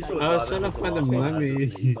 Curse you. Pretty sure I was Dytolan trying to was the find the last one I had to mummy.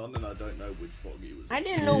 sneeze on, and I don't know which frog he was. I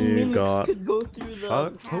didn't know You mimics got could go through the.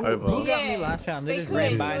 fucked Who over. got me last round? They They just could.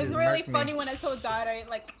 ran It by and was just really marked me. funny when I saw Dyto,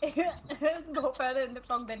 like, go further in the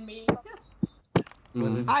frog than me.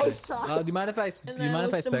 I saw. Do you mind if I And do you then mind it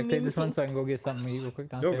if I was the spectate this one mimic. so I can go get something to eat real quick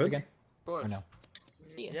downstairs good. again? Of course. Or no?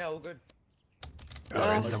 Yeah, all good.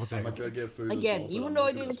 I'm gonna go get food Again, as well, but even I'm though not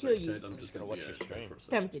I gonna didn't kill you. spectate, I'm just gonna Watch be your out stream. for a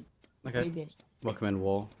second. Tempted. But I Okay. didn't. Welcome in,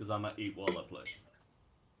 War. Because I might eat while I play.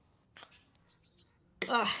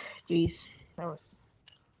 Ah, jeez. That was.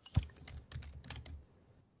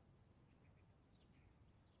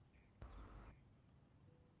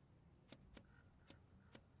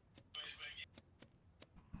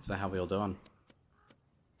 So how we all doing?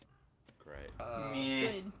 Great.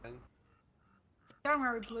 Good. Don't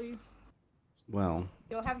worry, Blue. Well,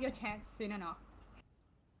 You'll have your chance soon enough.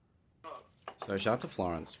 so shout out to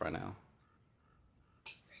Florence right now.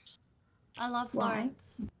 I love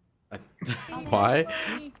Florence. Why?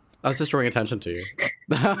 I was just drawing attention to you.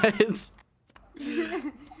 It's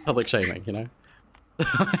public shaming, you know?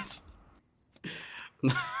 It's-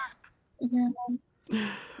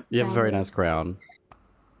 You have a very nice crown.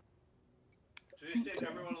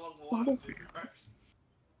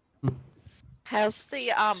 How's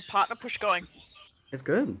the partner push going? It's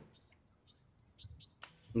good.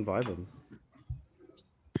 I'm vibing.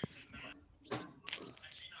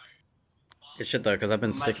 It should though, because I've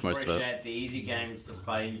been sick most of it. appreciate the easy games to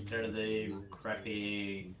play instead of the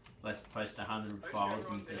crappy let's post 100 files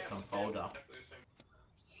into some folder.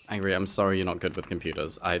 Angry, I'm sorry you're not good with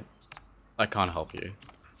computers. I can't help you.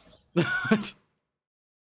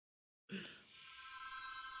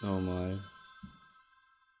 Oh my.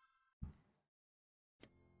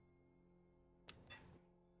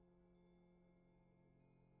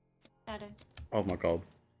 Shadow. Oh my god.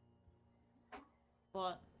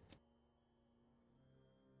 What?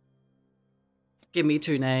 Give me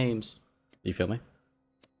two names. You feel me?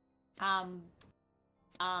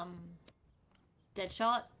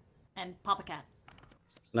 Deadshot and Papa Cat.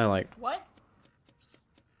 No, like, What?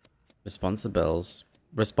 responsibles.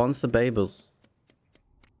 Responsibables.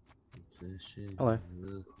 Hello.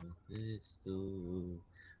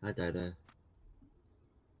 I died.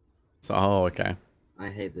 So, oh, okay. I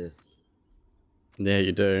hate this. Yeah,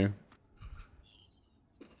 you do.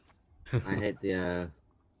 I hate the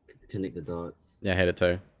connect the dots. Yeah, I hate it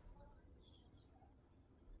too.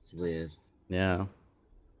 It's weird. Yeah.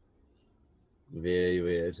 Very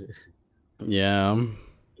weird. Yeah.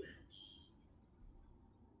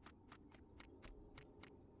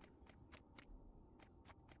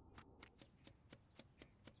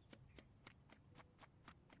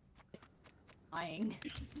 Lying.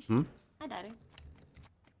 Hmm? Hi, Daddy.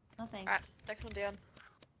 Nothing. Alright, next one down.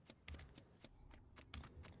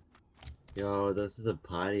 Yo, this is a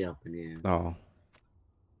party up in here. Oh.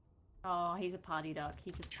 Oh, he's a party duck.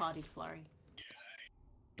 He just partied Flurry.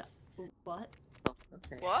 What?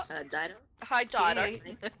 Okay. What? Dido? Hi, Dido.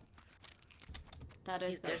 That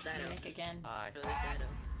is the There's Dido. mimic again. Hi. Oh,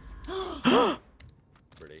 there's Dido.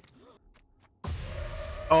 Pretty.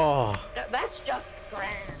 Oh. That's just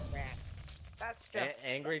grand. That's just.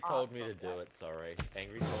 Angry told me to do it, sorry.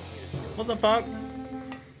 Angry told me to do it. What the fuck?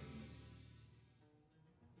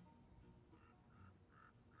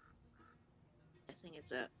 Guessing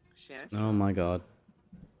it's a sheriff. Oh my god.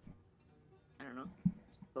 I don't know.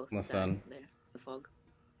 Both Listen. died there. The fog.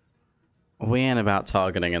 We ain't about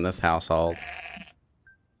targeting in this household. Could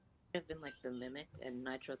have been like the mimic, and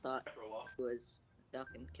Nitro thought it was Duck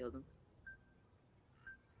and killed him.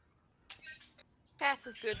 Cass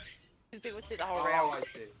is good. He's been with me the whole Oh, round. I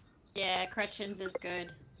see. Yeah, Cretchen's is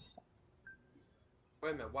good.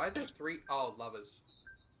 Wait a minute, why are there three? Oh, lovers.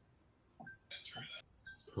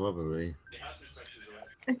 Probably.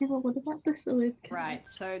 Okay, well, what about this? Right,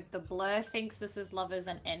 so the Blur thinks this is lovers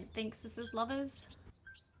and Ent thinks this is lovers?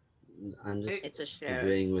 I'm just It's a sheriff.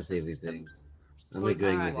 agreeing with everything. I'm Wait,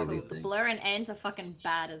 agreeing Alright, with cool. everything. Blur and Ent are fucking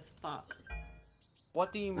bad as fuck.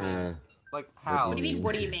 What do you mean? Like how? What do you mean?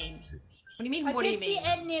 What do you mean? What do you mean? I What do you did see mean?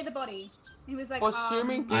 Ed near the body. He was like,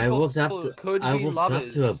 Assuming I people walked up to could I be walked lovers.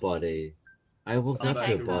 up to a body. I walked up to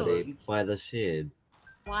Okay, a cool. body by the shed.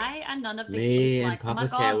 Why are none of the Me geese and like, oh my Papa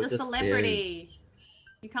Cat god, were the just celebrity?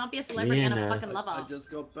 You can't be a celebrity and a and, fucking I lover.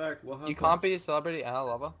 just got back. What happened? You can't be a celebrity and a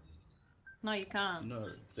lover. No, you can't. No,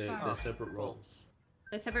 they're separate roles.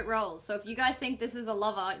 They're separate roles. So if you guys think this is a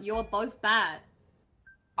lover, you're both bad.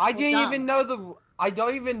 I Or didn't dumb. even know the. I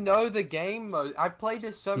don't even know the game mode. I've played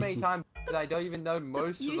this so many times that I don't even know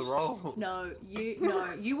most of the roles. No,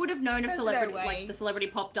 you would have known if There's no celebrity way. like the celebrity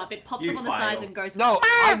popped up. It pops You up on the sides fail. and goes. No,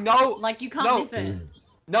 "Ah!" I know. Like you can't No. miss it.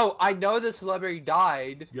 No, I know the celebrity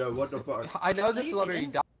died. Yo, what the fuck? I know the No, you celebrity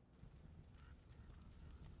didn't. died.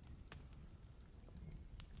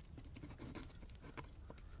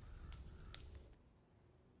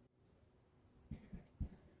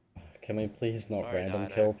 Can we please not Sorry, random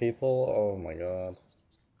Dyto. kill people? Oh my god.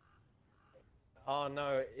 Oh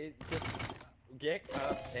no, it just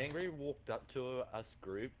Angry walked up to us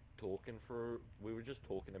group talking for. We were just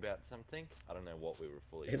talking about something. I don't know what we were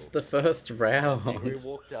fully. It's talking the first round. Angry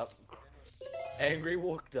walked up. Angry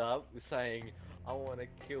walked up saying, "I want to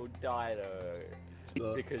kill Dyto."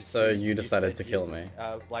 Because So you decided said to kill me.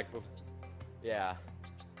 Yeah.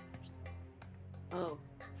 Oh.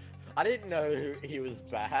 I didn't know he was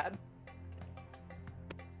bad.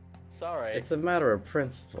 Sorry. It's a matter of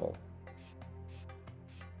principle.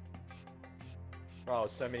 Oh,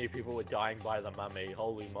 so many people were dying by the mummy.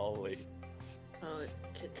 Holy moly. Oh,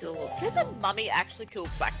 kill. Did the mummy actually kill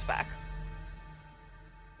back to back?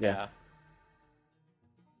 Yeah.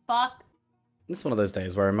 Fuck. This is one of those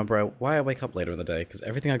days where I remember why I wake up later in the day, because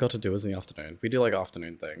everything I got to do is in the afternoon. We do like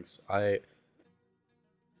afternoon things. I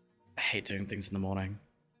hate doing things in the morning.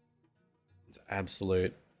 It's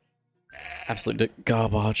absolute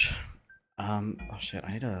garbage. Oh shit,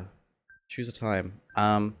 I need to choose a time.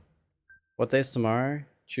 What day's tomorrow?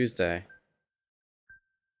 Tuesday.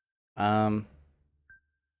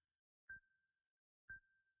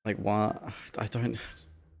 Like what? I don't.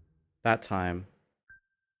 That time.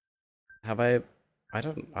 Have I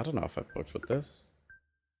don't know if I booked with this.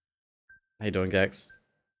 How you doing, Gex?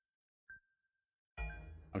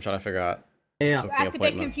 I'm trying to figure out. Yeah. I acted a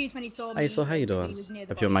bit confused when he saw me. Hey, so how you He doing? was near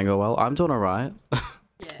the Hope your body. mango well. I'm doing alright.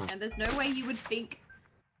 Yeah, and there's no way you would think,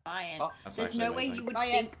 Ryan. That's There's actually no way amazing. you would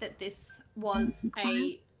Ryan. think that this was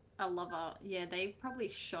a lover. Yeah, they probably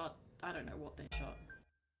shot. I don't know what they shot.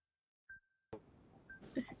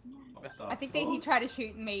 I think that he tried to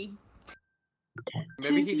shoot me.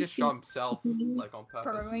 Maybe he just shot himself, like on purpose.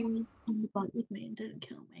 Probably. On the boat with me and didn't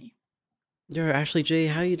kill me. Yo, Ashley G,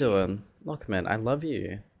 how you doing? Lockman, I love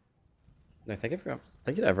you. No, thank you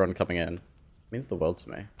to everyone coming in. It means the world to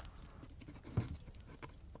me.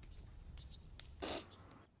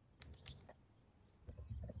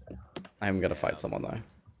 I'm gonna fight someone though.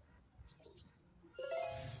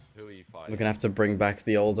 Who are you We're fighting? gonna have to bring back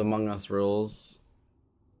the old Among Us rules.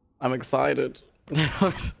 I'm excited.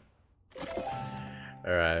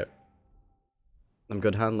 Alright. I'm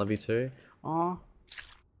good, hun. Love you too. Aw.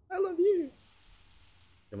 I love you.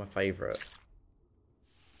 You're my favorite.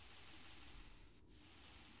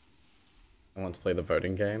 I want to play the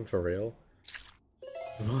voting game for real.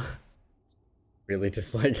 Really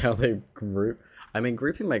dislike how they group. I mean,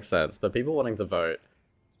 grouping makes sense, but people wanting to vote,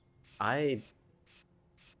 I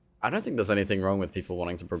don't think there's anything wrong with people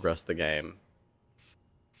wanting to progress the game.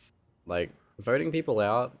 Like, voting people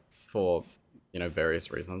out for, you know,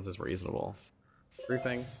 various reasons is reasonable.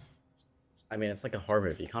 Grouping, I mean, it's like a horror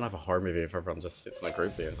movie. You can't have a horror movie if everyone just sits in a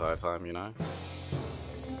group the entire time, you know?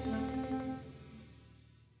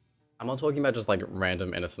 I'm not talking about just like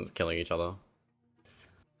random innocents killing each other.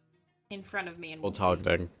 In front of me and. Or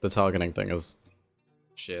targeting. The targeting thing is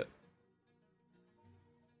shit.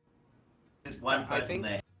 There's one I person think-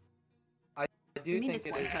 there. I do I mean, think there's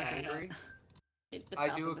it one is person angry. The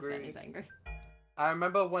I do 1000% agree. is angry. I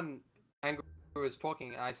remember when Angry was talking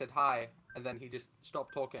and I said hi, and then he just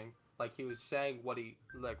stopped talking. Like he was saying what he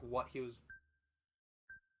was,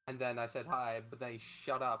 and then I said hi, but then he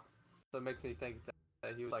shut up. So it makes me think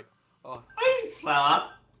that he was like, "Oh, I didn't shut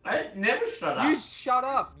up. I never shut up. you shut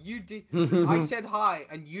up! You did." I said hi,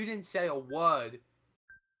 and you didn't say a word.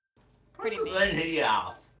 Pretty I didn't hear you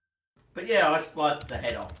ask. But yeah, I sliced the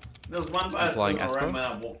head off. There was one person flying in the room Esper? when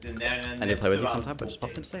I walked in there, and I then need to play with two you others sometime, but just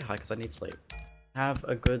walked popped in to say hi because I need sleep. Have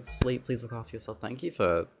a good sleep. Please look after yourself. Thank you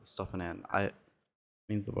for stopping in. It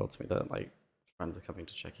means the world to me that like friends are coming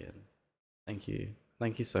to check in. Thank you.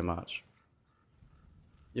 Thank you so much.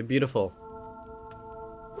 You're beautiful.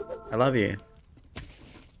 I love you.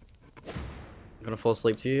 I'm gonna fall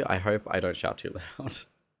asleep to you. I hope I don't shout too loud.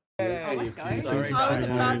 Oh, let's go. Sorry, I was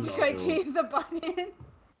Dido. about to go to the button.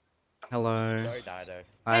 Hello. Sorry, Dido.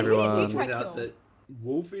 Hi And who did you everyone. try Point out kill? that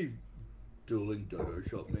Wolfie dueling Dodo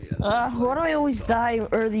shot me. Why do I always die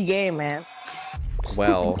early game, man?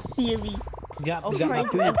 Well, Stupid Siri. Got I was trying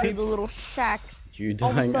to enter the little shack. you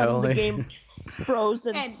All of a dying sudden, the early. game froze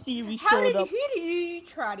and, And Siri How showed did up. who did you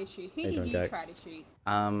try to shoot? Who Hey, did John you Gex. try to shoot?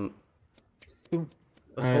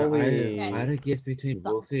 Before we I had a guess between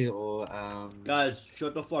Wolfie or Guys,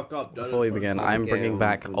 shut the fuck up. before we begin, I'm bringing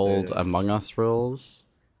back old Among Us rules,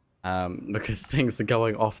 because things are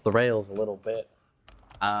going off the rails a little bit.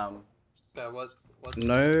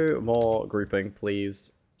 No more grouping,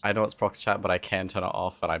 please. I know it's prox chat, but I can turn it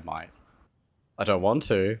off, and I might. I don't want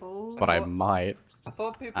to, but I might. I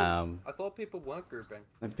thought people weren't grouping.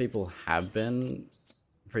 And people have been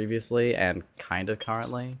previously and kind of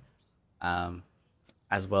currently,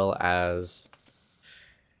 as well as.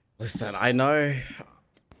 Listen, I know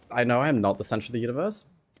I'm not the center of the universe,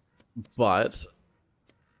 but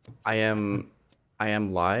I am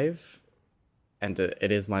live, and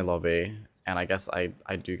it is my lobby, and I guess I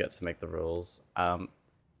do get to make the rules.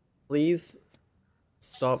 Please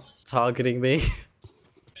stop targeting me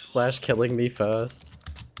 / killing me first.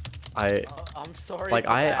 I'm sorry. Like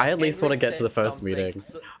I at least want to get to the first meeting.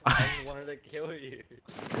 I wanted to kill you.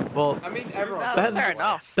 Well, I mean,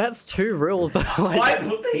 everyone. that's 2 rules that like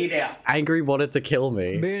Angry wanted to kill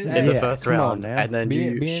me in the first round, and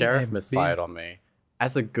then Sheriff misfired on me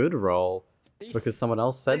as a good roll because someone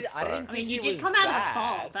else said so. I mean, you did come out of the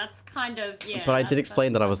fault. That's kind of, yeah. But I did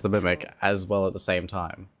explain that I was the mimic as well at the same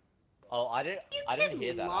time. Oh, I didn't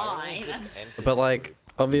hear that. Lie. But like,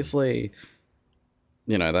 obviously,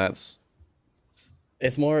 you know,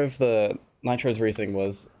 it's more of the Nitro's reasoning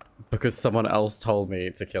was because someone else told me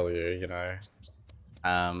to kill you, you know.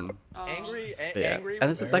 Angry, Yeah. angry.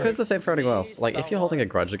 And that goes the same for anyone else. Like, if you're holding a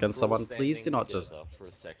grudge against someone, please do not just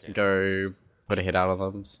go put a hit out on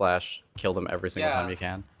them / kill them every single time you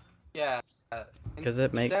can. Yeah. Because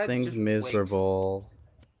it makes Instead, things just wait. miserable.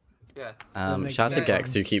 Yeah. Shout out to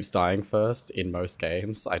Gex, who keeps dying first in most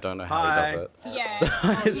games. I don't know how he does it. Yeah.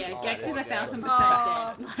 Oh, yeah, Gex is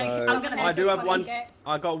 1000% dead. So- I'm gonna I do have one. Gex.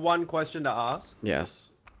 I got one question to ask.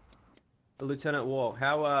 Yes. Lieutenant Walk,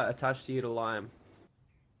 how attached are you to Lime?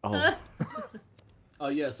 Oh. Oh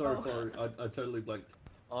yeah, sorry. I totally blanked.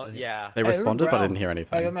 Yeah. They responded, but I didn't hear I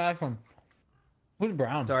got anything. my iPhone. Who's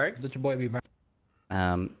Brown? Sorry? Let your boy be Brown.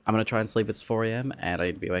 I'm gonna try and sleep. It's 4 AM and I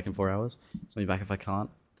need to be awake in 4 hours. I'll be back if I can't.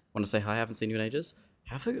 Want to say hi? I haven't seen you in ages.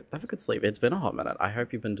 Have a good sleep. It's been a hot minute. I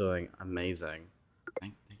hope you've been doing amazing.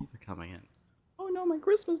 Thank you for coming in. Oh no, my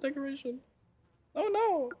Christmas decoration. Oh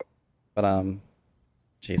no. But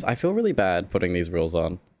jeez, I feel really bad putting these rules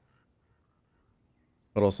on.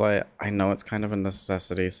 But also, I know it's kind of a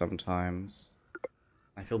necessity sometimes.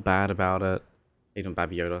 I feel bad about it. Even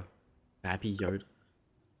Babby Yoda. Babby Yoda.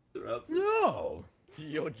 No.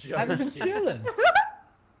 You're I've been joking. chilling.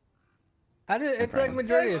 It's like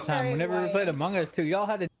majority of the time. Whenever we played Among Us too, y'all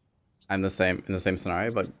had to. I'm in the same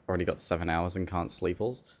scenario, but already got 7 hours and can't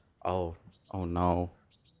sleeples. Oh no.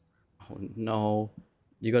 Oh no.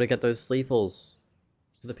 You gotta get those sleeples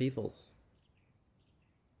for the peoples.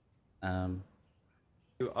 Oh,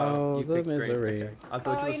 Oh, you the picked green. misery. Okay. I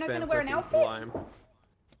thought Oh, you you're were not spam gonna wear an clicking outfit? Lime.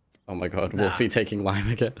 Oh my god, Wolfie taking lime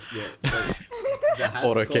again. Yeah. So the hats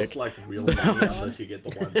Auto cost kick. like real money unless you get the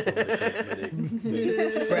one from the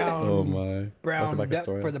cosmetic. Brown. Oh my. Brown Welcome back, duck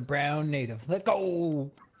Astoria. for the brown native. Let's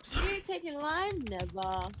go. You're taking lime? Never.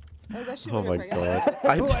 Oh, that shit Oh really my quick.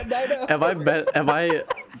 god.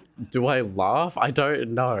 Do I laugh? I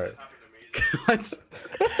don't know.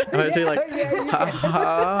 I'm actually like,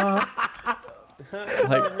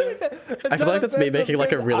 I feel like that's me making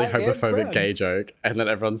like a really homophobic gay joke, and then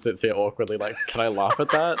everyone sits here awkwardly like, can I laugh at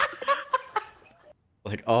that?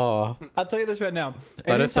 Like, oh, I'll tell you this right now.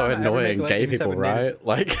 that is so Anytime I ever make, annoying, like, gay any type people, of native- right?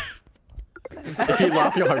 Like, if you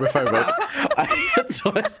laugh, you're homophobic. It's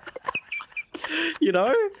always, you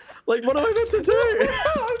know? Like, what am I meant to do?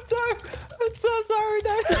 I'm so sorry,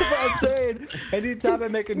 Dad. But I'm saying, anytime I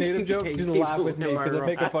make a native joke, just laugh with me because I'm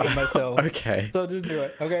making fun of myself. Okay. So just do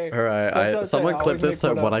it, okay? Alright, someone clip this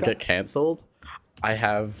so when I get cancelled, I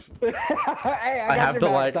have... Hey, I have your the,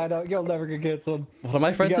 back, like- Dino. You'll never get canceled. One of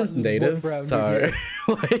my friends got is one native, brown so...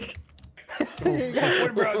 like... You got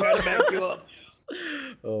one brown guy to back you up.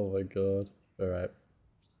 Oh my god. Alright.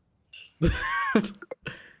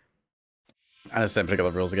 I understand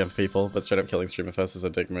particular rules again for people, but straight up killing streamer first is a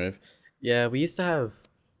dick move. Yeah, we used to have,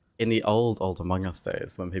 in the old Among Us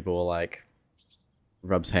days, when people were like,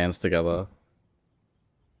 rubs hands together.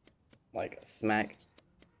 Like, smack.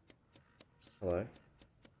 Hello?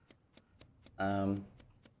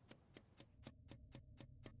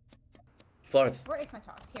 Florence. Where is my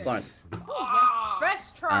task? Here. Florence. Oh, yes,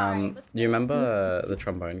 first try. Let's You remember the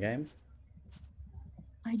trombone game?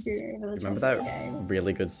 I do. You remember that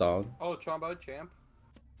really good song? Oh, trombone champ.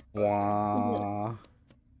 Wah.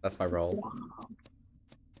 That's my role.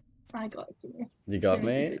 I got you. You got This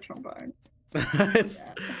is me? a trombone. It's-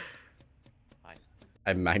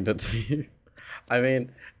 I magnet to you. I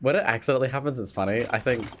mean, when it accidentally happens, it's funny. I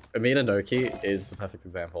think Amina Noki is the perfect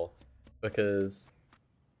example. Because,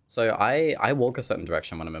 so I walk a certain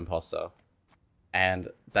direction when I'm imposter. And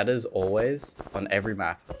that is always, on every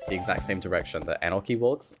map, the exact same direction that Anarchy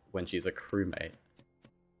walks when she's a crewmate.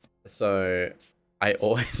 So, I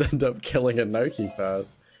always end up killing a Noki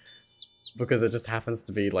first. Because it just happens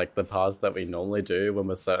to be like the paths that we normally do when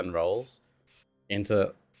we're certain roles.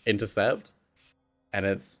 Intercept. And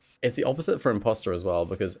it's the opposite for imposter as well,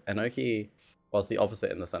 because Enoki, well, it's the opposite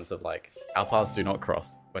in the sense of like, our paths do not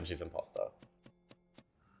cross when she's imposter.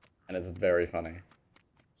 And it's very funny.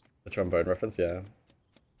 The trombone reference, yeah.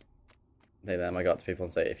 They then I got to people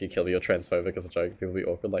and say, if you kill me, you're transphobic as a joke. People be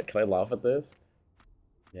awkward, like, can I laugh at this?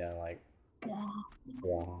 Yeah, like,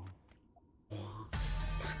 wah.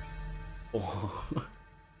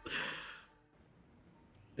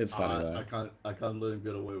 It's funny though. I can't let him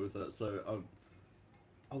get away with that. So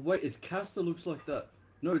oh wait, it's Cass that looks like that.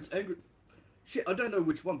 No, it's Angry. Shit, I don't know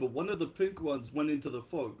which one, but one of the pink ones went into the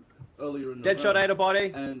fog earlier in the Deadshot ate a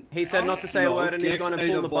body. And he said not to say a word, and he's going to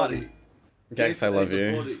pull the button. Gex, I love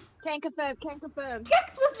you. Can't confirm, can't confirm.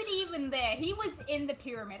 Gex wasn't even there. He was in the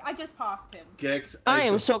pyramid. I just passed him. Gex. I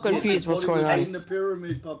am so confused what's going on. In the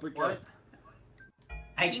pyramid, Papa Cat.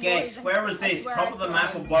 Hey Gex, where was this? Top of the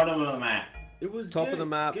map or bottom of the map? It was Top of the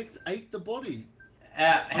map. Gex ate the body.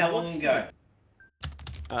 How long ago?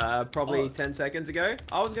 Probably 10 seconds ago.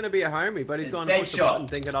 I was going to be a homie, but he's It's gone to push the Deadshot. button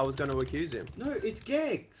thinking I was going to accuse him. No, it's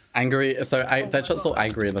Gex. Angry, so Deadshot's all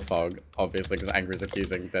angry in the fog, obviously, because Angry's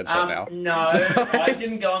accusing Deadshot now. No, I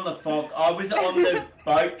didn't go on the fog. I was on the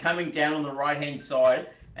boat coming down on the right-hand side,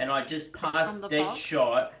 and I just passed On the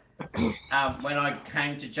Deadshot when I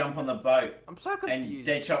came to jump on the boat. I'm so confused.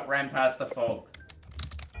 And Deadshot ran past the fog.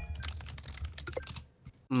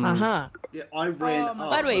 Uh-huh. Yeah, I ran up.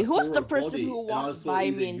 By the way, I who's saw the a person body, who and I walked saw by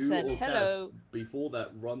either me and you said, or Cass hello? Before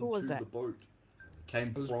that run Who was to that? the boat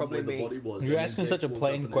came was from probably where the me. body was. You're and asking then such a Gex walked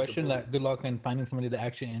plain up and question ate the that good luck in finding somebody to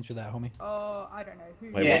actually answer that, homie. Oh, I don't know.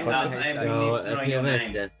 Who's Wait, Yeah, what question? No, needs to know if you your have name.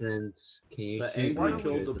 assassins, can you So shoot Angry me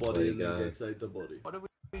killed the as a body and then bodyguard? Gex ate the body. What are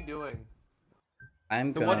we doing?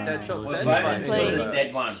 I'm The what gonna... Deadshot We're said? voting for Playing- the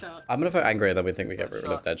dead one. I'm gonna vote Angry, then we think we get rid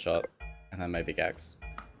of Deadshot. And then maybe Gex.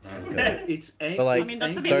 It's Angry. But like, I mean,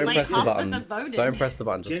 that's a bit don't late. press the Half of us button. have voted. Don't press the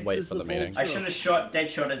button, just Gex wait is for the the meeting. I should have shot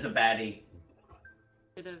Deadshot as a baddie.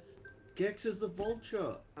 Should've. Gex is the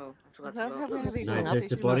vulture. Oh, I forgot How to have vote. we No, just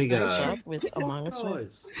the bodyguard. With Among Us.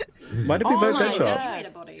 Guys. Why did we Oh vote my Deadshot? God. He ate a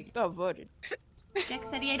body. Got voted. Gex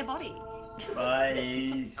said he ate a body.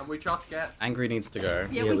 Guys. And we trust Get. Angry needs to go.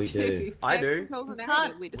 Yeah, Yeah, we we do. do. I do.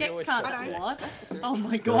 Can't. Gex can't. What? Oh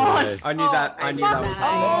my No, god. no. I knew that. I knew that was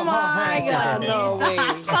Oh my god, no,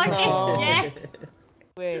 wait. Fucking No. Gex.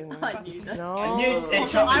 Wait. I knew that. No. I knew Deadshot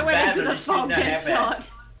was I went bad, into but the I fog, shouldn't have had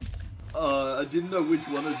Deadshot. I didn't know which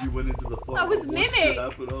one of you went into the fog. I was Once Mimic. it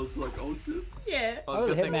happened, I was like, oh shit. Yeah. I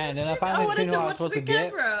was a hitman, and I I finally wanted seen to what I was watch supposed the to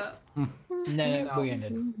get. camera. No, we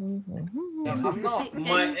ended. I'm not.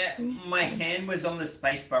 My hand was on the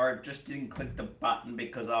space bar, it just didn't click the button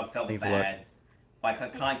because I felt Leave bad. Like I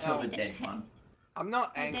can't kill the dead one. I'm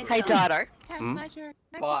not angry. Hey, Dado.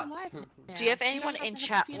 But Do you have anyone in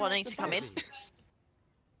chat wanting to come in?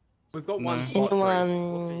 We've got No. one spot free.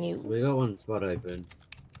 Anyone? We got one spot open.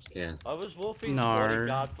 Yes. I was wolfing No.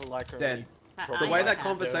 bodyguard for like Dan, probably the way that like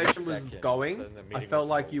conversation was 30 seconds, going, then the I meeting felt was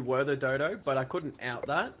like called. you were the dodo, but I couldn't out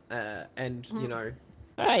that and, you know,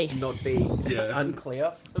 Hey. not be Yeah.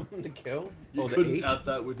 unclear from the kill You or the couldn't eat. add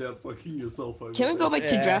that without fucking yourself over. Can we go back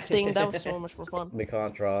to Yeah. drafting? That was so much more fun. We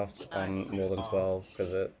can't draft on more than 12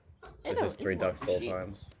 because it's just 3 ducks at all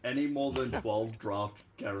times. Any more than 12 draft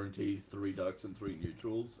guarantees 3 ducks and 3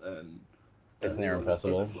 neutrals, and It's near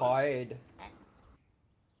impossible. Hide.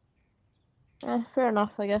 Fair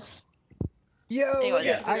enough, I guess. Yo, Anyway,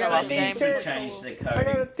 Yes, I the got a last game. t-shirt. Change the I got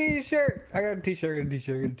a coding. t-shirt. I got a t-shirt. I got a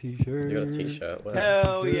t-shirt. I got a t-shirt. You got a t-shirt. Where?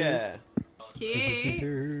 Hell yeah. Cute.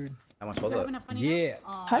 T-shirt. How much was it? Yeah.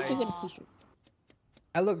 How'd you get a t-shirt?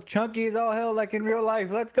 I look chunky as all hell, like in real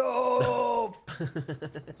life. Let's go.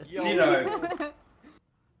 You know,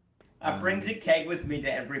 I brings a keg with me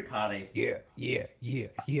to every party. Yeah.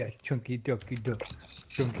 Chunky ducky duck.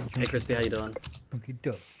 Chunky, Hey chunky, Crispy, how you doing? chunky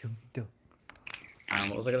duck. Chunky duck.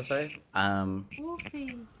 What was I gonna say?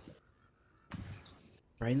 Wolfie.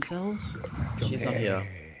 Brain cells? She's not here.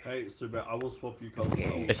 Hey, Super, I will swap you colors.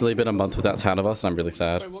 It's only been a month without Town of Us, and I'm really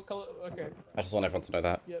sad. Wait, what color? Okay. I just want everyone to know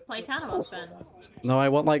that. Yep. Play Town of Us then. No, I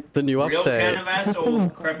want like the new Real update. Town of Us or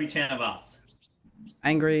crappy Town of Us?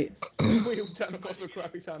 Angry. Real Town of Us or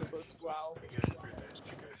crappy Town of Us? Wow.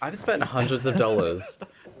 I've spent hundreds of dollars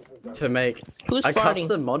to make a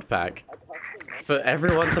custom mod pack for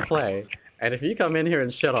everyone to play, and if you come in here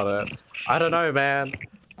and shit on it, I don't know, man.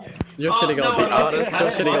 You're shitting on the artists, you're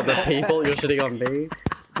shitting on the people, you're shitting on me.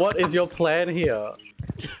 What is your plan here?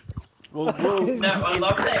 No, I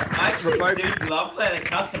love that. I actually do love that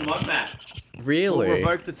custom mod map. Really? We'll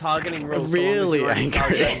revoke the targeting rules. Really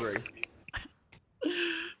angry. Yes.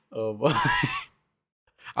 Oh boy.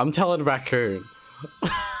 I'm telling Raccoon.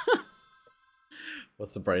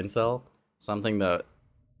 What's the brain cell? Something that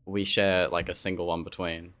we share like a single one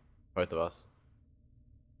between both of us.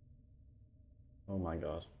 Oh my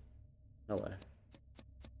god. No way.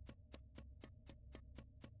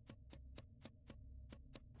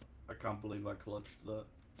 I can't believe I clutched that.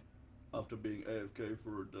 After being AFK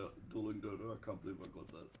for a dueling dodo, I can't believe I got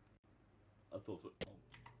that. I thought it.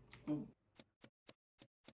 Oh.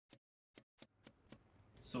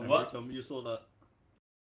 So Every what? time you saw that.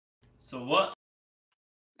 So what?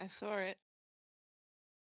 I saw it.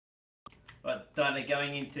 But they're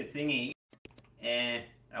going into thingy, and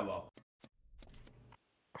oh well.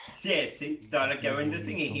 Yeah, see, they're going into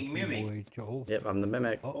thingy. He mimic. Yep, I'm the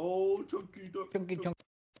mimic. Oh, chunky duck. Chunky chunk.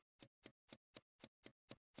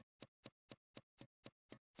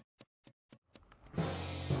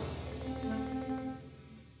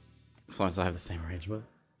 As long as I have the same arrangement.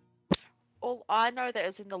 All I know that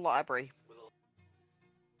is in the library.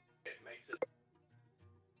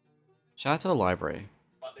 Shout out to the library.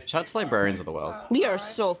 Shout out to librarians of the world. We are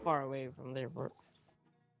so far away from there, bro.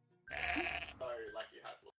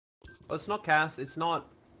 Well, it's not Cass. It's not.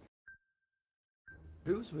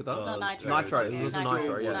 Who's with us? Not Nitro. Nitro. It was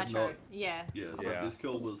Nitro. Yeah. Nitro. Yeah. Yeah, so this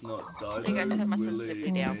kill was not I think I Dytolan, turned my Willy,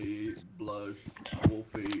 sensitivity down. me, Blush,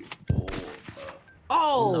 Wolfie, or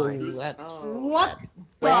Oh, Nice. that's What?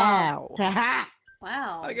 wow.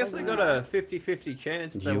 Wow. I guess I got a 50-50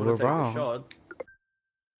 chance if they You want to were take wrong. a shot.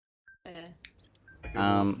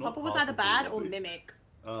 Papa was either bad or mimic.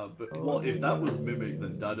 But well, if that was mimic,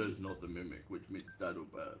 then Dado's not the mimic, which means Dado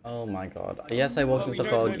bad. Oh my god. Yes, I walked into the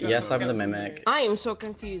fog. Yes, I'm the mimic. I am so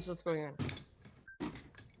confused. What's going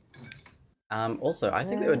on? Also, I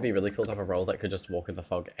think it would be really cool to have a role that could just walk in the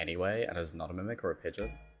fog anyway and is not a mimic or a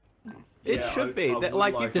pigeon. It should be.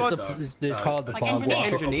 Like you've got. It's called the Like fog engineer.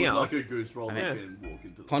 walk. Engineer. Like a goose roll I that mean, can walk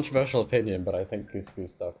into the Controversial opinion, but I think Goose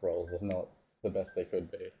Goose Duck roles are not the best they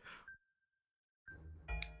could be.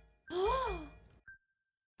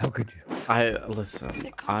 How could you?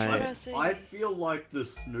 Listen, I feel like the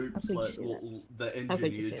Snoop the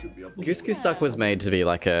engineer should be up. Goose Goose Duck was made to be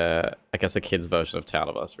like a, I guess, a kid's version of Town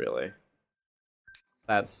of Us, really.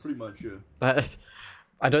 That's pretty much, yeah. That,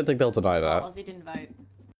 I don't think they'll deny that. Ozzy didn't vote.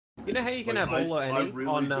 You know how you can Like, have all or I any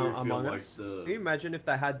really on do feel Among like Us? Can you imagine if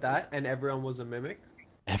they had that and everyone was a mimic?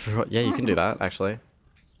 Everyone, yeah, you can do that actually.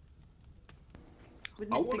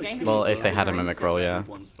 Wouldn't the game Well, be if they had a different? mimic role, yeah.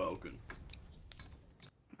 One's Falcon.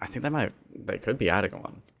 I think they could be adding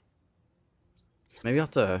one. Maybe we'll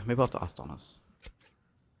have to ask Thomas.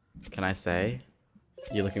 Can I say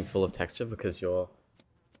you're looking full of texture because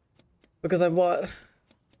I'm what?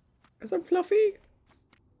 Because I'm fluffy?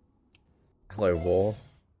 Hello, War.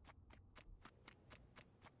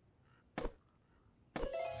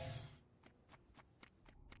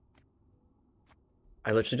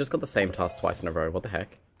 I literally just got the same task twice in a row. What the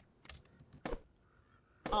heck?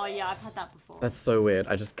 Oh yeah, I've had that before. That's so weird.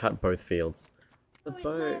 I just cut both fields. The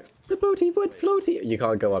boaty went floaty. You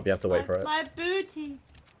can't go up. You have to wait for it. My booty.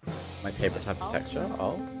 My favorite type of texture.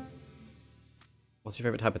 Oh. What's your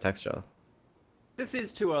favorite type of texture? This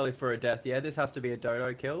is too early for a death. Yeah, this has to be a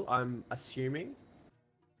dodo kill. I'm assuming.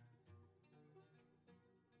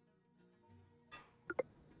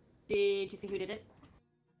 Did you see who did it?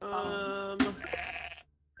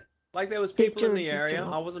 Like there was people in the area.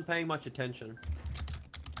 I wasn't paying much attention.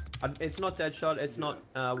 It's not Deadshot. It's not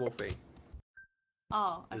Wolfie.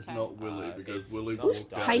 Oh, okay. It's not Willy because Willy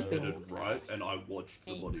walked down and headed right, and I watched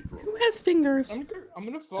the body drop. Who has fingers? I'm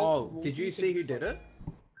gonna Oh, did you see who did it?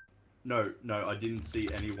 No, I didn't see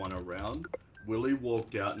anyone around. Willy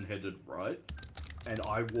walked out and headed right, and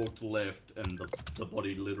I walked left, and the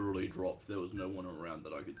body literally dropped. There was no one around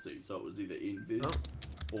that I could see, so it was either Invis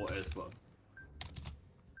or Esper.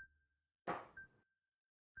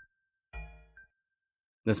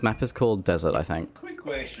 This map is called Desert, I think. Quick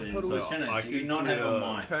question, So Lieutenant. Do you not have a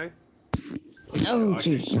mic? Okay. Oh, I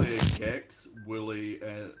could clear Kex, Willy,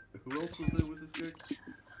 and who else was there with this Kex?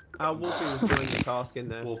 Wolfie was doing the task in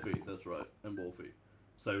there. Wolfie, that's right, and Wolfie.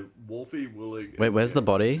 So Wolfie, Willig. Wait, where's the James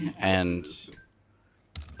body? did not do And this.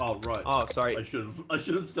 Oh right. Oh, sorry. I should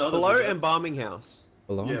have started. Below with that. Embalming House.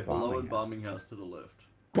 below Yeah, Embalming below House. Embalming House to the left.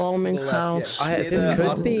 Bombing To the left, house. yeah. Near This the could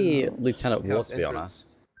artisan be Lieutenant Ward, house to be entrance.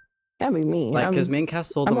 honest. That'd be me. Like, because I'm- me and Cass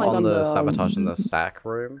saw I'm them like on on the the, sabotage in the sack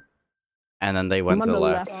room, and then they went I'm to the on the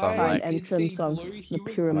left. So I'm side like, entrance of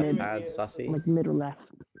the pyramid. tad sussy. Like middle left.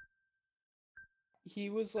 He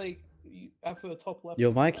was like at the top left.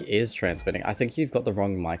 Your mic is transmitting. I think you've got the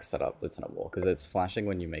wrong mic set up, Lieutenant Ward, because it's flashing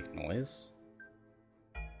when you make noise.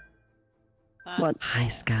 What? Hi,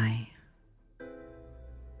 Sky.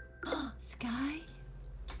 Sky?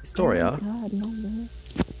 Historia. Oh my God, no, man.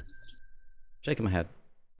 Shaking my head.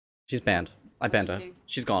 She's banned. I banned her.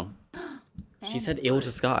 She's gone. She said ill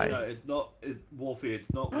to Sky. No, it's not. Wolfie,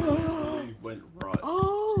 it's not. Willie went right.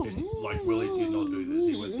 It's like Willie did not do this.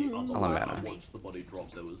 He went the other I'll way. unban I her. watched the body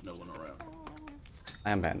drop. There was no one around.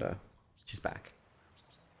 I am banned her. She's back.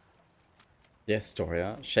 Yes,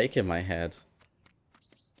 Historia. Shaking my head.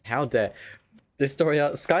 How dare...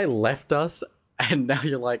 Historia, Sky left us, and now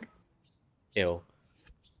you're like... ill.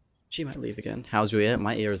 She might leave again. How's your ear?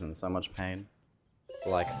 My ear is in so much pain.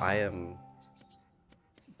 Like, I am...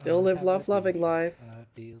 still live, love, loving life.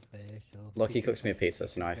 Loki cooked me a pizza,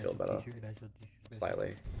 so now I feel better.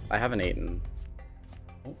 Slightly. I haven't eaten.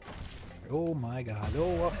 Oh my god.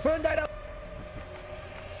 Oh, burn that up!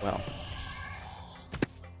 Well.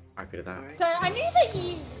 I could have that. So I knew that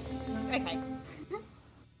you. Okay.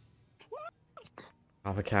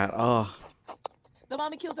 Papa Cat, oh. The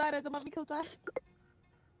mommy killed Dyto. The mommy killed Dyto.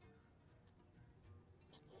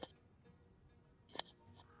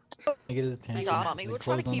 I get his attention. Thanks, Mommy. We're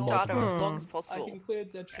trying to keep Dyto as long as I possible. can clear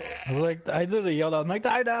Deadshot. I was like, I literally yelled out, I'm like,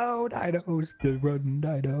 Dyto, still running,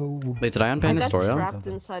 Dyto. Wait, did I unban I got Historia? trapped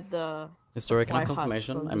inside the. Historia, can I have Wi-Fi,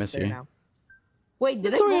 confirmation? so I'm I just miss there you. now. Wait,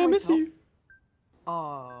 did Historia, I I go miss myself? you.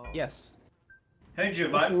 Oh. Yes. Who'd you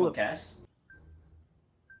vote for, Cass?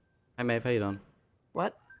 Hi, Maeve, how you doing?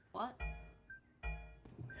 What? What?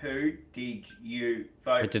 Who did you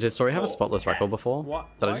vote? Wait, did Historia have a for, spotless record Cass? before? What?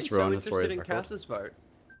 Did I Why just are you ruin so Historia's interested in record? Cass's vote?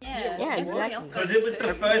 Yeah, Yeah, everybody exactly. else Because voted it was the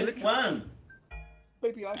too. first one.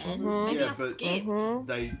 Maybe I should. Maybe Yeah, I but skipped.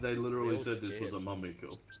 they literally said this was a mummy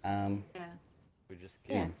kill. Yeah. We just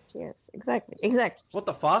Yes, yes, exactly, exactly. What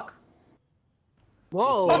the fuck?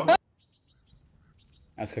 Whoa. I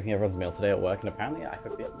was cooking everyone's meal today at work, and apparently I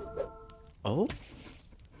cooked decent. Oh?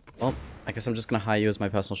 Well, I guess I'm just gonna hire you as my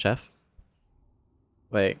personal chef.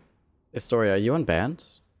 Wait, Historia, are you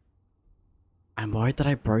unbanned? I'm worried that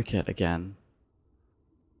I broke it again.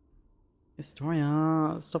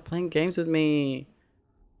 Historia, stop playing games with me.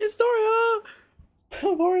 Historia!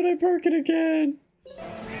 I'm worried I broke it again.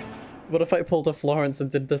 What if I pulled a Florence and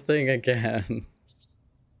did the thing again?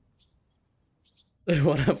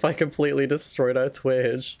 What if I completely destroyed our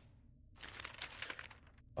Twitch?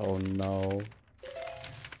 Oh no.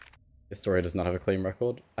 Historia does not have a clean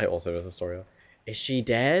record. I also was Historia. Is she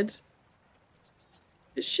dead?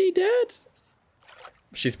 Is she dead?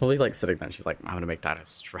 She's probably like sitting there and she's like, I'm gonna make Dyto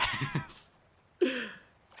stress.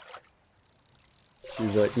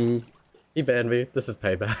 She's like, he banned me. This is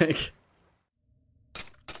payback.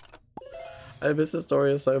 I miss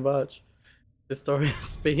Historia so much. Historia,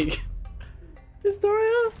 speak.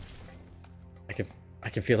 Historia! I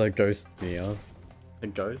can feel a ghost near. A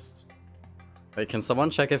ghost? Wait, can someone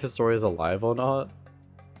check if Historia's alive or not?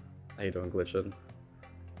 How you doing, Glitchin?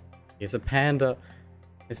 He's a panda.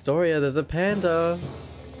 Historia, there's a panda.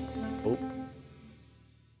 Oh.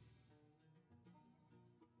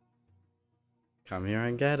 Come here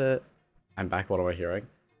and get it. I'm back. What am I hearing?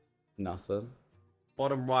 Nothing.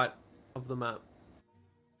 Bottom right of the map.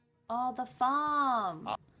 Oh, the farm.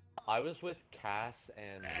 I was with Cass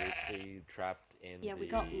and Lucy trapped in Yeah, we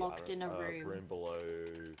the, got locked in a room. room below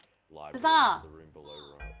library. Bizarre. The room below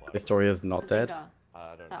library. Historia's not dead. Bazinga.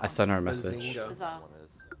 I don't know. I sent her a message. Bazinga. Bizarre. One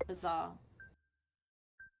is. Bizarre.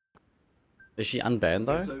 Is she unbanned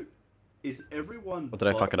though? So, is everyone Or did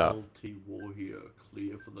I fuck it up? LT War here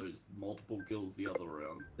clear for those multiple kills the other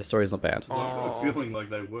round? Historia's not banned. I've got a feeling like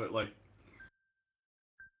they were like.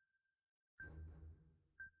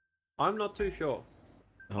 I'm not too sure.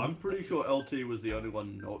 I'm pretty sure LT was the only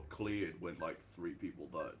one not cleared when like 3 people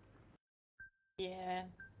died. Yeah.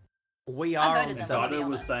 We I are voted on them. seven. to be Dyto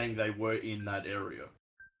was honest. saying they were in that area.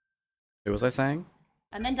 Who was I saying?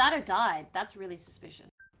 And then Dyto died. That's really suspicious.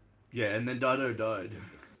 Yeah, and then Dyto died.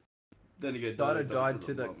 Then again, Dyto died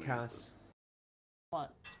to the the mummy. Cass.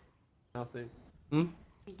 What? Nothing.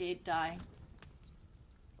 He did die.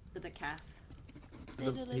 To the Cass.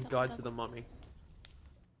 He died to the mummy.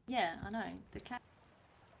 Yeah, I know. The cat.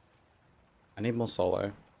 I need more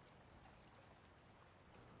solo.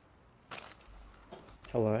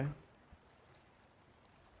 Hello?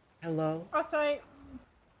 Hello? Oh, sorry.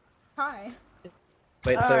 Hi.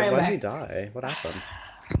 Wait, so Alright, why did back. you die? What happened?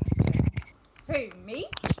 Who, me?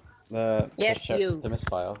 Yes, you. The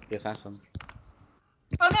misfire, the assassin.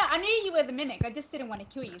 Oh no, I knew you were the mimic. I just didn't want to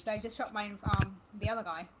kill you, so I just shot my the other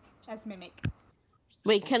guy as mimic.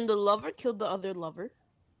 Wait, can the lover kill the other lover?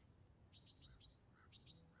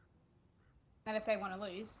 Not if they want to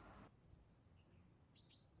lose.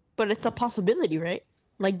 But it's a possibility, right?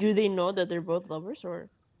 Like, do they know that they're both lovers, or?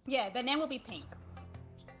 Yeah, the name will be pink,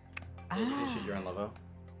 You can shoot your own lover.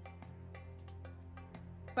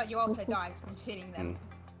 but you also die from shooting them.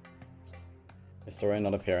 Historian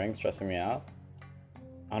not appearing, stressing me out.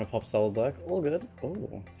 I want to pop solid work. All good.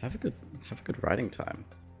 Oh, have a good writing time.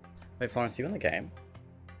 Wait, Florence, you in the game?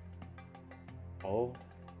 Oh.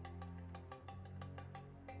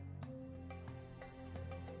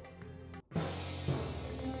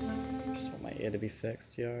 I just want my ear to be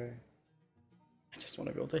fixed, yo. I just want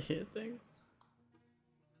to be able to hear things.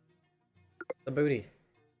 The booty.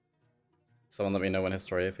 Someone let me know when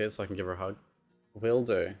Historia appears so I can give her a hug. Will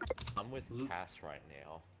do. I'm with Cass right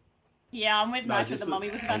now. Yeah, I'm with No, Nitro. just The the- mummy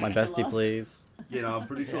was Oh, about my to kill bestie, us. please. You know, I'm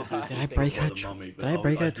pretty sure this Did I was break by her the mummy, Did but I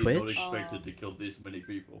break her I did not Twitch? expect it to kill this many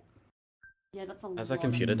people. Yeah, that's a Has lot her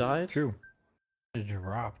computer of... died? True. It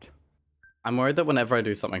dropped. I'm worried that whenever I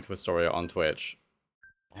do something to Astoria on Twitch,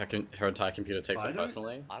 her entire computer takes I it don't-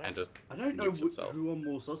 personally and just I don't know mutes itself. who I'm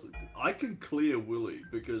more sus. I can clear Willy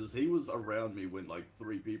because he was around me when like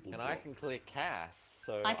 3 people. And I can clear Cass,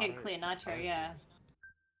 so I can don't- clear Nitro, yeah.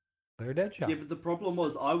 Clear dead shot. Yeah, but the problem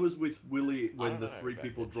was I was with Willy I when don't the know 3 about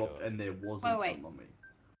people Deadshot. dropped and there wasn't Wait. a mummy.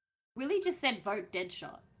 Willie just said vote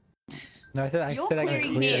Deadshot. No, I said I You're can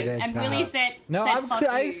clearing clear him, dead and shot. Willie said, No, said I'm fuck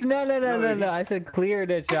I you. no. I said clear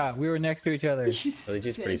dead shot. We were next to each other.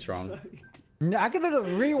 Religio's pretty strong. No, I can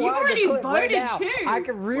rewind already the clip right voted now. too. I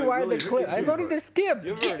can rewind Willie, the who clip. did I you voted vote? to skip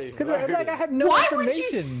You've already because voted. I had no Why information.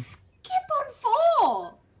 would you skip on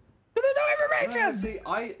 4? There's no information.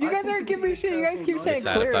 See, You guys aren't giving me shit. You guys keep saying It's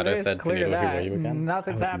sad if clear Dido this, said, clear "Can you know who that. were you again?"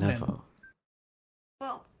 Nothing's I would happening. never.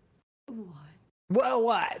 Well, what? Well,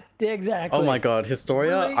 what? Exactly. Oh my god,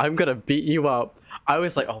 Historia, Really? I'm gonna beat you up. I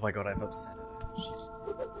was like, oh my god, I've upset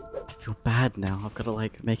her. I feel bad now. I've gotta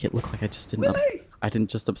like make it look like I just didn't. I didn't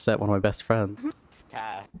just upset one of my best friends.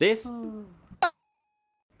 Cass. This.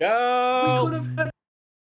 Go.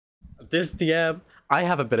 This DM. I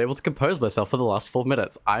haven't been able to compose myself for the last 4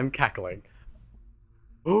 minutes. I'm cackling.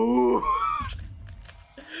 Ooh.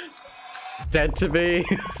 Dead to me.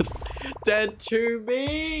 Dead to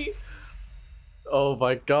me. Oh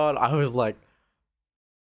my god, I was like,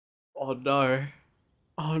 oh no.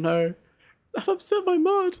 Oh no. I've upset my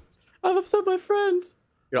mod. I've upset my friend.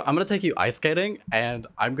 You know, I'm gonna take you ice skating and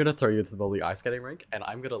I'm gonna throw you into the middle of the ice skating rink and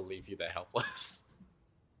I'm gonna leave you there helpless.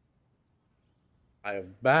 I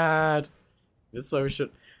am mad.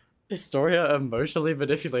 Historia emotionally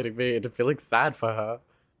manipulating me into feeling sad for her.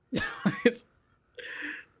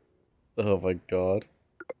 Oh my god.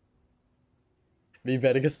 Me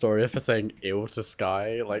betting Historia for saying ew to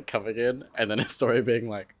Sky, like coming in, and then Historia being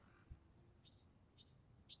like...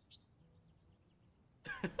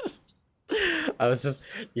 I was just...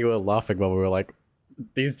 You were laughing while we were like,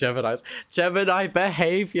 these Geminis. Gemini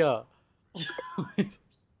behavior!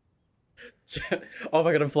 Oh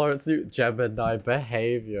my god, and Florence, you Gemini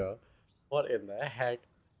behavior. What in the heck?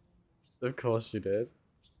 Of course she did.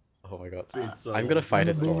 Oh my god. I'm gonna fight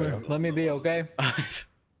Historia. Let me be okay.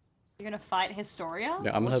 You're gonna fight Historia?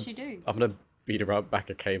 Yeah, I'm What'd gonna. she do? I'm gonna beat her up back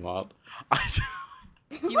at Kmart.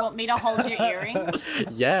 Do you want me to hold your earring?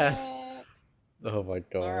 Yes. Oh my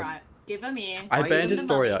god. Alright, give him here. I Give banned him the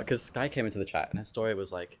Historia money. because Sky came into the chat and Historia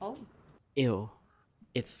was like, Oh. "Ew,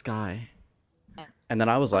 it's Sky," and then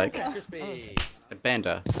I was like, Crispy. I banned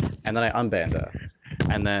her, and then I unbanned her,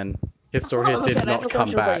 and then Historia Okay, did I have not a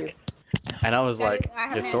come question for you. back, and I was like, I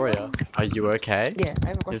have an Historia, are you okay? Yeah, I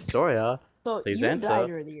have a question. Historia, So please you answer. died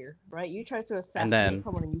earlier, right? You tried to assassinate And then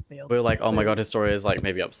someone and you failed. we were like, oh my god, Historia is like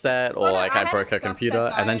maybe upset, or Well, no, like I I had broke a her suspect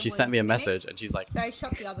computer, and then I she sent was me a mimic, message, and she's like, So I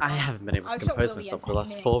shot the other I guy. haven't been able to I shot compose Willie myself as for the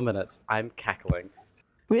last mimic. 4 minutes. I'm cackling.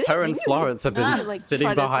 Really? Her and Didn't you Florence have been just, like, sitting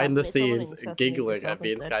try to behind the assassinate someone and scenes, assassinate giggling yourself at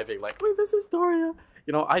me and instead? Sky being like, we miss Historia.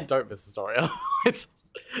 You know, I don't miss Historia. It's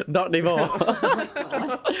not anymore.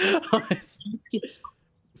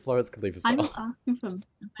 Florence can leave as I'm well. just asking for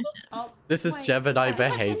Oh, This is wait. Gemini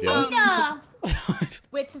behavior.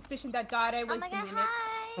 With suspicion that Dido was the mimic.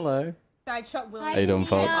 Hello. So I shot Willie. How you doing,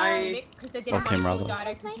 folks? Because they didn't Okay, want to kill brother.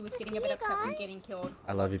 Dido because he was getting a bit upset when getting killed.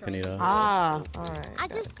 I love you, Panita. Ah, alright. I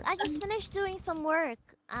just finished doing some work.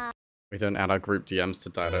 We don't add our group DMs to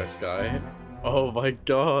Dyto Sky. Oh my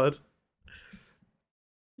god.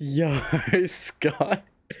 Yo, Sky.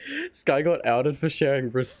 Sky got outed for sharing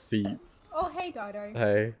receipts. Oh, hey, Dido.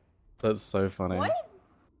 Hey, that's so funny. What?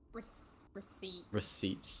 Receipts.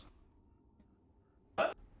 Receipts.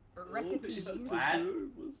 Recipes. All he had to do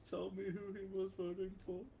was tell me who he was voting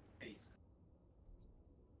for.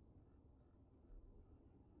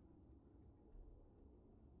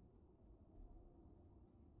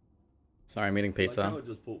 Sorry, I'm eating pizza. Like, I would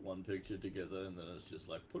just put one picture together and then it's just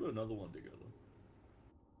like, put another one together.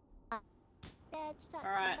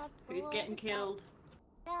 Alright, who's getting killed?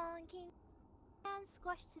 And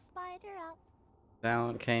squash the spider up.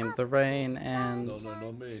 Down came the rain and... No,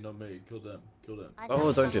 not me, not me. Kill them, kill them.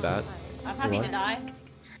 Oh, don't do that. I'm happy to die.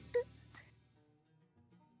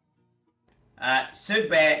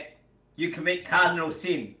 Super, you commit cardinal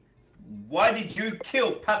sin. Why did you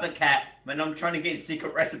kill Papa Cat when I'm trying to get a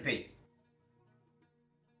secret recipe?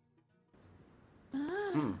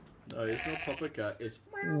 No, it's not Papa Cat, it's...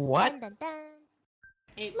 What?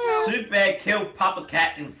 It's... Super killed Papa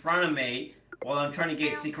Cat in front of me while I'm trying to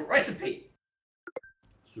get a secret recipe.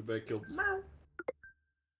 Super killed...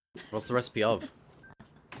 What's the recipe of?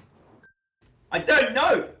 I don't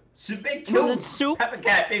know. Super killed Papa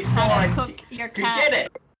Cat before I could get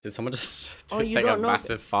it. Did someone just Oh, you take a don't know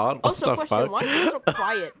massive fart? What Also, the question, fuck? why is it so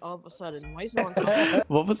quiet all of a sudden? Why is no one talking?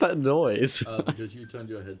 What was that noise? Because you turned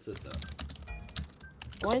your headset down.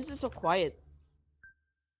 Why is it so quiet?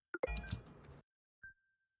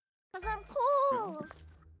 Cause I'm cool.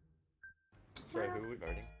 Wait, who are we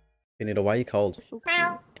voting? Benito, why are you cold?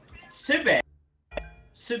 Super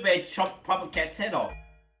chopped Papa Cat's head off.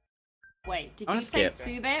 Wait, did I'm you gonna say skip.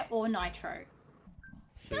 Sube or Nitro?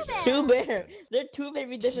 Sue Bear. They're two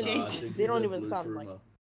very different Nah, I names. think They he's don't a even blue sound like. trooper.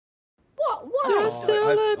 What? What? You're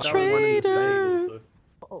still a traitor.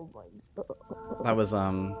 Oh my god. That was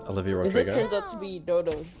Olivia If this Rodrigo. turns out to be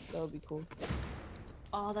Dodo, that would be cool.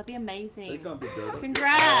 Oh, that'd be amazing. They can't be Dodo.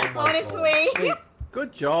 Congrats! Oh my Honestly.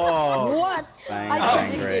 Good job. What? Thanks, I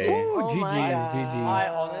Angry. Oh my god. I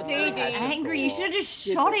honestly Angry, you should have just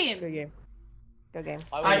shot him. Good game. Good game.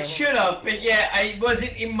 I should have, but yeah, I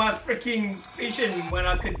wasn't in my freaking vision when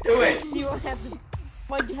I could do it. You had to.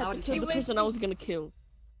 Why'd you have to kill the person I was gonna kill?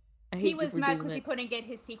 I hate He you was for mad doing because he that. couldn't get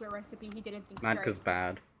his secret recipe. He didn't think Mad straight. cause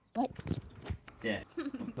bad. What? Yeah.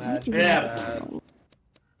 Bad. Yeah.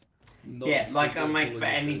 Not Yeah, like I super make cool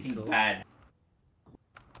anything as bad.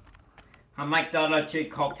 I make Dada 2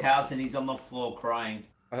 cocktails and he's on the floor crying.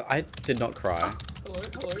 I did not cry.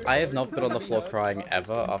 I have not been on the floor crying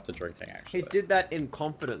ever after drinking, actually. He did that in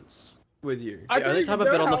confidence with you. The only time I've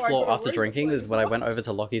been on the floor after drinking is when I went over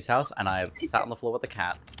to Lockie's house and I sat on the floor with the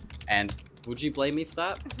cat. And would you blame me for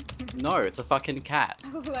that? No, it's a fucking cat.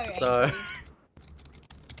 So...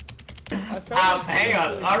 Hang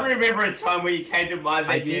on, I remember a time where you came to my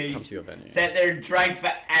venue, I did come to your venue. sat there and drank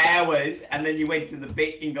for hours, and then you went to the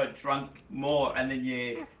beat and got drunk more, and then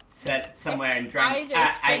you sat somewhere and I drank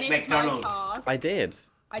just at finished McDonald's. my task. I did.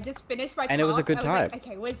 I just finished my task. And it was a good I was like, time.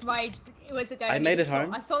 okay, where's my... It was a day I made it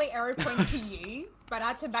home. I saw the arrow point to you, but I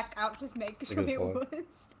had to back out just make sure good it thought. was.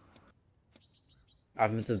 I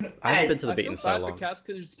haven't been to the beat in so long. Cass,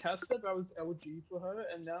 because Cass said I was LG for her,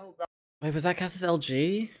 and now Wait, was that Cass's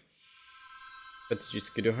LG? But did you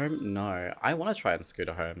scooter home? No. I want to try and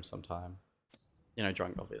scooter home sometime. You know,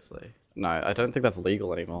 drunk, obviously. No, I don't think that's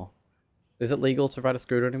legal anymore. Is it legal to ride a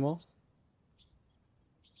scooter anymore?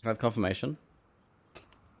 Can I have confirmation?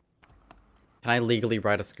 Can I legally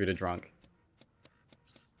ride a scooter drunk?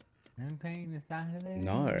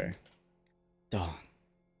 No. Darn.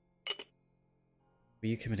 Were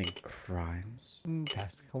you committing crimes?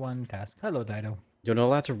 Task 1, task. Hello, Dido. You're not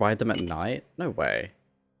allowed to ride them at night? No way.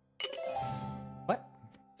 What?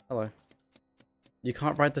 Hello. You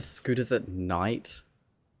can't ride the scooters at night?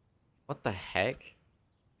 What the heck?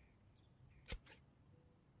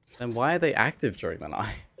 Then why are they active during the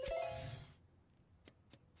night?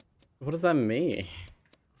 What does that mean?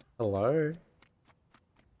 Hello?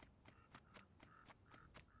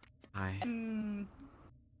 Hi.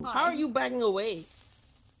 How are you backing away?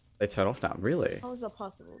 They turn off now, really? How is that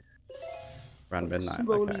possible? Around midnight,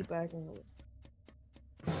 Slowly okay. backing away.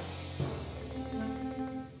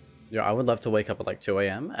 Yeah, I would love to wake up at like 2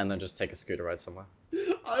 AM and then just take a scooter ride somewhere.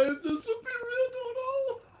 I am the superior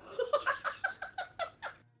Dodo!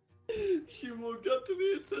 She walked up to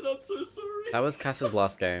me and said, I'm so sorry. That was Cass's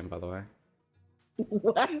last game, by the way.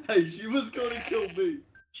 What? Hey, she was going to kill me.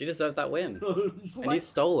 She deserved that win. And you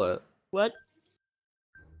stole it. What?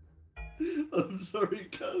 I'm sorry,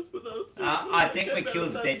 Cass, but that was so I think we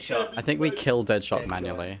killed Deadshot. I think we killed Deadshot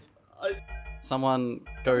manually. Someone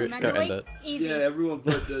go end it. Easy. Yeah, everyone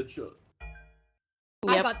vote Deadshot.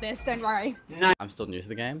 I got this, don't worry. I'm still new to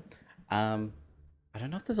the game. I don't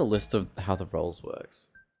know if there's a list of how the roles works.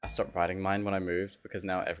 I stopped writing mine when I moved because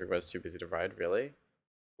now everywhere's too busy to write, really.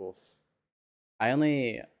 Oof. I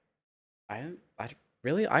only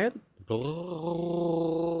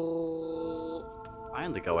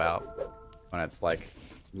go out when it's like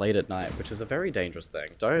late at night, which is a very dangerous thing.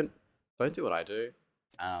 Don't do what I do.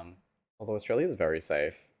 Although Australia is very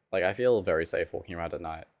safe. Like I feel very safe walking around at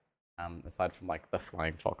night. Aside from like the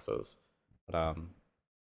flying foxes. But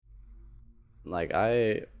like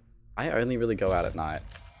I only really go out at night.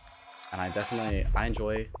 And I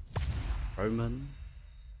enjoy roaming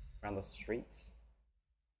around the streets.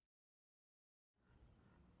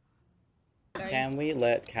 Can we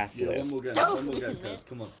let Cass live? One more game, Cass,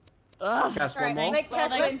 come on. Cass, one more. Let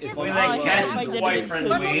Cass win. If we let Cass's boyfriend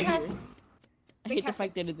win. I hate the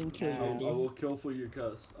fact that it didn't kill you. I will kill for you,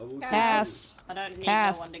 Cass. I will Cass. I don't need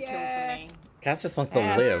Cass. no one to kill for me. Cass just wants to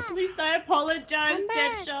live. At least I apologize,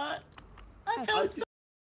 Deadshot. I felt so.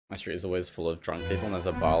 My street is always full of drunk people and there's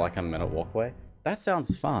a bar like a minute walk away. That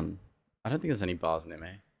sounds fun. I don't think there's any bars near me.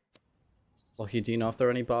 Lockie, do you know if there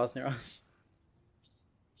are any bars near us?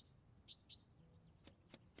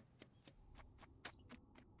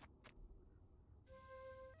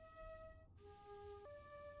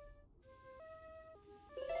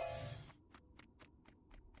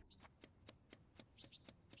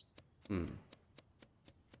 Hmm.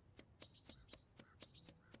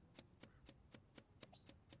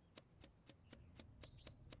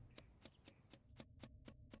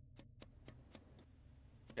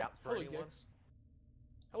 Yeah, for Hello, anyone. Gex.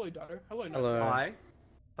 Hello, daughter. Hello, Nigel. Hello. Hi.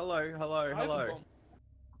 Hello, hello, I have a hello. bomb.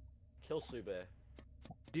 Kill Sue Bear.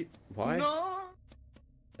 Why? No,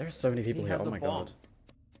 There are so many people He here. has Oh a my bomb. god.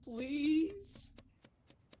 please.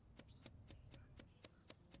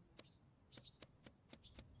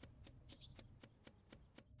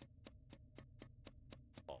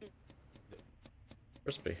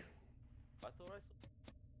 Crispy. I thought I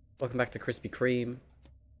saw. Welcome back to Krispy Kreme.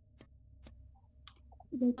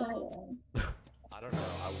 I don't know. I don't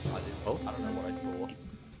know what I saw.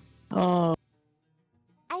 Oh.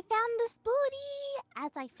 I found this booty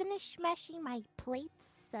as I finished smashing my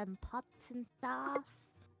plates and pots and stuff.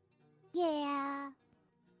 Yeah.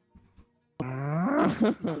 Could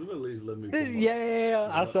have at least let me pull my- Yeah,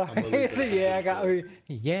 I saw. I'm gonna leave that Yeah, I for got.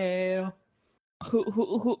 Yeah.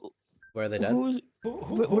 Who? Where are they dead?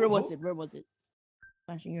 Where was it? Where was it?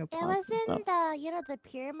 Smashing your It pots was and in stuff. the, the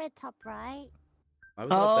pyramid top right. I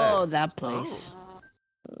was up there. Oh, that place.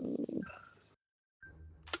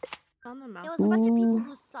 On the map. There was a bunch of people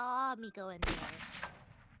who saw me go in there.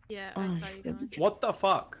 Yeah, Oh, I saw you going. What the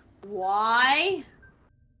fuck? Why?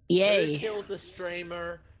 Yay. Who killed the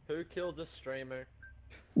streamer? Who killed the streamer?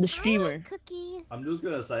 The streamer. Cookies. I'm just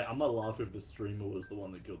gonna say, I'm gonna laugh if the streamer was the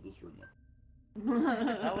one that killed the streamer.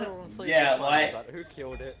 That would honestly Yeah, be funny, like- but who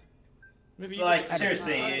killed it? Maybe you Like, could-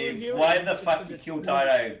 seriously, why the fuck you kill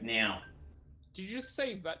Dyto now? Did you just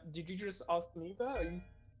say that? Did you just ask me that? Are you,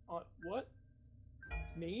 what?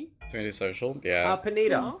 Me? Community social? Yeah.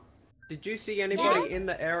 Panita, Huh? did you see anybody Yes? in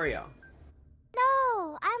the area?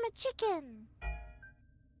 No, I'm a chicken.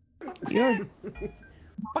 You're.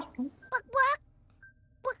 Buck, buck.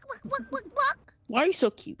 Buck, buck, buck, buck, buck. Why are you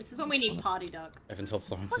so cute? This is when we need Party Duck. I haven't told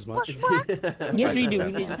Florence as much. Yes, we do.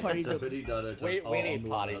 We need a party It's a dog. pity that I We took- I'm need the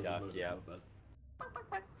one Party that Duck, hasn't yeah. voted, my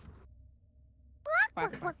bad.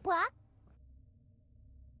 Buck, buck, buck.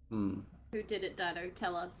 Hmm. Who did it, Dido?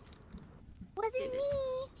 Tell us. Wasn't me.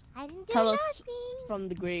 I didn't do Tell us nothing. from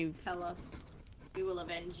the grave. Tell us. We will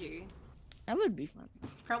avenge you. That would be fun.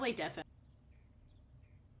 It's probably definite.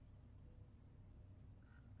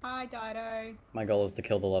 Hi, Dido. My goal is to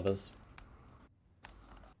kill the lovers.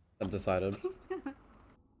 I've decided. I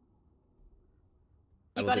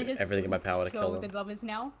You will gotta do just everything in my power to kill the them. lovers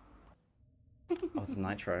now. Oh, it's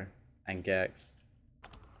Nitro. And Gex.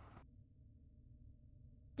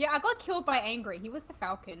 Yeah, I got killed by Angry. He was the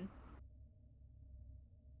Falcon.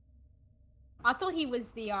 I thought he was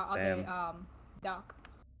the other Damn. Duck,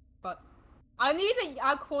 but I knew that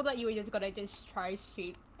I called that you were just gonna just try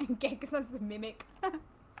shoot and Gex as the mimic.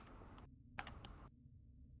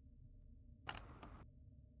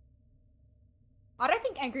 I don't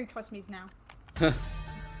think Angry trusts me now.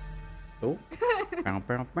 Oh. Bow,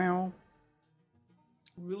 bow, bow.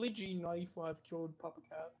 Willie G95 killed Papa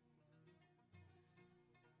Cat.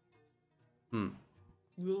 Hmm.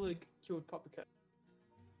 Willie killed Papa Cat.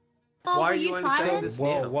 Oh, Why were are you only saying silent? this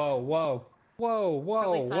Whoa, now? whoa, whoa, whoa,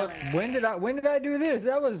 Probably whoa! What? silent. When did I do this?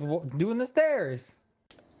 That was doing the stairs.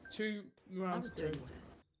 2 I rounds was ago. doing this.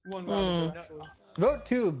 One round ago, actually. Vote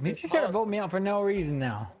Tube. He's just trying to vote me out for no reason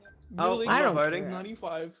now. Really? I don't care.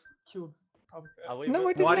 95 killed Puppet. No,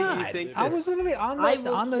 I did Why do not. you think I this? was literally on I the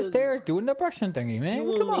will on the kill stairs doing the brushing thingy, man.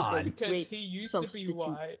 will Come make a on. Because great he used to be substitute.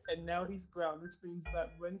 white and now he's brown, which means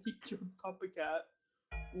that when he killed Puppet Cat,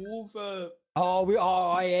 all the Oh, we chicken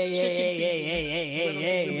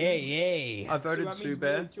hey. I voted that means Sue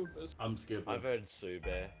Bear. Willie killed us. I'm skipping. I voted Sue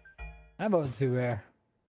Bear. I voted Sue Bear.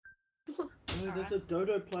 No, there's a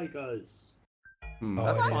dodo play, guys. Oh,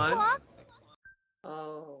 That's yeah. fine.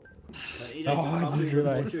 Oh. I just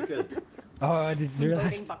realized. Oh, I just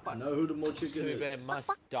realized. I know who the more chicken Sue Bear is. must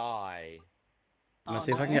die. I'm gonna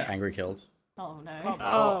see if I can get angry killed. Oh no.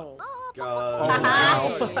 Oh, God. wow.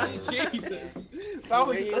 Jesus. That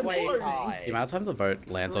was so close. The amount of time the vote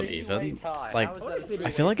lands on even, tie. like,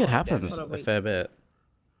 I feel like it happens a fair bit.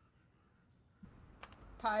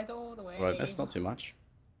 Ties all the way. Right, that's not too much.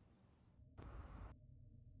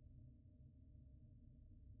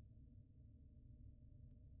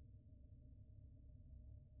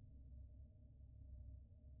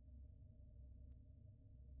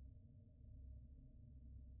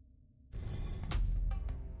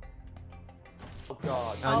 Oh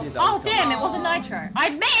God. I knew that Oh was damn! coming. It wasn't Nitro. I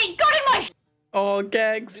got in my. Oh,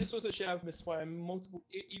 gags. This was a shav misfire.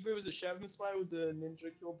 Either it was a shav misfire or it was a ninja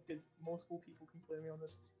kill because multiple people can play me on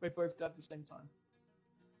this. We both died at the same time.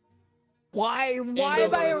 Why am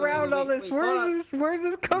I around all this? Where's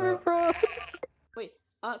this coming from? Wait,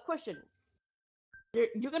 question.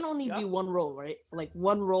 You can only be one role, right? Like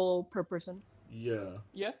one role per person. Yeah.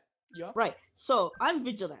 Yeah. Right. So I'm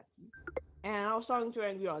vigilant, and I was talking to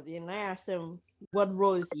Angry Ozzy, and I asked him what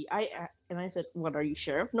role is he. I said, "What are you,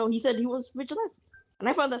 sheriff?" No, he said he was vigilant, and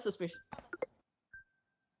I found that suspicious.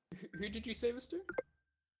 Who did you say this to?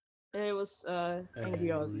 It was Angry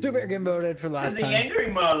Ozzy. Super getting voted for last To the time. angry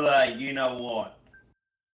mother, you know what?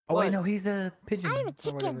 Oh wait, What? no, he's a pigeon. I'm a or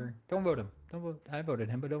chicken. whatever. Don't vote him. Don't vote. I voted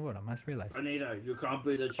him, but don't vote him. I just realized. Anita, you can't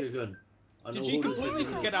be the chicken. I Did know you who the completely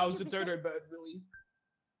chicken forget is. I was a dodo bird, really?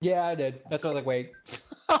 Yeah, I did. That's why I was like, wait.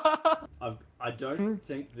 I don't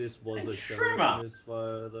think this was a Shrimmer. sheriff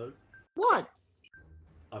misfire though. What?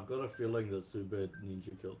 I've got a feeling that Super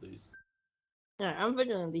Ninja killed these. Yeah, I'm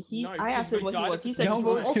vigilant. No, I asked him because what we he died was. at He the said same he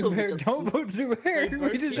Don't was vote also Super. vigilant. Don't vote Super. They We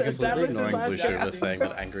both just did. You're completely established this ignoring last Blue Sugar time. saying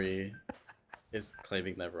that Angry is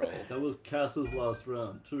claiming their role. That was Cass's last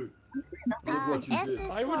round too. Look what you S did.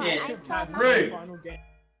 is I for would Yeah, I saw rude. nothing. Final game.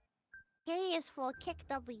 K is for kick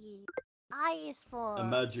W. I is for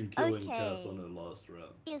Imagine killing okay. Cass on her last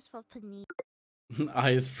round. E is for Panini.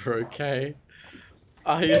 I is for okay.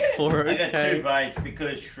 I is for I got 2 okay. votes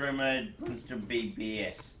because Shrimmer wants to be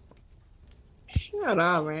BS. Shut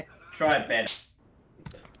up, man. Try it better.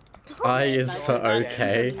 I is for God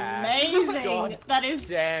okay. damn Amazing. God That is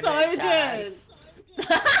damn so it, Kat. good.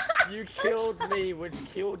 You killed me, which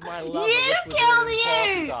killed my lover. You which was killed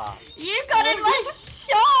an you! imposter. You got in my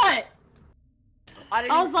shot. I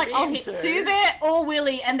didn't I was like, I'll mean hit to. Sube or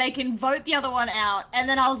Willy, and they can vote the other one out. And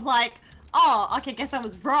then I was like, oh, okay, guess I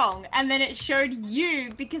was wrong. And then it showed you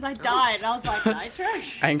because I died. And I was like, Nitro.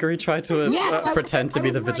 Angry tried to Yes, pretend to I be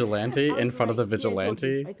was the right. vigilante I was in front of the right. See,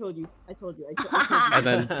 vigilante I told you. and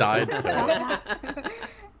then died to it.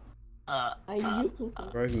 I knew.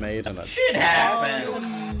 Bro made in it. Shit happens.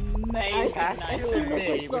 Amazing. Cass As killed soon as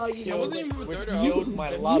I me, saw which you, killed, wasn't even with which Dodo. killed my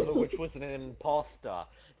lover, which was an imposter.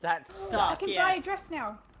 That I Duck, can yeah. buy a dress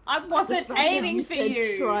now. I wasn't The fact that aiming for said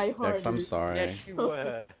you. Try Dex, I'm harder. sorry. yes, you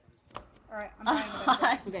were. Alright, I'm buying a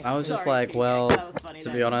dress. Okay. I was just Sorry, like, Q-Dex, well, that was funny to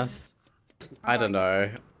though. be honest, I don't know.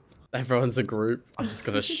 Everyone's a group. I'm just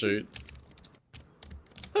gonna shoot.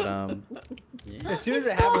 But, yeah. As soon as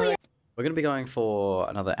it happened, We're gonna be going for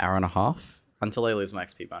another hour and a half until I lose my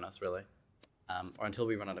XP bonus, really, or until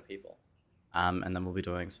we run out of people, and then we'll be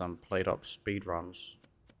doing some played-up speed runs.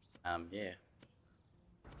 Yeah.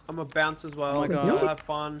 I'm a bounce as well. Oh my God. Have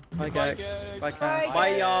fun. Bye, Gex. Bye, Cass.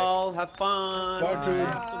 Bye, y'all. Have fun.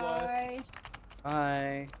 Bye.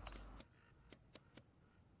 Bye.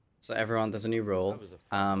 So everyone, there's a new rule. That was a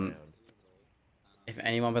fun round. If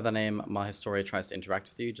anyone by the name My Historia tries to interact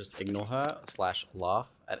with you, just ignore her /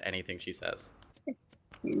 laugh at anything she says.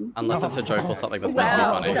 Unless it's a joke or something that's meant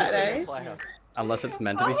to be funny. Player. Unless it's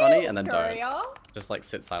meant to be funny, and then don't. Historia. Just like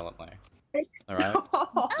sit silently. Alright?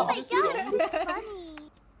 Oh my Just god, go. it's so funny.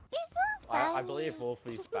 It's so funny. I believe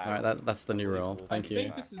Wolfie's back. Alright, that's the new rule. Thank I you.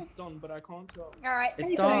 think this is done, but I can't tell. Alright, It's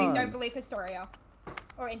so done. don't believe Historia.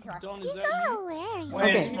 Or interact. Don, is He's that so you? hilarious.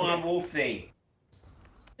 Where's Okay. my Wolfie?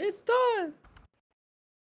 It's done!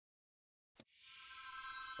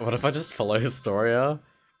 What if I just follow Historia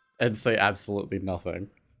and say absolutely nothing?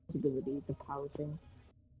 Ability, the power thing.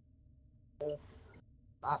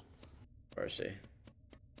 Where is she?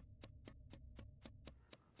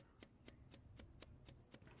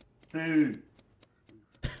 Food.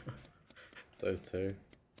 Those two.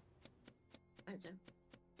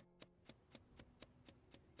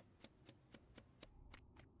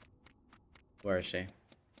 Where is she?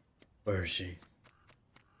 Where is she?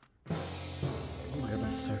 Oh my god, that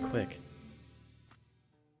was so quick.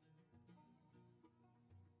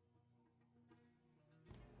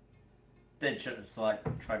 Then should have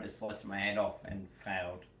like tried to slice my head off and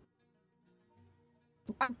failed.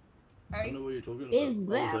 I don't know what you're talking about. Is I was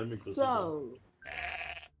that aiming for so?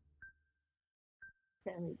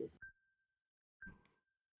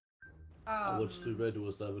 I watched too bad to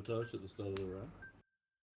a sabotage at the start of the round.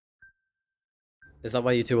 Is that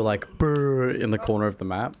why you two were like brrr in the corner of the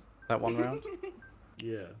map that one round?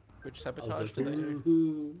 Yeah. Which sabotage did they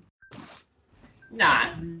do?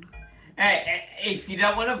 Nah. Hey, if you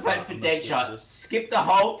don't want to vote for Deadshot, skip the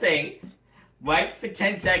whole thing, wait for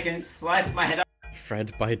 10 seconds, slice my head off.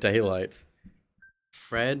 Fred by Daylight.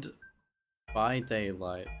 Fred by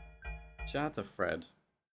Daylight. Shout out to Fred.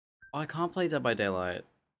 Oh, I can't play Dead by Daylight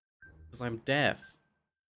because I'm deaf.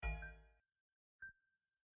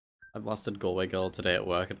 I blasted Galway Girl today at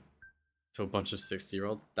work to a bunch of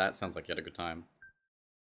 60-year-olds. That sounds like you had a good time.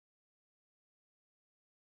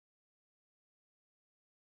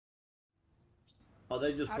 Oh,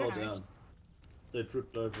 they just I fell don't know. down. They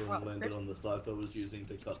tripped over and What, landed on the scythe I was using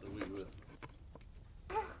to cut the wheat with.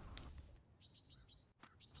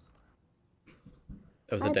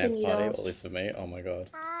 It was a Hi, dance party, Benito. or at least for me. Oh my god.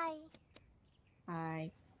 Hi.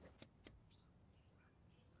 Hi.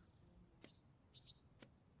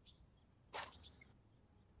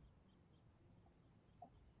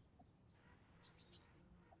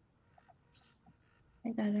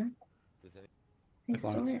 Hey, Dada. Hey,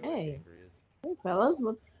 Florence. Story. Hey. Hey, fellas,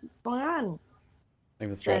 what's going on?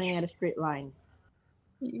 Thank the Standing stretch. at a straight line.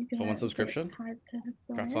 You 4 month subscription. Hard to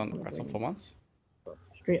Congrats on 4 months.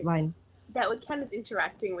 Straight line. That would count as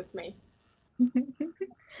interacting with me.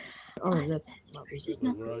 Oh, that's not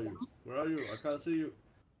Where are you? Where are you? I can't see you.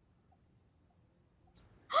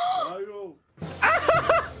 Where are you?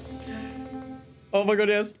 Oh my god,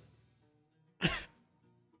 yes.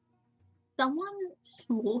 Someone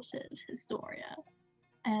slaughtered Historia,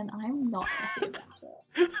 and I'm not happy about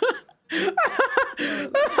it.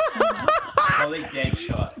 Holy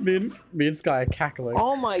Deadshot. Me and Sky are cackling.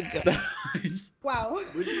 Oh my god. Wow.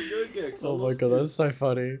 Where'd you go, Gex? I Oh my lost god, you. that's so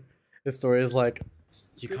funny. His story is like,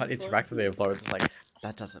 you can't interact with me, and Florence is like,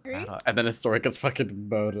 that doesn't matter. And then his story gets fucking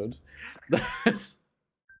murdered. That's...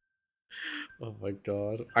 Oh my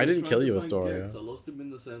god. I was didn't trying kill to you, find Astoria. Gex. I lost him in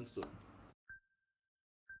the sandstorm.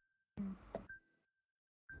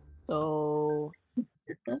 So.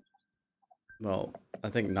 Well, I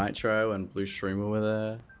think Nitro and Blue Streamer were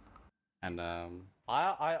there. And,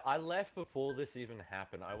 I left before this even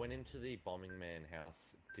happened. I went into the bombing man house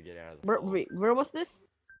to get out of the Where was this?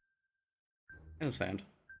 in the sand.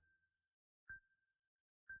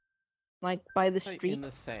 Like by the Like, street? in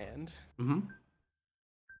the sand. Mm-hmm.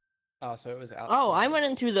 Oh, so it was out. Oh, I went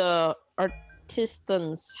into the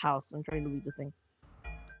artisan's house. I'm trying to read the thing.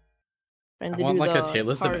 Trying I to want do like a the tier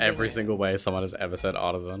list of artisan. every single way someone has ever said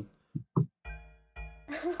artisan.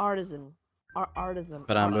 Artisan. Artisan.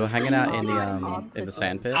 But we were hanging out in the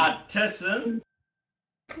sand pit. Artisan?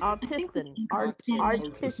 Artisan.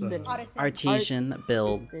 Artisan. Artesian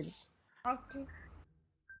builds. Okay.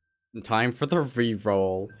 Time for the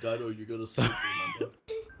re-roll. Dido, you gotta So- sleep, remember?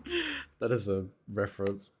 That is a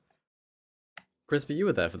reference. Crispy, you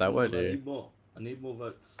were there for that, weren't I you? need more. I need more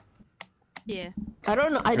votes. Yeah. I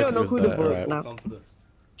don't know. I Chris don't know was who there, to vote right. now. Confidence.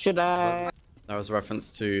 Should I? That was a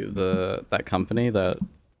reference to that company that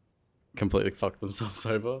completely fucked themselves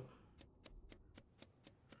over.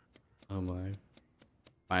 Oh my.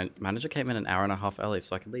 My manager came in an hour and a half early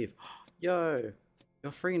so I could leave. Yo,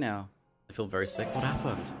 you're free now. I feel very sick. What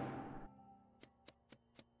happened?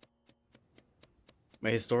 My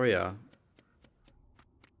Historia.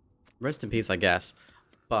 Rest in peace, I guess.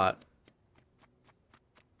 But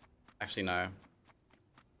actually, no.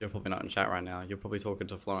 You're probably not in chat right now. You're probably talking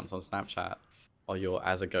to Florence on Snapchat, or you're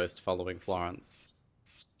as a ghost following Florence.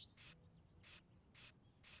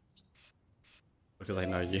 Because I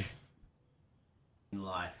know you. In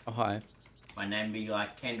life. Oh, hi. My name be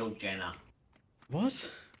like Kendall Jenner.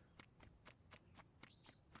 What?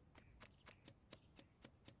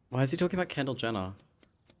 Why is he talking about Kendall Jenner?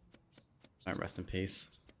 Don't rest in peace.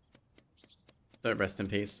 Don't rest in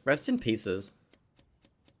peace. Rest in pieces.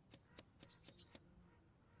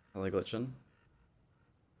 Hello, Glitchin.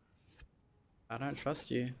 I don't trust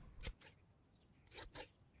you.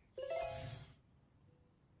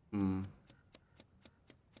 Hmm.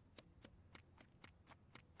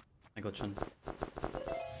 I glitched.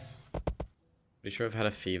 Pretty sure I've had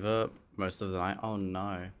a fever most of the night. Oh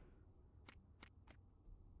no.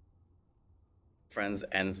 Friends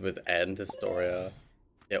ends with end, Historia.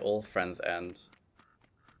 Yeah, all friends end.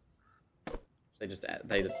 They just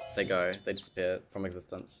they go, they disappear from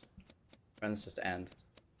existence. Friends just end.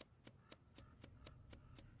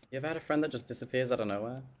 You ever had a friend that just disappears out of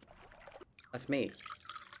nowhere? That's me.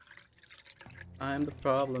 I'm the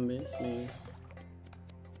problem, it's me.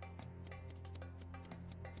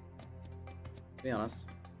 To be honest,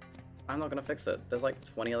 I'm not gonna fix it. There's like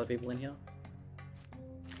 20 other people in here.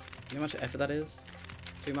 You know how much effort that is?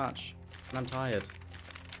 Too much. And I'm tired.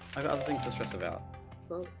 I've got other things to stress about.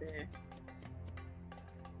 Vote there.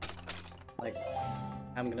 Like,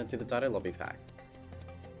 I'm gonna do the Dytolan lobby pack.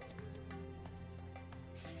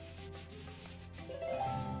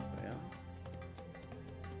 Yeah.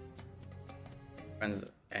 Friends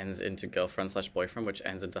ends into girlfriend slash boyfriend, which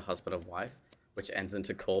ends into husband and wife, which ends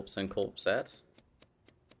into corpse and corpsette.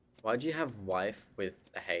 Why'd you have wife with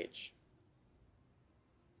a H?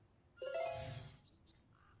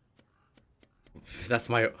 That's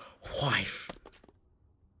my wife.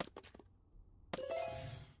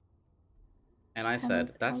 And I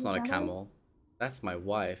said, that's not a camel. That's my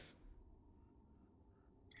wife.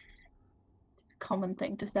 Common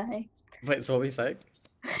thing to say. Wait, so what we say?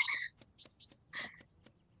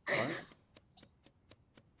 Lawrence?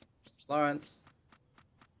 Lawrence?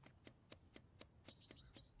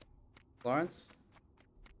 Lawrence?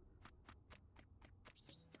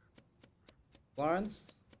 Lawrence?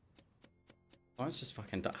 Lawrence just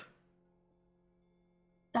fucking died.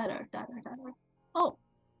 Dado. Oh.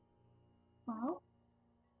 Well.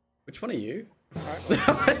 Which one are you?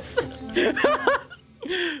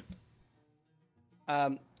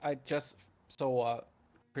 I just saw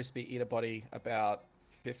Crispy eat a body about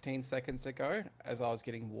 15 seconds ago as I was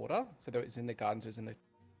getting water. So that was in the gardens, it was in the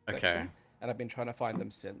section, and I've been trying to find them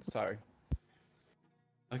since. So.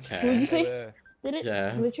 Okay. What did you say? Did it?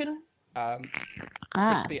 Yeah. Glitching?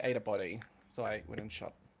 Crispy ate a body, so I went and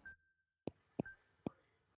shot.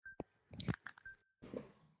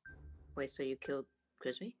 Wait, so you killed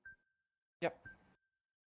Crispy? Yep.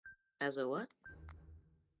 As a what?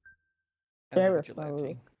 As a Sheriff,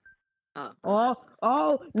 vigilante. Oh,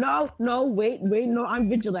 no, wait, no, I'm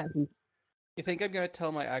vigilante. You think I'm gonna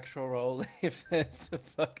tell my actual role if there's a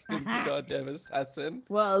fucking goddamn assassin?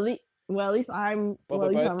 Well, at least I'm. Well,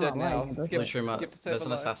 at we're least both I'm dead not now. lying. Skip to save There's a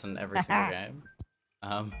an life. assassin in every single game.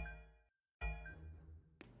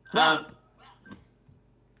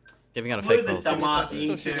 Giving out a Clue fake the pulse. dumbass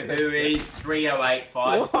into who is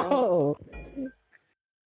 3085. Whoa.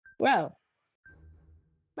 Well,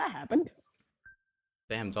 that happened.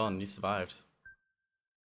 Damn, Don, you survived.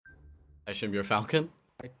 I assume you're a falcon?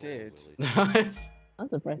 I did. Nice.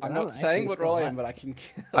 I'm not saying what role I am, but I can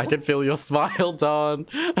kill. I can feel your smile, Don.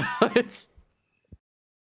 It's...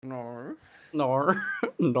 No. No.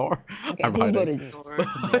 No. Okay, I'm who hiding. voted you?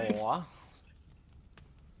 No.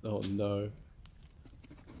 Oh no.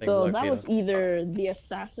 So that was either the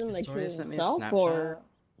assassin like Historia killing sent me a himself Snapchat. or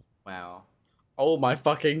Wow. Oh my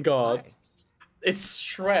fucking god. It's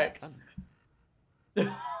Shrek. What?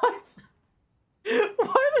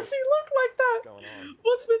 Why does he look like that?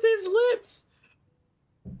 What's with his lips?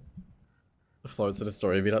 Florence in a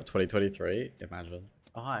story meetup 2023. Imagine.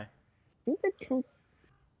 Oh hi.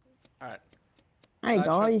 Alright. Hi Nitro's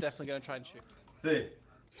guys. definitely gonna try and shoot. Boo.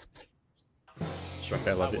 Shrek,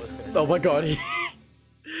 I love you. Oh my god.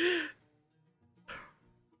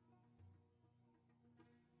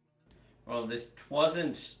 Well, this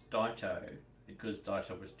wasn't Dyto because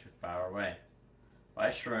Dyto was too far away. By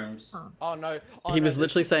shrooms. Oh no. Oh, He no, was this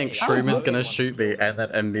literally is saying me. Shroom is gonna One. shoot me, and then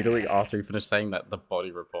immediately after he finished saying that, the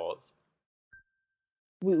body reports.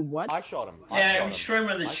 Wait, what? I shot him. Yeah,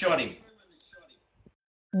 Shroomer that shot him.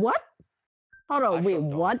 What? Hold on, wait,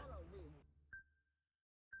 what?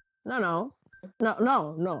 No. That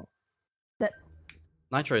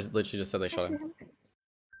Nitro literally just said they shot him.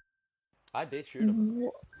 I did shoot him.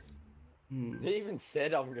 He even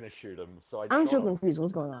said I'm gonna shoot him, so I'm shot so him. confused.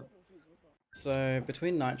 What's going on? So,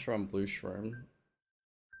 between Nitro and Blue Shroom,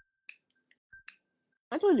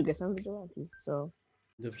 I told you guys I'm vigilante, so.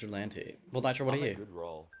 the vigilante. Well, Nitro, what are I'm a you? good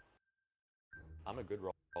role. I'm a good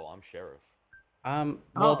role. I'm sheriff.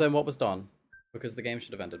 Well then what was done? Because the game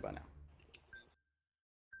should have ended by now.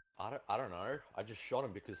 I don't know. I just shot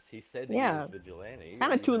him because he said that Yeah. he was vigilante.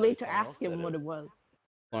 Kind of even too though late to someone else ask him said what it was.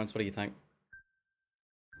 Lawrence, what do you think?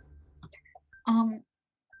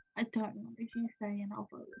 I don't know if you say and I'll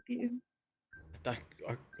vote with you.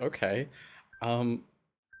 Okay.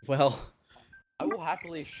 Well, I will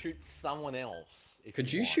happily shoot someone else. If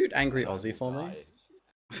could you want, shoot Angry and I Aussie will for me?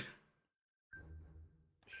 die.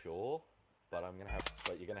 Sure, but I'm gonna have.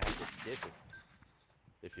 But you're gonna have to skip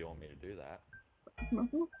if you want me to do that.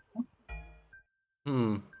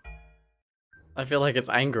 Hmm. I feel like it's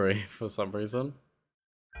angry for some reason.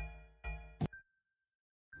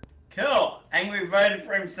 Cool. Angry voted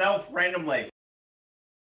for himself randomly.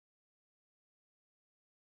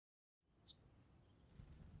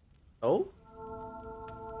 Oh?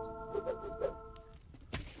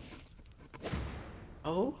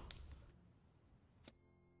 Oh?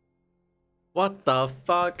 What the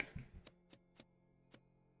fuck?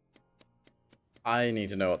 I need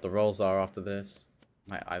to know what the roles are after this.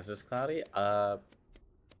 My eyes are just cloudy.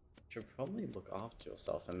 Should probably look after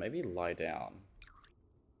yourself and maybe lie down.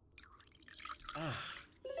 Ah.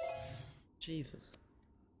 Jesus.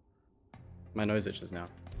 My nose itches now.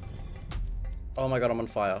 Oh my god, I'm on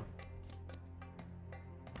fire.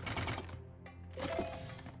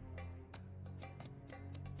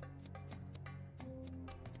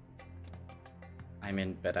 I'm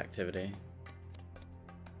in bed activity.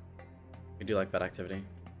 We do like bed activity.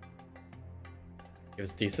 It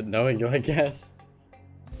was decent knowing you, I guess.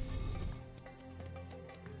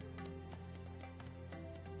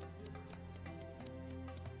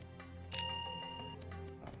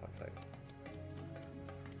 Oh, fuck's sake.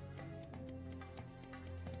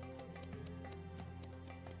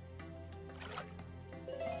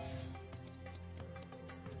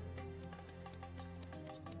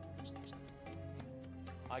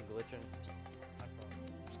 Hi, glitching.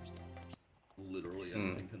 Literally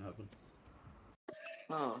anything can happen.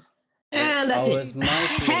 Oh. And that's Oh, it. it's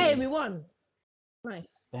Mikey. Hey, we won. Nice.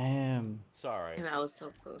 Damn. Sorry. And I was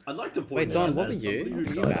so close. I'd like to point Wait, Don, out, what as were you? somebody who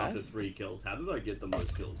Were you died bad? after 3 kills, how did I get the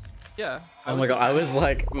most kills? Yeah. Oh my god, I was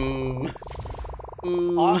like, I only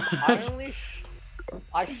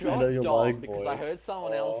I shot know you're Dom lying, because I boys. heard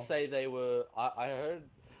someone else say they were.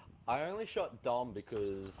 I only shot Dom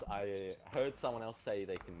because I heard someone else say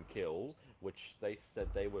they can kill, which they said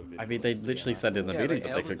they were. I mean, they literally said in the Yeah, meeting they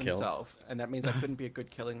that they outed could kill. themselves, and that means I couldn't be a good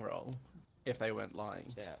killing role if they weren't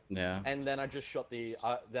lying. Yeah. Yeah. And then I just shot the.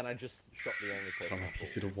 Then I just shot the only person. Tell my I thought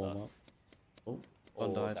PC to was warm us. up. Oh, Or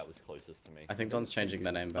Don died. that was closest to me. I think Don's changing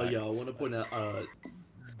their name back. Oh yeah, I want to point out,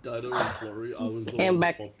 Dyto and Flory, I was the And one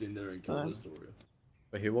back. that popped in there and killed Astoria.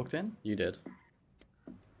 Wait, who walked in? You did.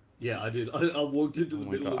 Yeah, I did. I walked into the Oh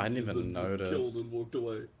my middle god, I of didn't this even and just killed notice. and walked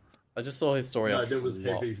away. I just saw his story No, off. there was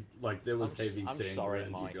flop. heavy, there was heavy I'm sand sorry,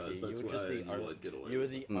 around Mikey. you guys. That's You were why just I the knew I'd get away. You were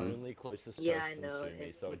with it. the only closest Yeah, I person know. to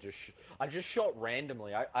me, so I just shot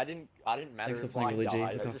randomly. I didn't matter Thanks for if playing I Luigi. died. Look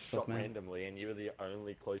I after just yourself, shot man. randomly, and you were the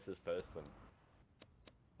only closest person.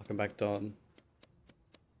 Welcome back, Don.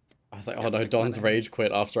 I was like, oh Yeah, no, fix my Don's name. rage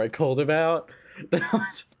quit after I called him out.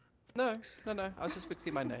 No. I was just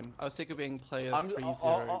fixing my name. I was sick of being player I'm 30.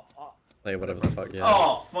 Play whatever the fuck, yeah.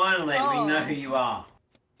 Oh, finally, we know who you are.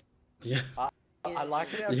 Yeah. I like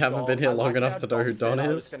how You haven't been here I long like enough how to know who Dom Don said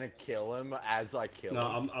I was is. gonna kill him as I kill No,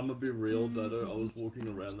 him. I'm gonna be real, Dyto. I was walking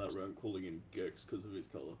around that round calling him Gex because of his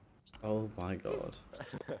color. Oh my god.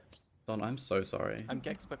 Don, I'm so sorry. I'm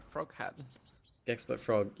Gex but Frog Hat. Gex but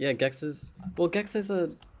Frog. Yeah, Gex is... Well, Gex is a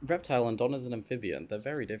reptile and Don is an amphibian. They're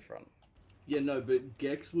very different. Yeah, no, but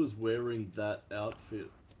Gex was wearing that outfit.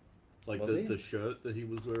 Like Was he? the shirt that he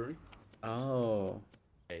was wearing. Oh.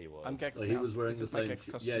 Yeah, he was. I'm Gex Like, now. he was wearing This the is my same Gex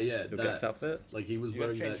shit. costume. Yeah, yeah, Your that. Gex outfit? Like he was You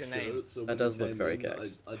gotta wearing that change your name. shirt. So That when does he look came very in,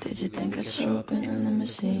 Gex. I Did didn't you even think look I'd at show up in the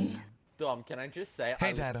machine? Dom, can I just say?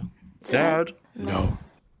 Hey, Dado. Dad? No.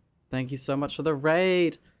 Thank you so much for the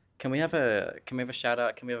raid. Can we have a shout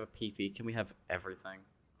out? Can we have a PP? Can we have everything?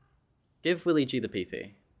 Give Willie G the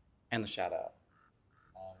PP and the shout out.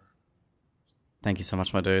 Thank you so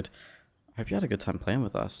much, my dude. I hope you had a good time playing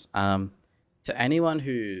with us. To anyone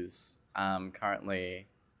who's currently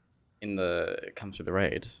in come through the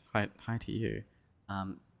raid, hi to you.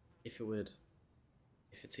 If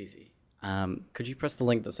it's easy, could you press the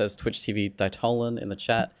link that says Twitch TV Dytolan in the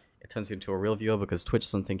chat? It turns you into a real viewer because Twitch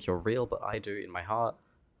doesn't think you're real, but I do in my heart.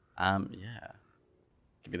 Yeah.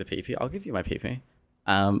 Give me the PP. I'll give you my PP.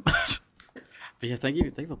 But yeah, thank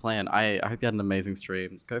you for playing. I hope you had an amazing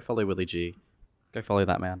stream. Go follow Willie G. Go follow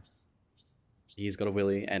that man. He's got a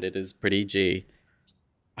Willie, and it is pretty G.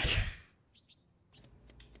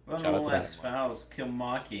 One Shout out more to less that. fouls, kill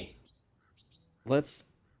Mikey. Let's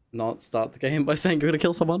not start the game by saying you're gonna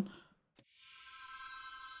kill someone.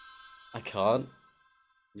 I can't.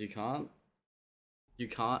 You can't. You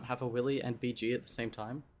can't have a Willie and BG at the same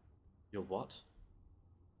time. You're what?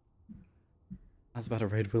 I was about to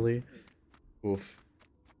raid Willie. Oof.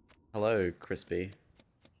 Hello, Crispy.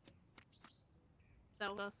 That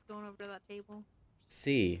tell us going over to that table?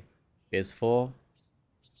 C is for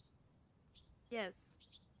Yes.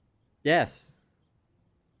 yes.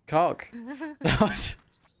 Cock. What?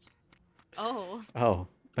 Oh. Oh,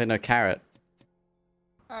 wait, no, carrot.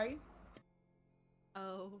 Oh.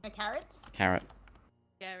 Oh. No carrots? Carrot.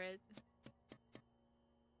 Garrett.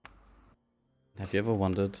 Have you ever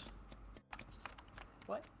wondered?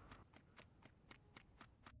 What?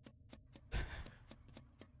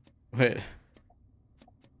 Wait.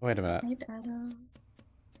 Wait a minute. Hey, Dada.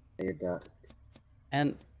 Are you duck?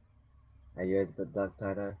 And Are you the duck,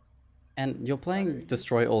 Tyler? and you're playing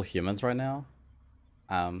Destroy All Humans right now?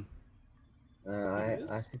 I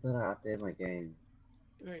actually thought I updated my game.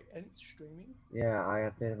 Wait, and it's streaming? Yeah, I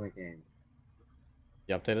updated my game.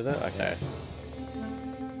 You updated it? Okay.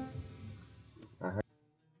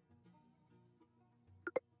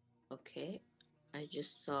 Okay, I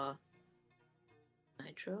just saw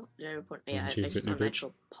Nitro. Did I report? Yeah, Didn't you I just saw Britney bitch?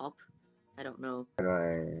 Nitro pop. I don't know.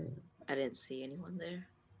 I didn't see anyone there.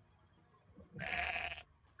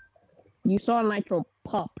 You saw Nitro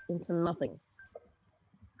pop into nothing.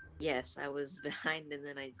 Yes, I was behind, and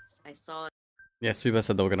then I saw. Yeah, Suba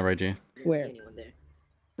said they were gonna raid you. Didn't Where? see anyone there.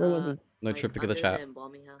 Where was he? No Like, trip because of the under chat. the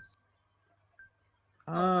embalming house.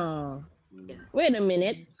 Ah. Yeah. Wait a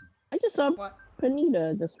minute. I just saw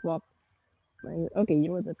Panita just swap. Okay,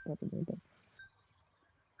 you were the propaganda.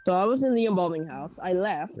 So I was in the embalming house. I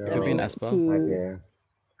left. Could and be I an went Esper. to-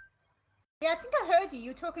 Yeah, I think I heard you.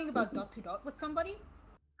 You were talking about dot to dot with somebody?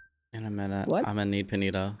 In a minute. What? I'm gonna need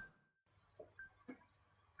Panita.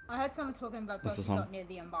 I heard someone talking about This dot is to on. dot near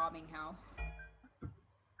the embalming house.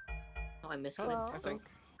 Oh, I missed Hello. it. I think.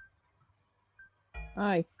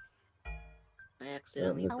 Hi. I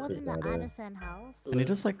accidentally. I was in the Addison house.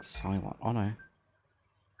 Panita's like silent. Oh no.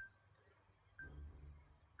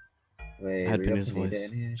 Wait, I had we got Panita's Panita voice.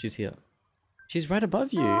 in here? She's here. She's right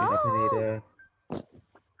above you. Hi, Panita.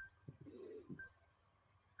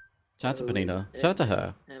 Shout out to Panita. Shout out to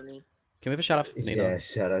her. Can we have a shout out for Panita? Yeah,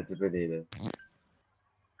 shout out to Panita.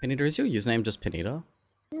 Panita, is your username just Panita?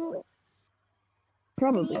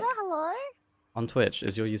 Probably. Panita, hello? On Twitch,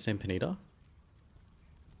 is your username Panita?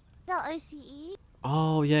 No, OCE?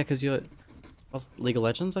 Oh yeah, because you're what's League of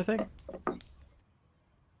Legends, I think?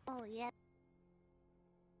 Oh, yeah.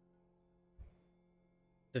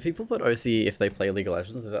 Do people put OC if they play League of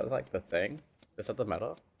Legends? Is that like the thing? Is that the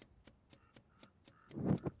meta?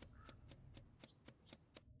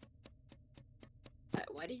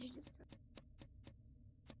 Why did you just?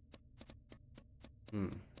 Hmm.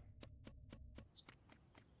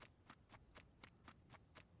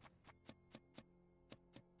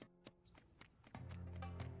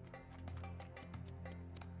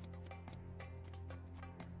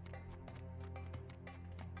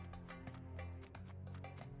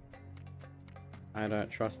 I don't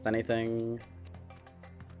trust anything.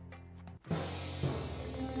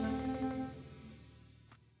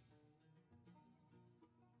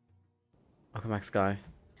 Welcome back, Sky.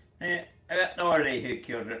 Yeah, I got no idea who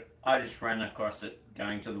killed it. I just ran across it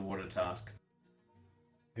going to the water task.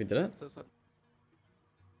 Who did it?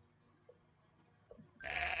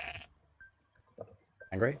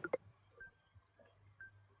 Angry?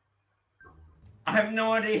 I have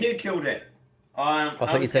no idea who killed it. I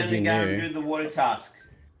thought you said gonna you go knew. and do the water task.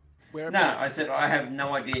 No, Whereabouts? I said I have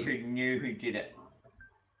no idea who knew who did it.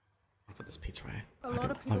 I'll put this pizza away. A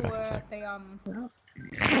lot of people back in a were, sec. they,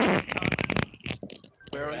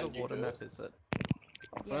 Where on the water map is it?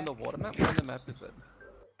 Where on the water map? Where on the map is it?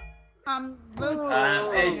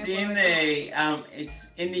 It's in the it's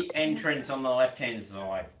in the entrance on the left-hand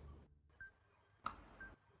side.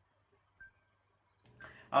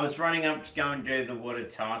 I was running up to go and do the water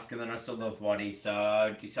task, and then I saw the body, so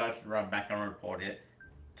I decided to run back and report it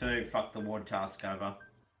to fuck the water task over.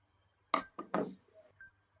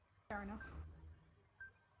 fair enough.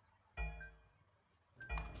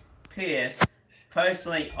 P.S.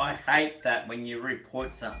 Personally, I hate that when you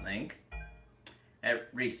report something,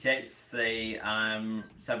 it resets the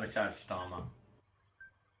sabotage timer.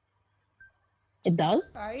 It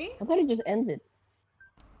does? Sorry? I thought it just ended.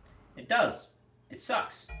 It does. It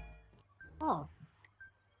sucks. Oh.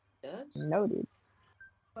 Does? Noted.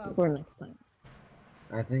 For next time.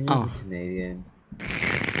 I think it was a Canadian.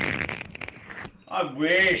 I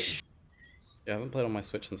wish. Yeah, I haven't played on my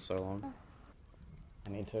Switch in so long. I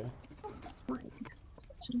need to.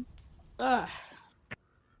 Ugh.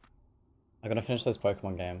 I'm gonna finish those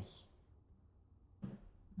Pokemon games.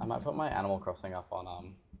 I might put my Animal Crossing up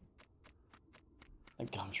on a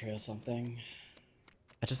Gumtree or something.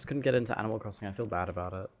 I just couldn't get into Animal Crossing. I feel bad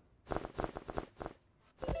about it.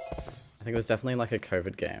 I think it was definitely like a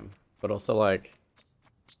COVID game, but also like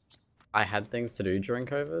I had things to do during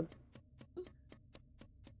COVID.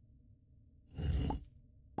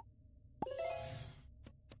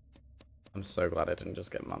 I'm so glad I didn't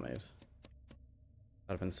just get mummied. That'd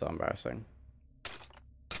have been so embarrassing.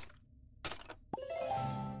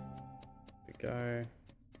 Here we go.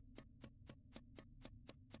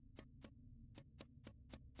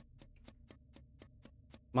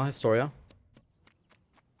 My Historia.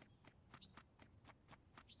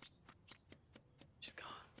 She's gone.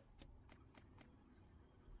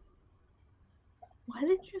 Why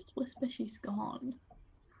did you just whisper she's gone?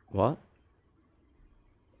 What?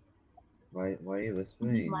 Why are you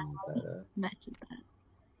whispering that? Mentioned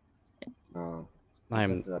that. Oh.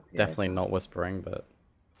 I'm that's up here. definitely not whispering, but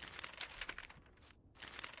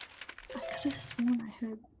I could have sworn I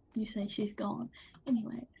heard you say she's gone.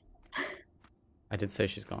 Anyway. I did say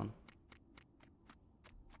she's gone.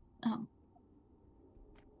 Oh.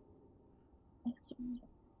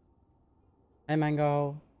 Hey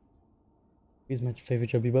Mango. He's my favorite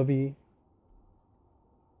chubby bubby.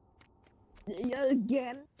 Yeah,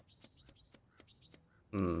 again.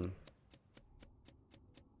 Hmm.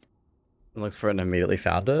 Looked for it and immediately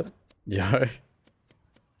found it. Yo.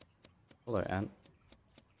 Hello, Ant.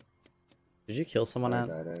 Did you kill someone,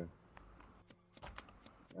 Ant?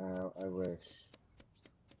 I wish.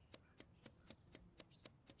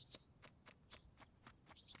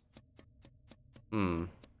 Hmm.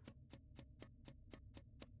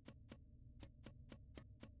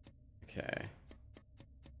 Okay. I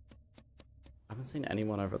haven't seen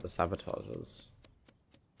anyone over at the sabotages.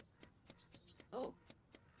 Oh.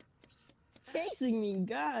 Chasing me,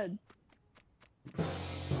 God.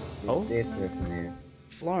 Oh. Dead person here.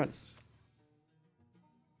 Florence.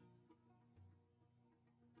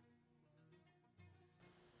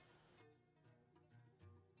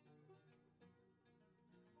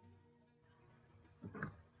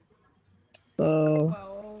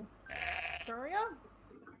 Well, Victoria?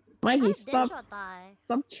 Mikey, stop. Deadshot die.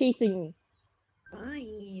 Stop chasing me.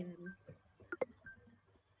 Fine.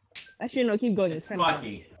 Actually, no, keep going. It's kind of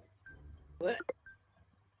Mikey. What?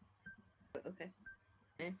 Okay.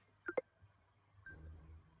 Eh.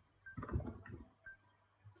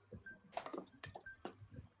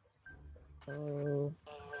 Oh.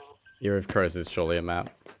 Year of Crows is surely a map.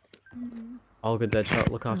 Oh, good Deadshot.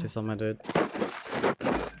 Look after yourself, my dude.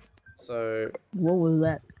 So. What was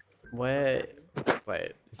that? Where?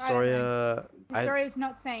 Wait. Historia. Historia's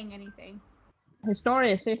not saying anything.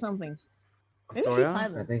 Historia, say something. Maybe she's Historia?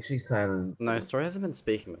 silent. I think she's silent. No, Historia hasn't been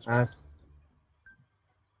speaking this week.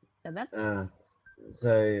 Yeah, that's.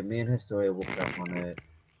 So me and Historia walked up on it.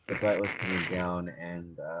 The boat was coming down,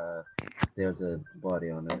 and there was a body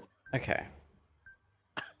on it. Okay.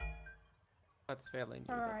 That's fairly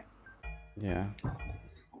new. Alright. Yeah.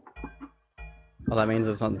 Well, that means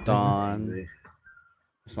it's not Dawn.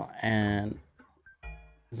 It's not Ant.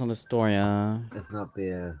 It's not Historia. It's not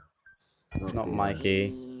Beer. It's not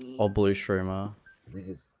Mikey. Or Blue Shroomer.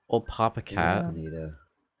 Or Papa Cat.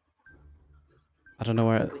 I don't know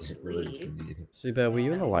where. Subear, were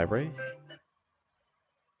you in the library?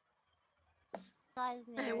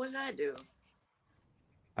 Hey, what did I do?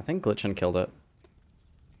 I think Glitchin killed it.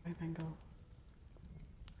 Hey, Mango.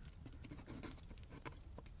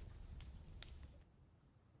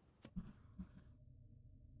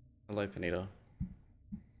 Hello, Panita.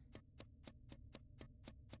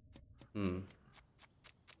 Hmm.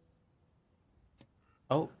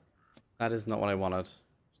 Oh, that is not what I wanted.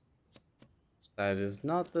 That is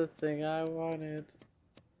not the thing I wanted.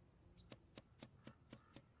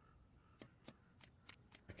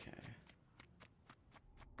 Okay.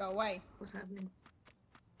 Go away. What's happening?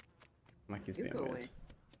 Mikey's You being go weird. away.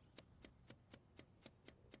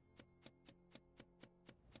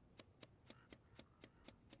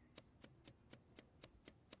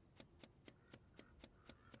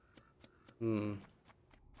 Hmm.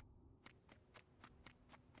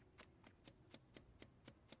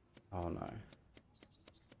 Oh no.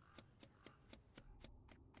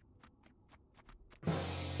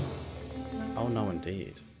 Oh no,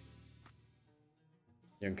 indeed.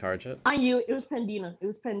 You encourage it? I knew it was Pandina. It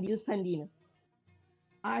was Pandina.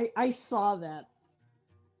 I saw that.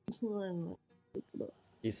 You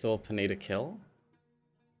saw Panita kill?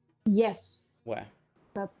 Yes, Where?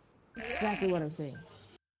 that's exactly what I'm saying.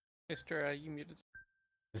 Historia, you muted.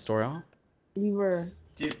 Historia? We were.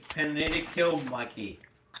 Did Panetta kill Mikey?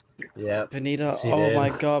 Yeah. Panita, she oh did. my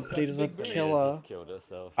god, Panita's a Panita killer. just killed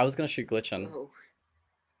herself. I was gonna shoot Glitchin.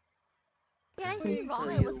 Did I see wrong? So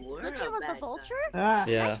It was you were Glitchin a was the bad vulture? Ah.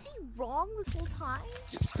 Did I Yeah. see wrong this whole time?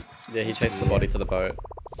 Yeah, he chased the body to the boat.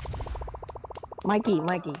 Mikey. No.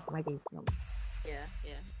 Yeah,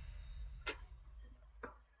 yeah.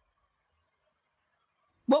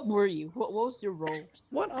 What were you? What was your role?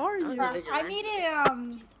 What are you? I need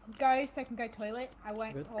to go so I can go toilet. I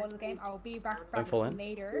won't hold the game. I'll be back fall in.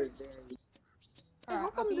 later. Hey, how I'll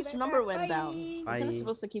come be this right number back. went down? Bye. Isn't it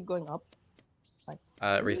supposed to keep going up? Like, It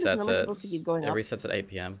isn't this resets number at supposed to keep going up? 8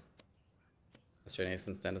 p.m. Australian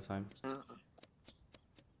Eastern Standard Time.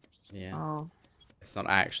 Yeah. Oh. It's not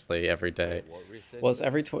actually every day. What reset Well, it's at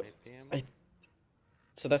every 8 p.m.?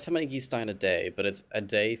 So that's how many geese die in a day, but it's a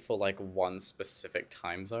day for like one specific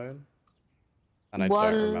time zone. And I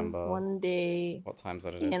don't remember one day what time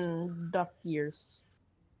zone it is. in duck years.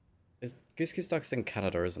 Is Goose Goose Duck's in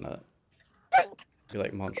Canada, isn't it? Be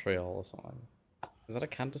like Montreal or something. Is that a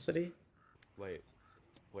Canada city? Wait,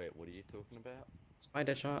 what are you talking about? Hi,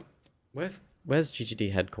 Deadshot. Where's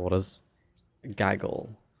GGD headquarters? Gaggle.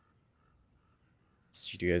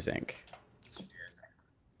 Studios Inc.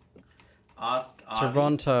 Ask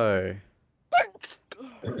Toronto.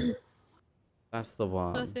 That's the So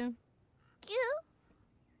one. soon.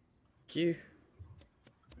 Q.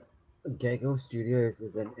 Gaggle Studios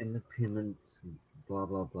is an independent blah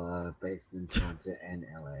blah blah based in Toronto and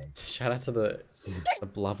LA. Shout out to the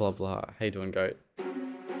blah blah blah. How you doing, goat?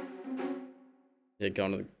 Yeah,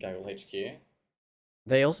 going to the Gaggle HQ.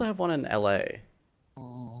 They also have one in LA.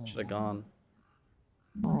 Should have gone.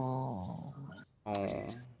 Oh. Oh.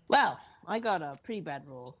 Well, I got a pretty bad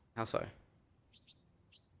roll. How so?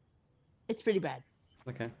 It's pretty bad.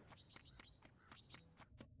 Okay.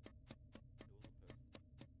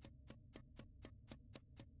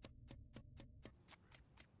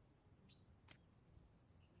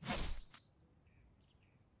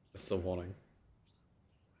 This is a warning.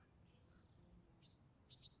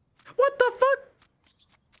 What the fuck?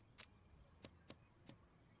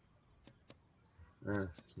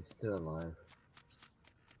 You're still alive.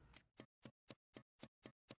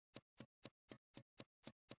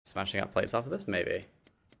 Smashing up plates after this? Maybe.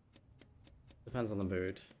 Depends on the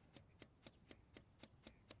mood.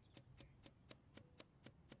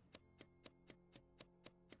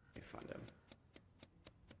 Let me find him.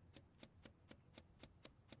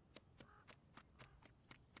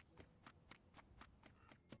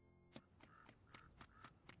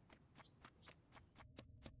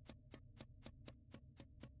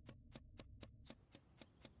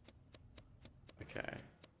 Okay.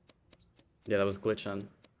 Yeah, that was glitching.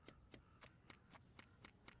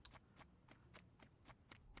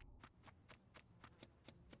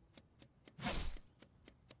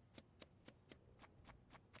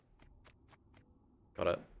 Got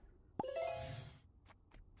it.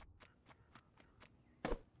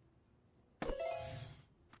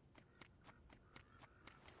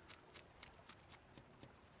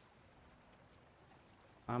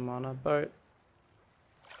 I'm on a boat.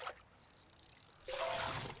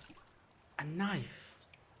 A knife.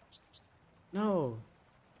 No.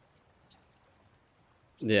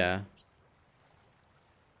 Yeah.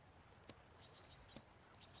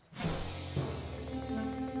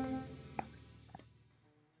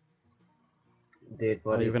 Dead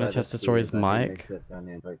body you're gonna by test the sea, story's but then mic? they sit down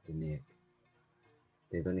and break the neck.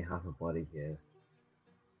 There's only half a body here.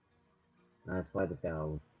 It's by the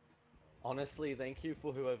bell. Honestly, thank you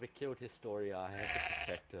for whoever killed Historia. I had to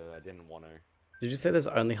protect her. I didn't want to. Did you say there's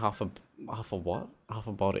only half a what? Half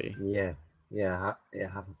a body? Yeah,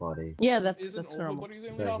 half a body. Yeah, that's Isn't all the normal. bodies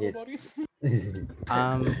only So half a yes.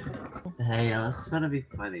 body? Hey, I was trying to be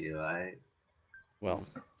funny, right? Well.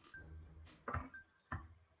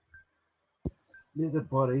 Leave the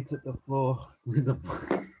bodies hit the floor. Leave the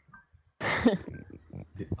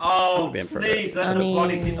Oh, Been for a please bit. let the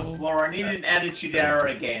bodies hit the floor. I need an attitude error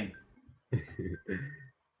again.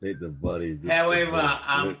 Leave the bodies. However,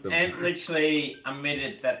 Let them- Ant literally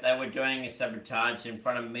admitted that they were doing a sabotage in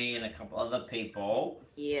front of me and a couple other people.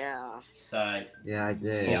 Yeah. So Yeah, I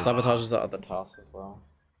did. Well, sabotages are other tasks as well.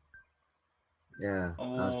 Yeah. Oh,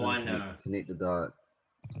 was trying to I know. Connect the dots.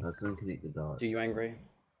 I was trying to connect the dots. Do you angry?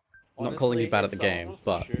 I'm not calling you bad at the game,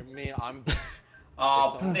 but Shoot me, I'm.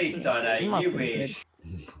 Oh, please, Dodo, you wish.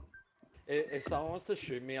 If someone wants to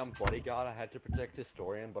shoot me, I'm bodyguard. I had to protect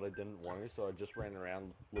Historian, but I didn't want to, so I just ran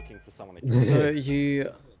around looking for someone to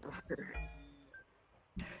kill.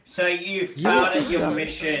 So you failed at your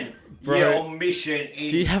mission. Bro, your mission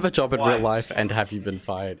is do you have a job in real what? life, and have you been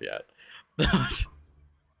fired yet?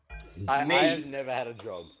 I have never had a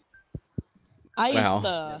job. I Wow. used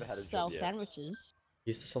Never to had a sell job yet. sandwiches. You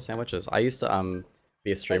used to sell sandwiches. I used to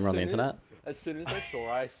be a streamer on the internet. As soon as I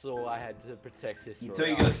saw I had to protect Historia. You thought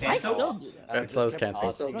you got I canceled? still do that. Until I was cancelled.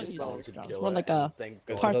 asking Don't if use someone those could stuff. kill It's more her, like a and thank God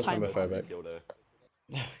Because I was part-time. homophobic. killed her.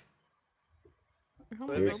 Oh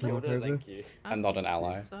Whoever my killed her, homophobic? thank you. I'm not an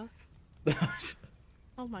ally.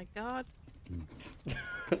 Oh my god.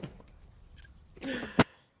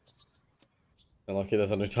 I'm lucky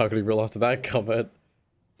there's a new targeting rule after that comment.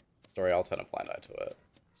 Story, I'll turn a blind eye to it.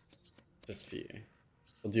 Just for you.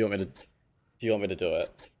 Or do you want me to do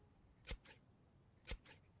it?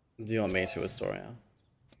 Do you want me to, Astoria?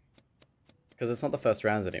 Because it's not the first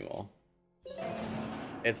rounds anymore.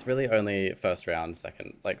 It's really only first round,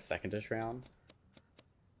 secondish round.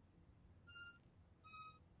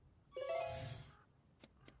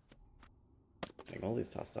 Getting all these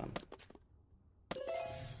tasks done.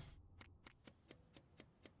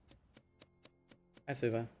 Hi,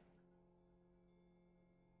 Suva.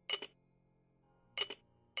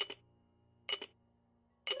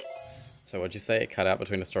 So what'd you say? Cut out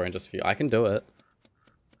between a story and just for you. I can do it.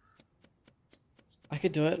 I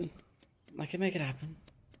could do it. I can make it happen.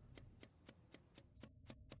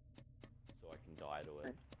 So I can die to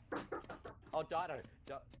it. Oh, Dyto!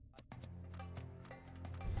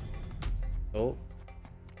 Oh.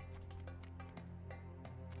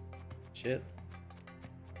 Shit.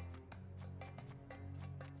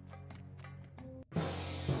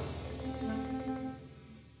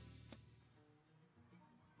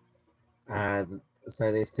 So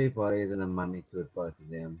there's two bodies and a mummy killed both of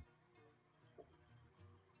them.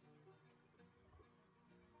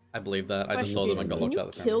 I believe that. I just saw them and got locked out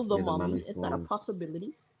of the kill camera. the mummy? Is that a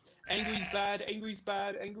possibility? Angry's bad. Angry's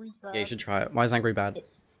bad. Angry's bad. Yeah, you should try it. Why is Angry bad?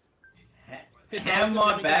 How am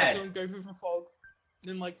I bad? Go for fog.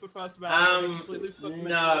 Then like for first round.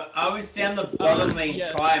 No, I was down the bottom of the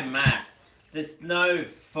entire map. There's no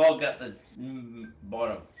fog at the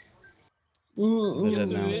bottom. Yes,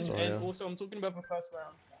 there is, and also I'm talking about for first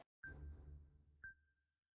round.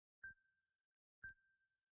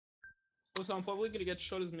 Also, I'm probably gonna get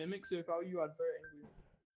shot as Mimic, so if I were you, I'd very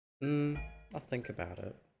angry. I'll think about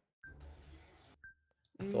it.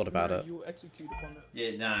 I thought about it. You'll execute upon it.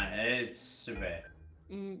 Yeah, no, it's so bad.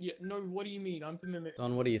 Yeah, no, what do you mean? I'm the Mimic.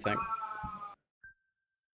 Don, what do you think?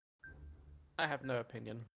 I have no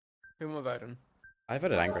opinion. Who am I voting? I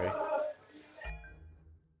voted Angry.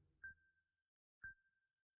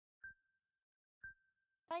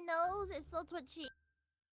 My nose is so twitchy.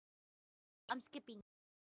 I'm skipping.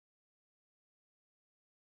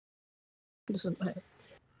 Okay,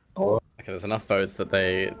 there's enough votes that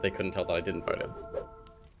they couldn't tell that I didn't vote it.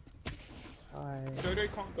 Dodo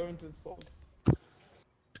can't go into the fog.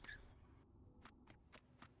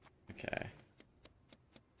 Okay.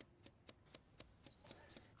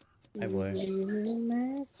 Hi, Blue.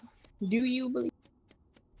 Do you believe?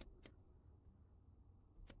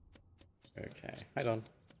 Okay. Hi, Don.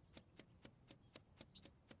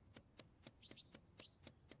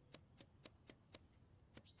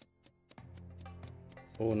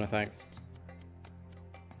 Oh, no thanks.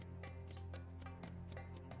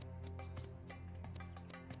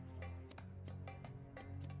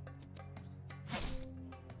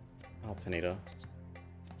 Oh, Panita.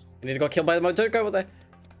 Panita got killed by the mummy. Don't go over there.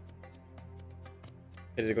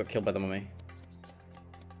 Panita got killed by the mummy.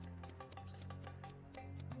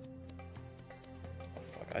 Oh,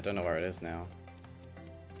 fuck. I don't know where it is now.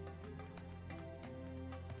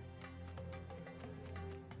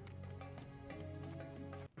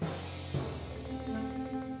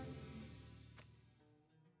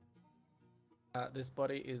 This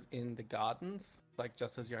body is in the gardens, like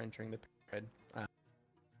just as you're entering the pyramid.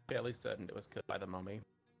 Fairly certain it was killed by the mummy.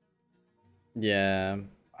 Yeah,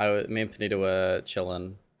 me and Panita were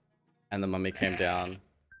chilling, and the mummy came down.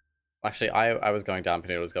 Actually, I was going down,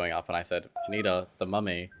 Panita was going up, and I said, Panita, the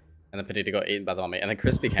mummy, and then Panita got eaten by the mummy, and then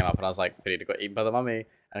Crispy came up, and I was like, Panita got eaten by the mummy, and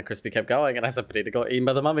then Crispy kept going, and I said, Panita got eaten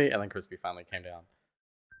by the mummy, and then Crispy finally came down.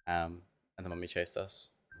 And the mummy chased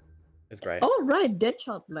us. It's great. Oh right,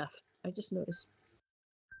 Deadshot left. I just noticed.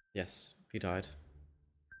 Yes, he died.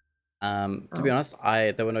 To be honest,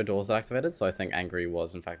 there were no doors that activated, so I think Angry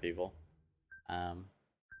was in fact evil.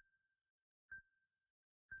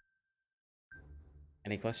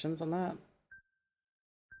 Any questions on that?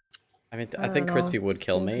 I mean, I think Crispy would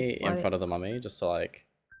kill me in front of the mummy just to like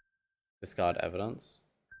discard evidence.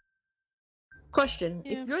 Question: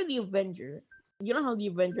 if you're the Avenger, you know how the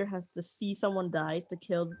Avenger has to see someone die to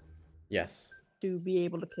kill? Yes. To be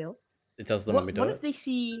able to kill. Does the mummy do it? What if they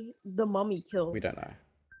see the mummy kill? We don't know.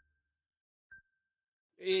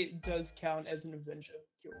 It does count as an Avenger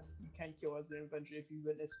kill. You can kill as an Avenger if you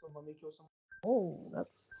witness the mummy kill someone. Oh,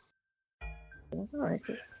 that's alright.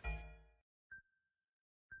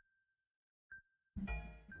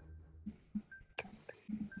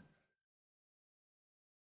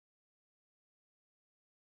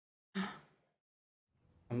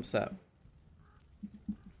 I'm upset.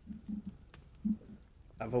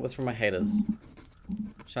 That vote was from my haters.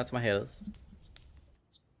 Shout out to my haters.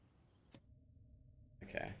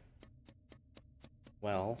 Okay.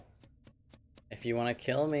 Well, if you want to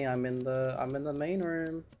kill me, I'm in the main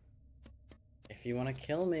room. If you want to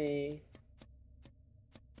kill me.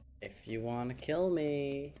 If you want to kill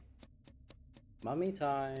me. Mummy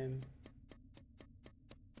time.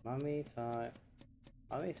 Mummy time.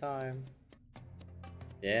 Mummy time.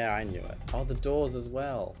 Yeah, I knew it. Oh, the doors as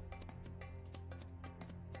well.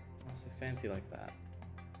 Oh, so fancy like that.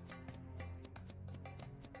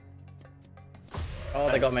 Oh,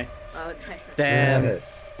 they got me. Oh, damn.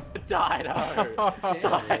 Dido. I'll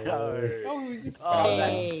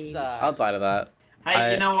die to that.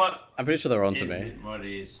 Hey, you know what? I'm pretty sure they're onto Is me. it what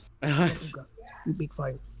it is. Big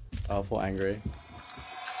fight. Oh, poor Angry.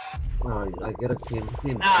 Oh, I get a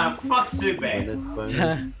TNT. Ah, fuck Super.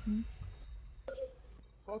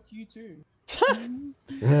 Fuck you too. Bring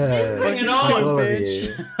it on,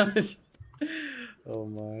 bitch. Oh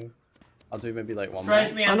my. I'll do maybe like one more.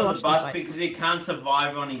 Throws me under the bus because he can't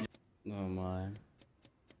survive on his. Oh my.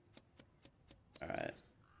 Alright.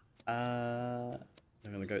 I'm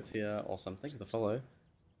gonna go to here. Awesome. Thank you for the follow.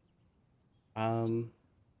 Oh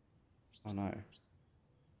no.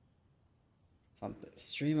 Something.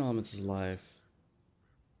 Stream Elements is live.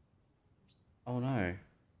 Oh no.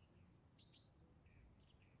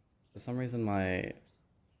 For some reason my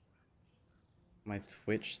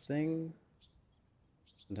Twitch thing.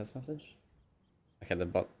 Test message? Okay,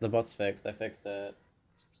 the bot's fixed. I fixed it.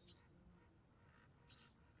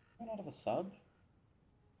 Do I not have a sub?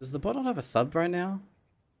 Does the bot not have a sub right now?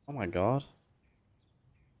 Oh my god.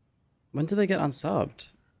 When did they get unsubbed?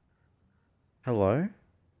 Hello?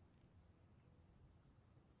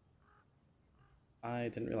 I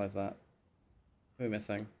didn't realize that. Who are we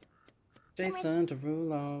missing? Jason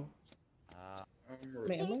Derulo.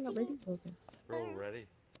 Wait, am I not ready? Okay. We're all ready.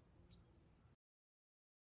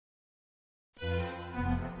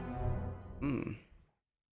 Hmm.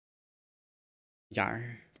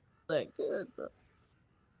 Yar. Like good, bro.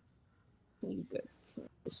 You good?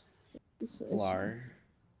 Lar.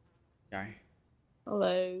 Yar.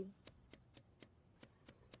 Hello.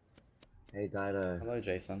 Hey Dyto. Hello,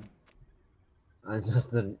 Jason. I'm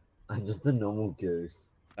just a normal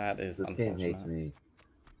goose. That is This game hates unfortunate. me.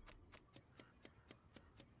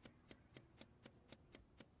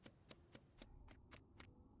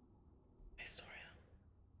 Historia.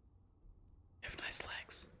 You have nice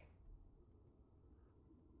legs.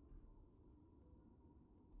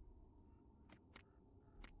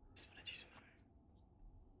 Just wanted you to know.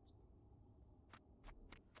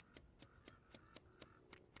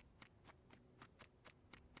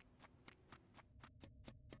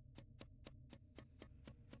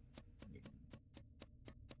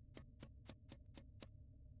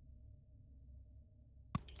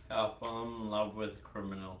 Help, I'm in love with a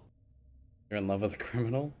criminal. You're in love with a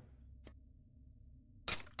criminal?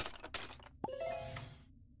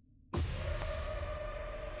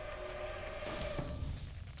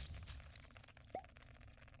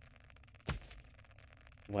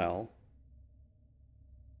 Well.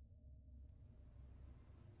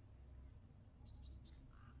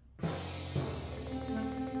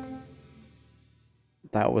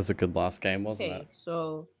 That was a good last game, wasn't Okay, it?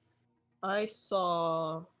 so I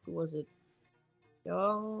saw, who was it?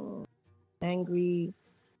 Young, Angry,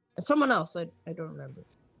 and someone else. I don't remember.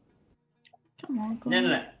 Come on, go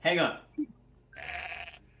No. Hang on.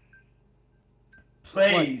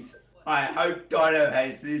 Please, I hope Dyto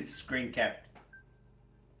has this screen capped.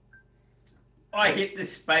 I hit the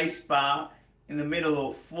space bar in the middle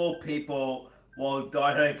of 4 people while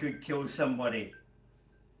Dyto could kill somebody.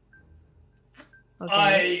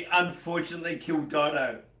 Okay. I unfortunately killed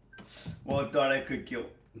Dyto while Dyto could kill.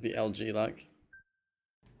 The LG luck.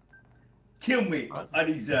 Kill me. I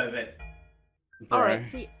deserve it. Alright,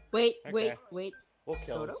 see, wait. We'll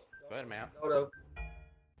kill him. Dodo? Vote him out. Dodo.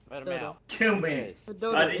 Vote him Dodo. out. Kill me. It's a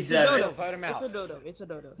dodo. I It's a deserve dodo. it. Vote him out. It's a dodo. It's a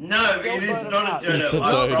dodo. No, it is not a dodo. It's a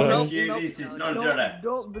I dodo. promise you Nope, this is not a don't, dodo.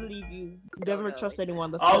 Don't believe you. Never trust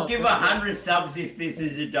anyone. That's I'll not- give that's 100 subs if this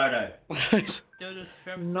is a dodo.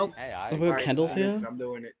 Nope. Hey, Oh, we got Kendall's here? I'm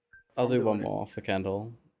doing it. I'll do I'm one doing it. more for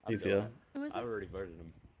Kendall. He's here. Who is I've it? already voted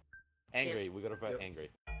him. Angry. We gotta vote angry.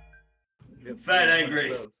 Vote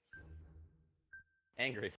angry.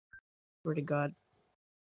 Angry. Swear to God.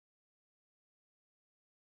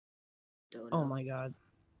 Oh my God.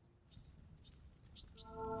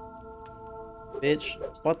 Bitch,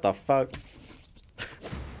 what the fuck?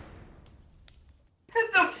 How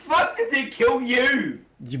the fuck does it kill you?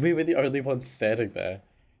 We were the only ones standing there.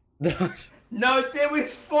 No, there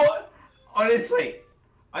was 4. Honestly,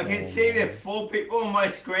 I can Oh, see no. there 4 people on my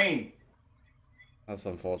screen. That's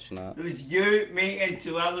unfortunate. It was you, me, and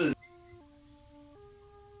 2 others.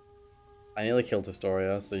 I nearly killed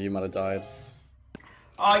Historia, so you might have died.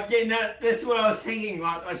 Oh, yeah, no, that's what I was thinking.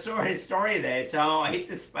 Like, I saw his story there, so I hit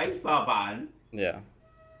the spacebar button. Yeah.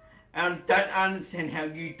 And I don't understand how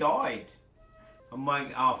you died. I'm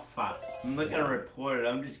like, oh, fuck. I'm not going to report it.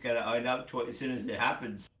 I'm just going to own up to it as soon as it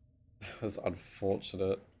happens. It was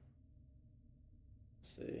unfortunate.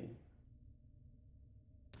 Let's see.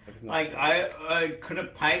 Like, I could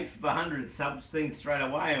have paid for the 100 subs thing straight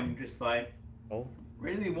away. I'm just like, oh,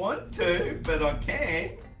 really want to, but I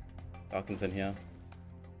can't. Falcon's in here.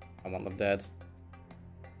 I want them dead.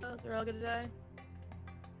 Oh, they're all gonna die.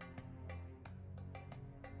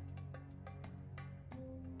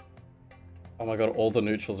 Oh my god, all the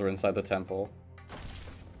neutrals are inside the temple.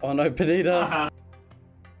 Oh no, Panita!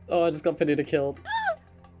 Oh, I just got Panita killed.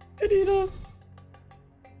 Panita!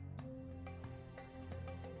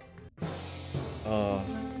 Oh.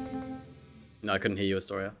 No, I couldn't hear you,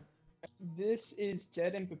 Astoria. This is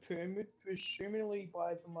dead in the pyramid, presumably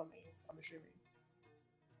by the mummy, I'm assuming.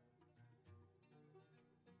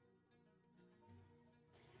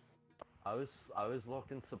 I was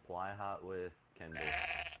locked in Supply Hut with Kendall.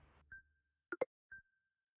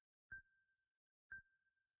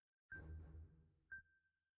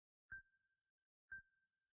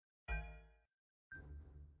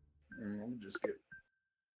 I'll just skip.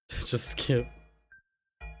 Just skip.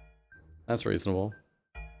 That's reasonable.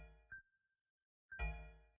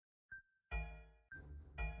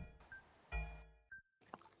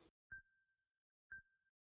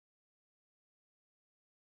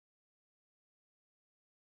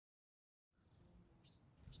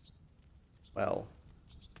 Well.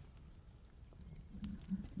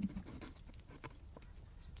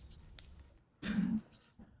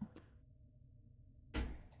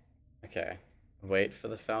 Okay. Wait for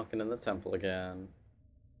the falcon in the temple again.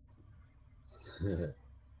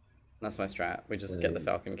 That's my strat. We just get the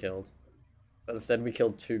falcon killed. But instead we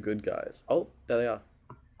killed 2 good guys. Oh, there they are.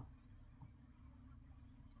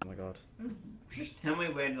 Oh my god. Just tell me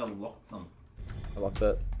where to lock them. I locked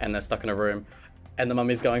it. And they're stuck in a room. And the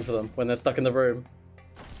mummy's going for them when they're stuck in the room.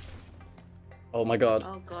 Oh my god.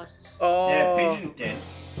 Oh god. Oh. Yeah, Pigeon dead.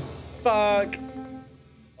 Fuck.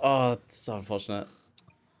 Oh, it's so unfortunate.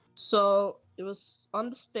 So it was on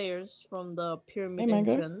the stairs from the pyramid Hey,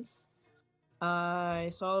 Mango. entrance.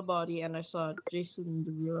 I saw a body and I saw Jason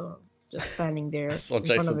Derulo just standing there. I saw in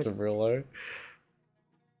front of Jason it. Derulo.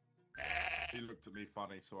 He looked at me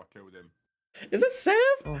funny, so I killed him. Is it Sam?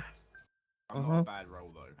 Oh. I'm not a bad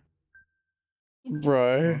roll though.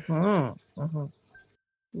 Bro.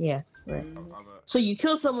 Yeah, right. So you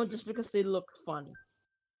killed someone just because they looked funny.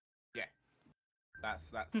 Yeah, that's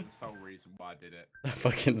the sole reason why I did it.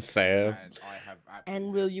 Fucking Sam. And I have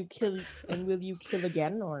And will you kill? And will you kill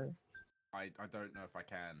again or? I don't know if I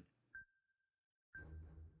can.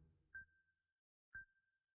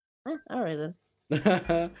 All right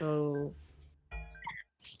then. So.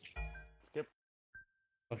 Skip.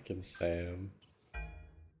 Fucking Sam.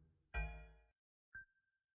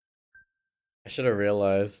 I should have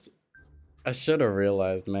realized. I should have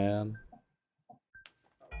realized, man.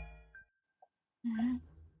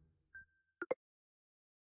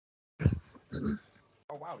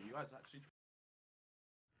 Oh wow, you guys actually.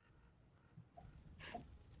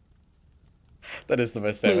 That is the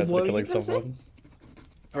most Sam Wait, answer what to were you killing gonna say? someone.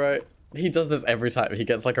 Bro, he does this every time. He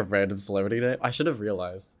gets like a random celebrity name. I should have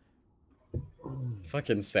realized.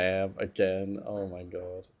 Fucking Sam again. Oh my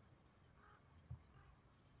god.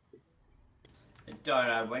 I don't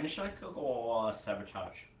know. When should I cook or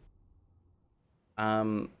sabotage?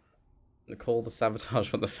 Call the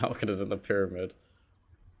sabotage when the falcon is in the pyramid.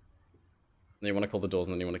 Then you want to call the doors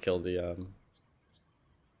and then you want to kill the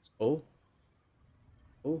Oh.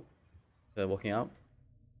 Oh. They're walking up.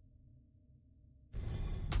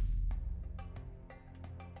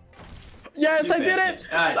 Yes, I did it!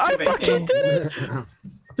 I fucking did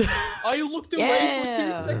it! I looked away for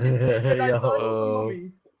 2 seconds and I died to the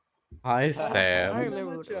mummy. Hi, Sam. I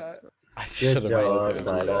remember what it was. I should have realized it was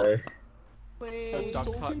you. I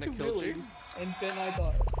was talking to Willie, and then I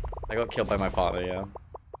died. I got killed by my partner, yeah.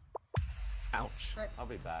 Ouch. I'll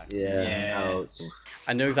be back. Yeah, ouch.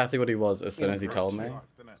 I knew exactly what he was as soon as he told me.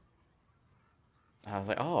 I was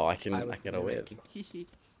like, oh, I can get a win.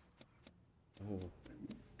 Ooh.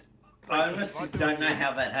 I honestly don't know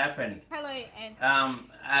how that happened. Hello, and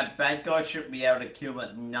A bad guy shouldn't be able to kill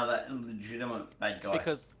another legitimate bad guy.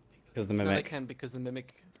 Because the no, they mimic. can, because the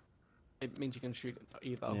mimic, it means you can shoot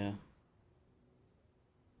either. Yeah.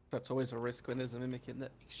 That's always a risk when there's a mimic in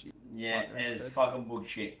that. Yeah, it's fucking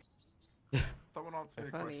bullshit. Someone answer me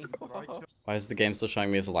a Funny. question. Did I kill Why is the game still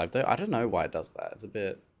showing me as alive though? I don't know why it does that. It's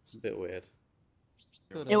a bit weird.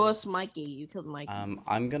 It was Mikey. You killed Mikey.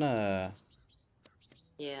 I'm gonna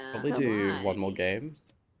Yeah. probably Come do on. one more game.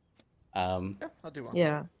 Yeah, I'll do one.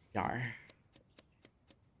 Yeah. Yar.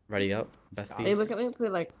 Ready up, Hey, besties. but can we play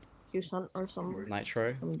like Q-Sun or something?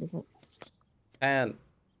 Nitro. Something different. 10,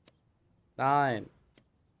 9,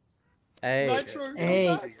 8. Nitro, Hey.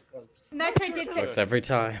 Nitro did say. Works every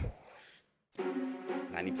time.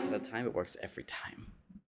 90% of the time, it works every time.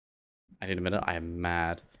 I need a minute. I am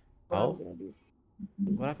mad. Oh,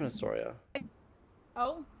 what happened to Storia?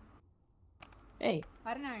 Oh. Hey.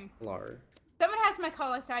 I don't know. Hello. Someone has my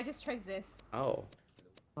collar, so I just chose this. Oh.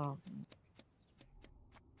 Oh.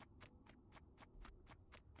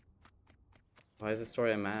 Why is the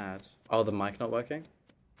Storia mad? Oh, the mic not working?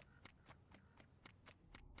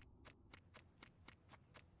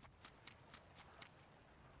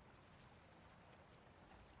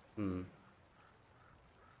 Hmm.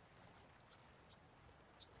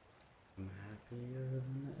 I'm happier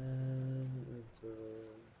than ever.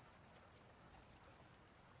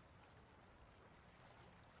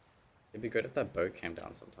 It'd be good if that boat came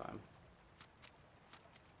down sometime.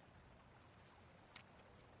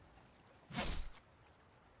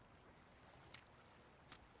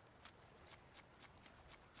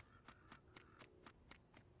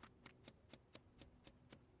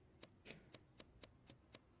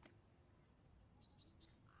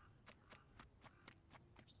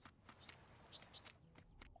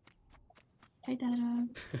 Hey, Dada.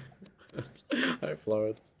 Hi,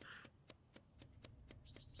 Florence.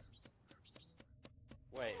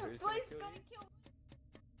 Wait, who's gonna kill you?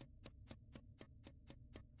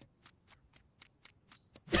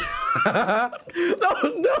 Oh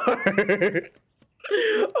no!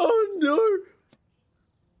 Oh no!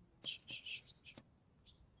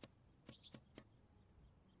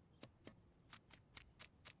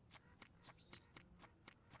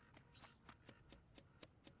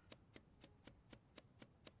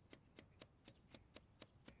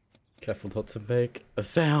 Careful not to make a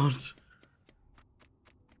sound.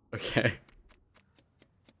 Okay.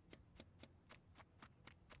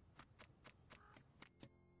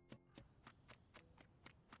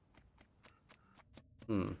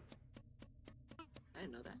 Hmm. I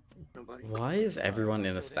didn't know that. Nobody. Why is everyone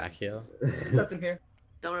in a stack here? Nothing here.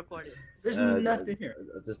 Don't report it. There's nothing here.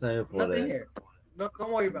 Just don't report Nothing it. here.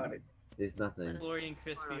 Don't worry about it. There's nothing. Glory and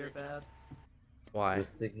Crispy are bad. Why? We're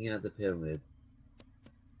sticking out the pyramid.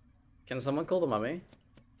 Can someone call the mummy?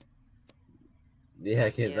 Yeah,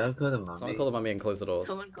 can someone call the mummy? Someone call the mummy and close the doors.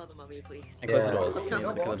 Someone call the mummy, please. And close the Yeah. doors. Can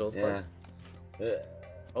the doors Yeah. closed?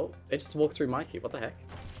 Oh, it just walked through Mikey. What the heck?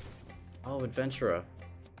 Oh, adventurer.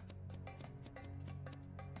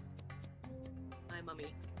 Hi,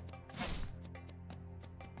 mummy.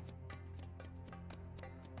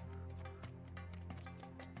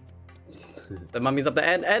 The mummy's up there.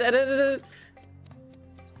 Ed.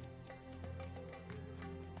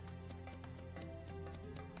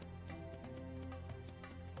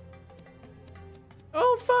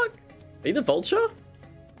 Oh, fuck. Are you the vulture?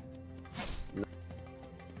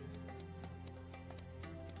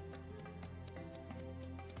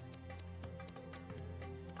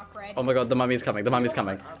 Oh my god, the mummy's coming. The mummy's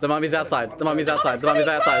coming. The mummy's outside. The mummy's outside. The mummy's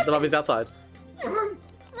outside. The mummy's outside. Run!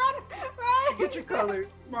 Get your color.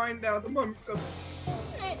 It's mine now. The mummy's coming.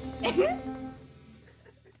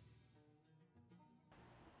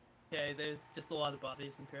 Okay, there's just a lot of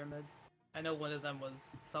bodies in Pyramid. I know one of them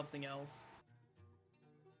was something else.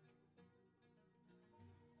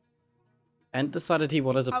 And decided he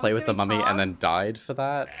wanted to I play was with the doing mummy and then tasks. died for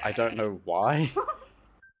that. I don't know why.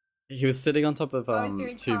 He was sitting on top of I was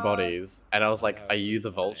doing two tasks. bodies, and I was like, "Are you the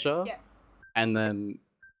vulture?" Yeah. And then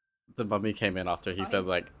the mummy came in after he said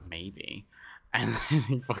like, "Maybe," and then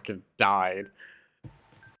he fucking died.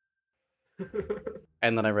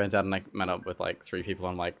 And then I ran down and I met up with like 3 people.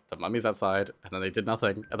 I'm like, "The mummy's outside," and then they did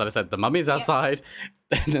nothing. And then I said, "The mummy's outside,"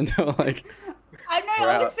 and then they were like, I know,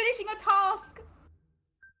 We're I was out. finishing a task.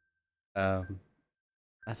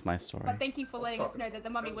 "That's my story." But thank you for letting us know that the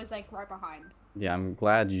mummy was like right behind. Yeah, I'm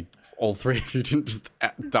glad all 3 of you didn't just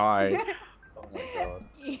die. Oh my god.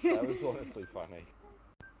 That was honestly funny.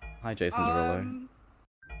 Hi, Jason Derulo.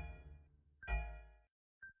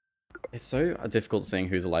 It's so difficult seeing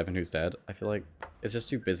who's alive and who's dead. I feel like it's just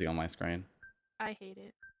too busy on my screen. I hate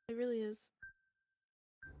it. It really is.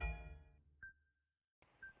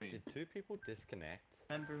 Did 2 people disconnect?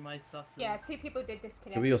 Remember my susses. Yeah, 2 people did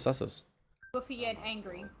disconnect. Who are your susses? Goofy and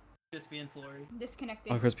Angry. Crispy and Flory.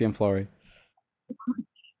 Disconnected. Oh, Crispy and Flory.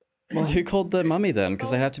 Well, who called the mummy then?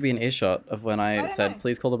 Because they have to be in earshot of when I don't said, know.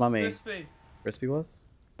 "Please call the mummy." Crispy. Crispy was?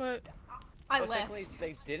 But I Well, left. technically,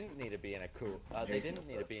 they didn't need to be in a they didn't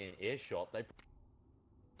need to be in earshot. They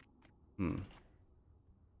Hmm.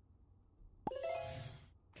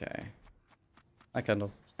 Okay. Hi,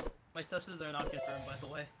 Kendall. My susses are not confirmed, by the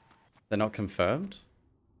way. They're not confirmed?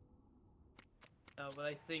 No, but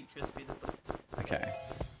I think Crispy did them. Okay.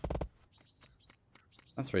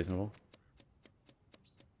 That's reasonable.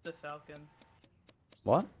 The Falcon.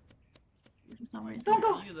 What? For some reason.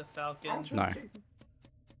 Are you the Falcon? No.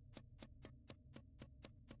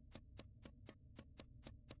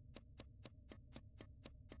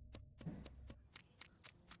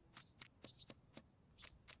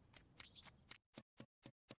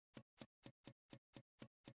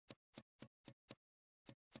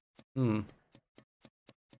 Hmm.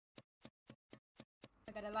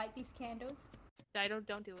 I gotta light these candles. Dido,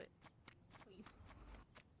 don't do it. Please.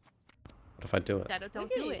 What if I do it? Dido, don't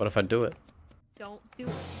do it. What if I do it? Don't do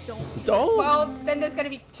it. Don't. Don't. Well, then there's gonna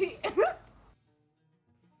be two.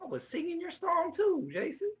 I was singing your song too,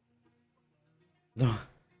 Jason. I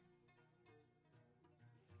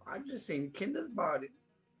just seen Kenda's body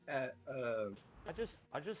at I just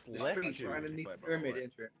the left street you. trying to meet the pyramid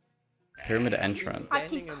entrance. Pyramid entrance. I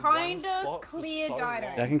can kinda clear Dido.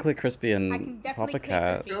 Yeah, I can clear Crispy I can and definitely Papa clear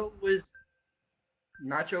Cat. Crispy.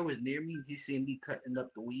 Nacho was near me. He seen me cutting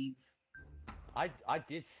up the weeds. I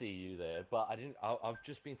did see you there, but I didn't. I've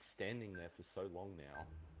just been standing there for so long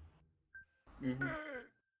now. Mm-hmm.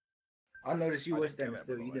 I noticed you I were didn't standing do it,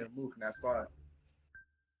 still. by the You way. didn't move from that spot.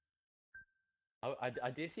 I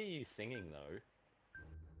did hear you singing though.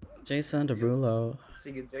 Jason Derulo.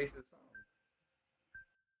 Singing Jason's song.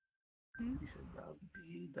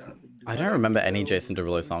 I don't remember any Jason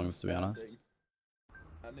Derulo songs, to be honest.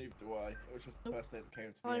 Neither do I. It was just the first thing that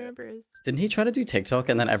came to All I me. remember is Didn't he try to do TikTok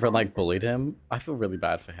and then everyone like bullied him? I feel really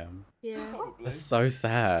bad for him. yeah. That's so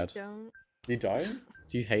sad. Don't. You don't?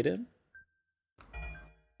 Do you hate him?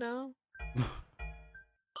 No.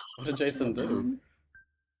 What did Jason do?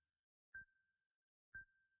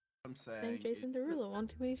 I'm saying. Named Jason Derulo one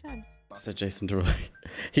too many times. So Jason Derulo.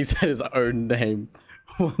 He said his own name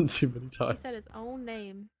one too many He times. said his own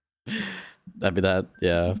name. That'd be that,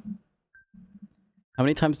 yeah. How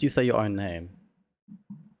many times do you say your own name?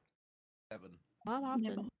 7. Not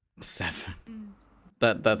often. 7.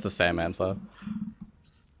 That's the same answer.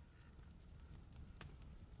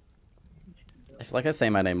 I feel like I say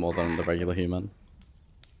my name more than the regular human.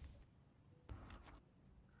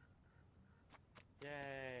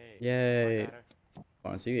 Yay! Yay!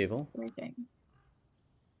 Florence, are you evil? Okay.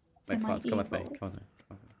 Make Am I Florence, come with me. evil? Come with me.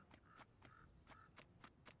 Come with me.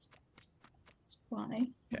 Why? I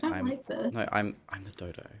Okay, don't like this. No, I'm the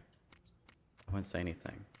dodo. I won't say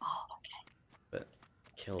anything. Oh, okay. But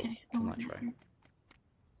kill Okay, kill oh, Nitro. okay.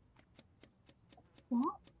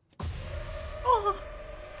 What?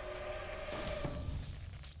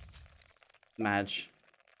 Madge.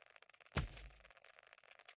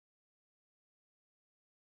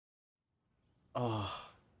 Oh.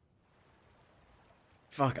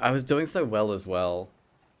 Fuck, I was doing so well as well.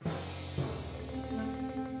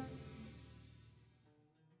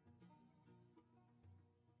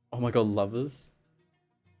 Oh my god, lovers?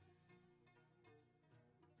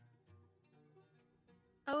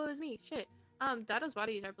 Oh, it was me. Shit. Dido's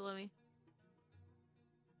bodies are below me.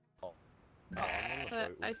 Oh, I'm on the But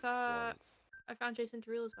boat I with saw. Florence. I found Jason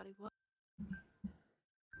Derulo's body. What?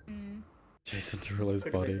 Jason Derulo's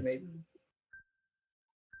body.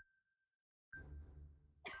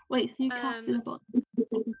 Wait, so you can't see the bot? It's the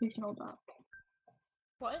superficial dark.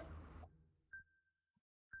 What?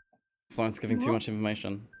 Florence giving too What? much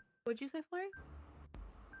information. What'd you say, Flurry?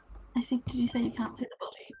 I said, did you say you can't see the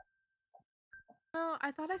body? No,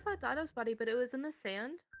 I thought I saw Dido's body, but it was in the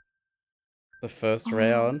sand. The first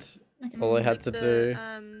round, all I had to do.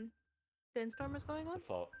 Sandstorm was going on.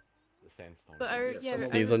 The sandstorm. But I, yeah, I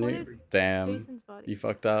Sneeze on you? reported Damn. Jason's body. You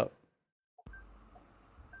fucked up.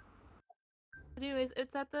 But anyways,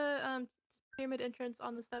 it's at the pyramid entrance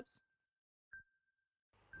on the steps.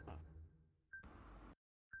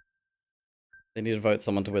 They need to vote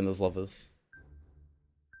someone to win this lovers.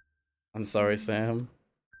 I'm sorry, Sam.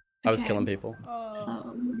 I was Okay. killing people.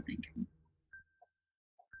 Oh.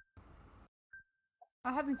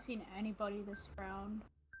 I haven't seen anybody this round.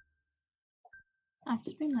 I've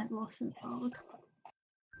just been like lost in fog.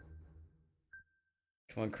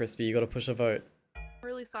 Come on, Crispy, you gotta push a vote.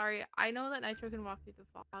 Really sorry. I know that Nitro can walk through the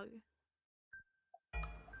fog.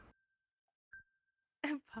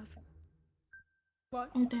 And Puff. What?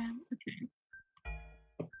 Oh damn. Okay.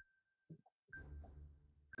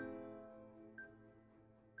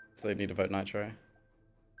 So they need to vote Nitro.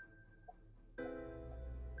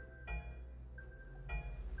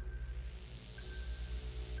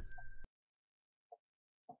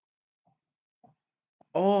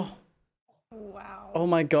 Oh! Oh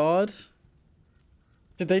my god.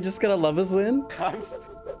 Did they just get a lovers win?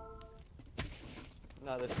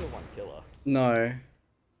 No, there's still one killer. No.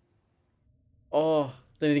 Oh,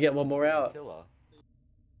 they need to get one more out. Killer.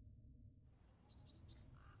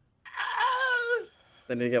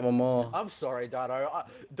 They need to get one more. I'm sorry, Dyto.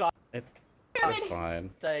 It's fine.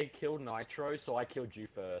 They killed Nitro, so I killed you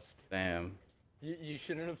first. Damn. You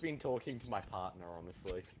shouldn't have been talking to my partner,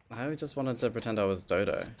 honestly. I just wanted to pretend I was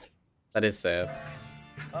Dodo. That is sad.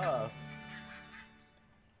 Oh,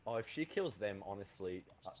 if she kills them, honestly,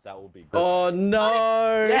 that will be good. Oh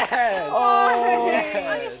no! Yes! Oh,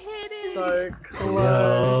 yes! So close.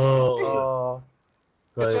 No.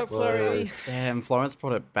 So Good job, close. Damn, Florence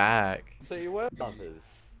brought it back. So you were lovers.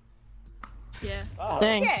 Yeah. Oh.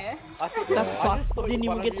 Dang. I thought That I sucked. just thought Didn't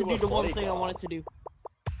one even of get to you do were the one thing I bodyguard. wanted to do.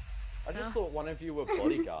 I just thought one of you were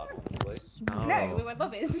bodyguard, honestly. No, we were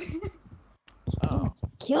lovers. Oh.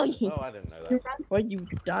 Kill you. Oh, I didn't know that. What you've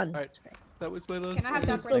done. Alright, that was my last. Can I have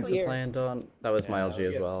that Thanks for break? playing, Don. That was my Yeah, LG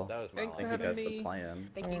as well. That was my Thanks for Thank you having guys me. for playing.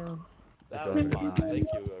 Thank you. That Good was job. fun. Thank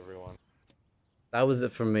you, everyone. That was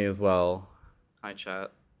it from me as well. Hi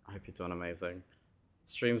chat. I hope you're doing amazing.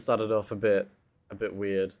 Stream started off a bit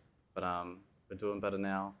weird, but we're doing better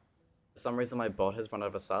now. For some reason my bot has run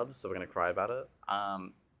over subs, so we're gonna cry about it.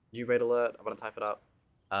 New raid alert, I'm gonna type it up.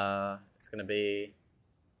 It's gonna be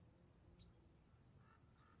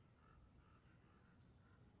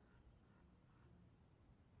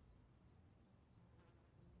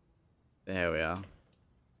there we are.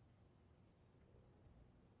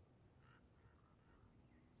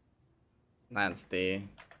 That's the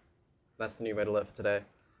new raid alert for today.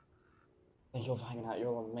 Thank you all for hanging out. You're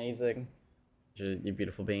all amazing. You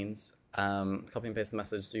beautiful beans. Copy and paste the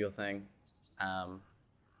message. Do your thing. I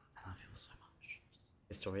love you all so much.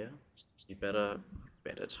 Historia, you better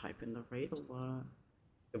type in the raid alert.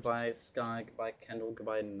 Goodbye Sky. Goodbye Kendall.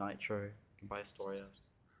 Goodbye Nitro. Goodbye Historia.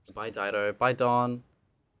 Goodbye Dyto. Bye Dawn.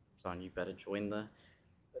 Dawn, you better join the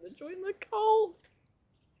call.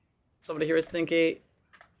 Somebody here is Stinky.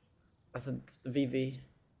 That's a VV.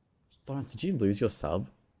 Lawrence, did you lose your sub?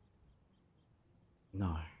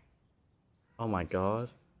 No. Oh my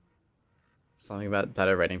god. Something about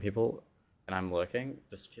Dyto rating people and I'm lurking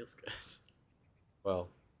just feels good. Well,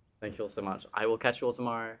 thank you all so much. I will catch you all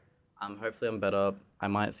tomorrow. Hopefully I'm better. I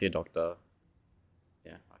might see a doctor.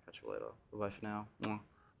 Yeah, I'll catch you later. Bye-bye for now. Mwah.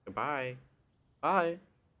 Goodbye. Bye.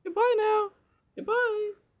 Goodbye now.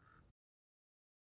 Goodbye.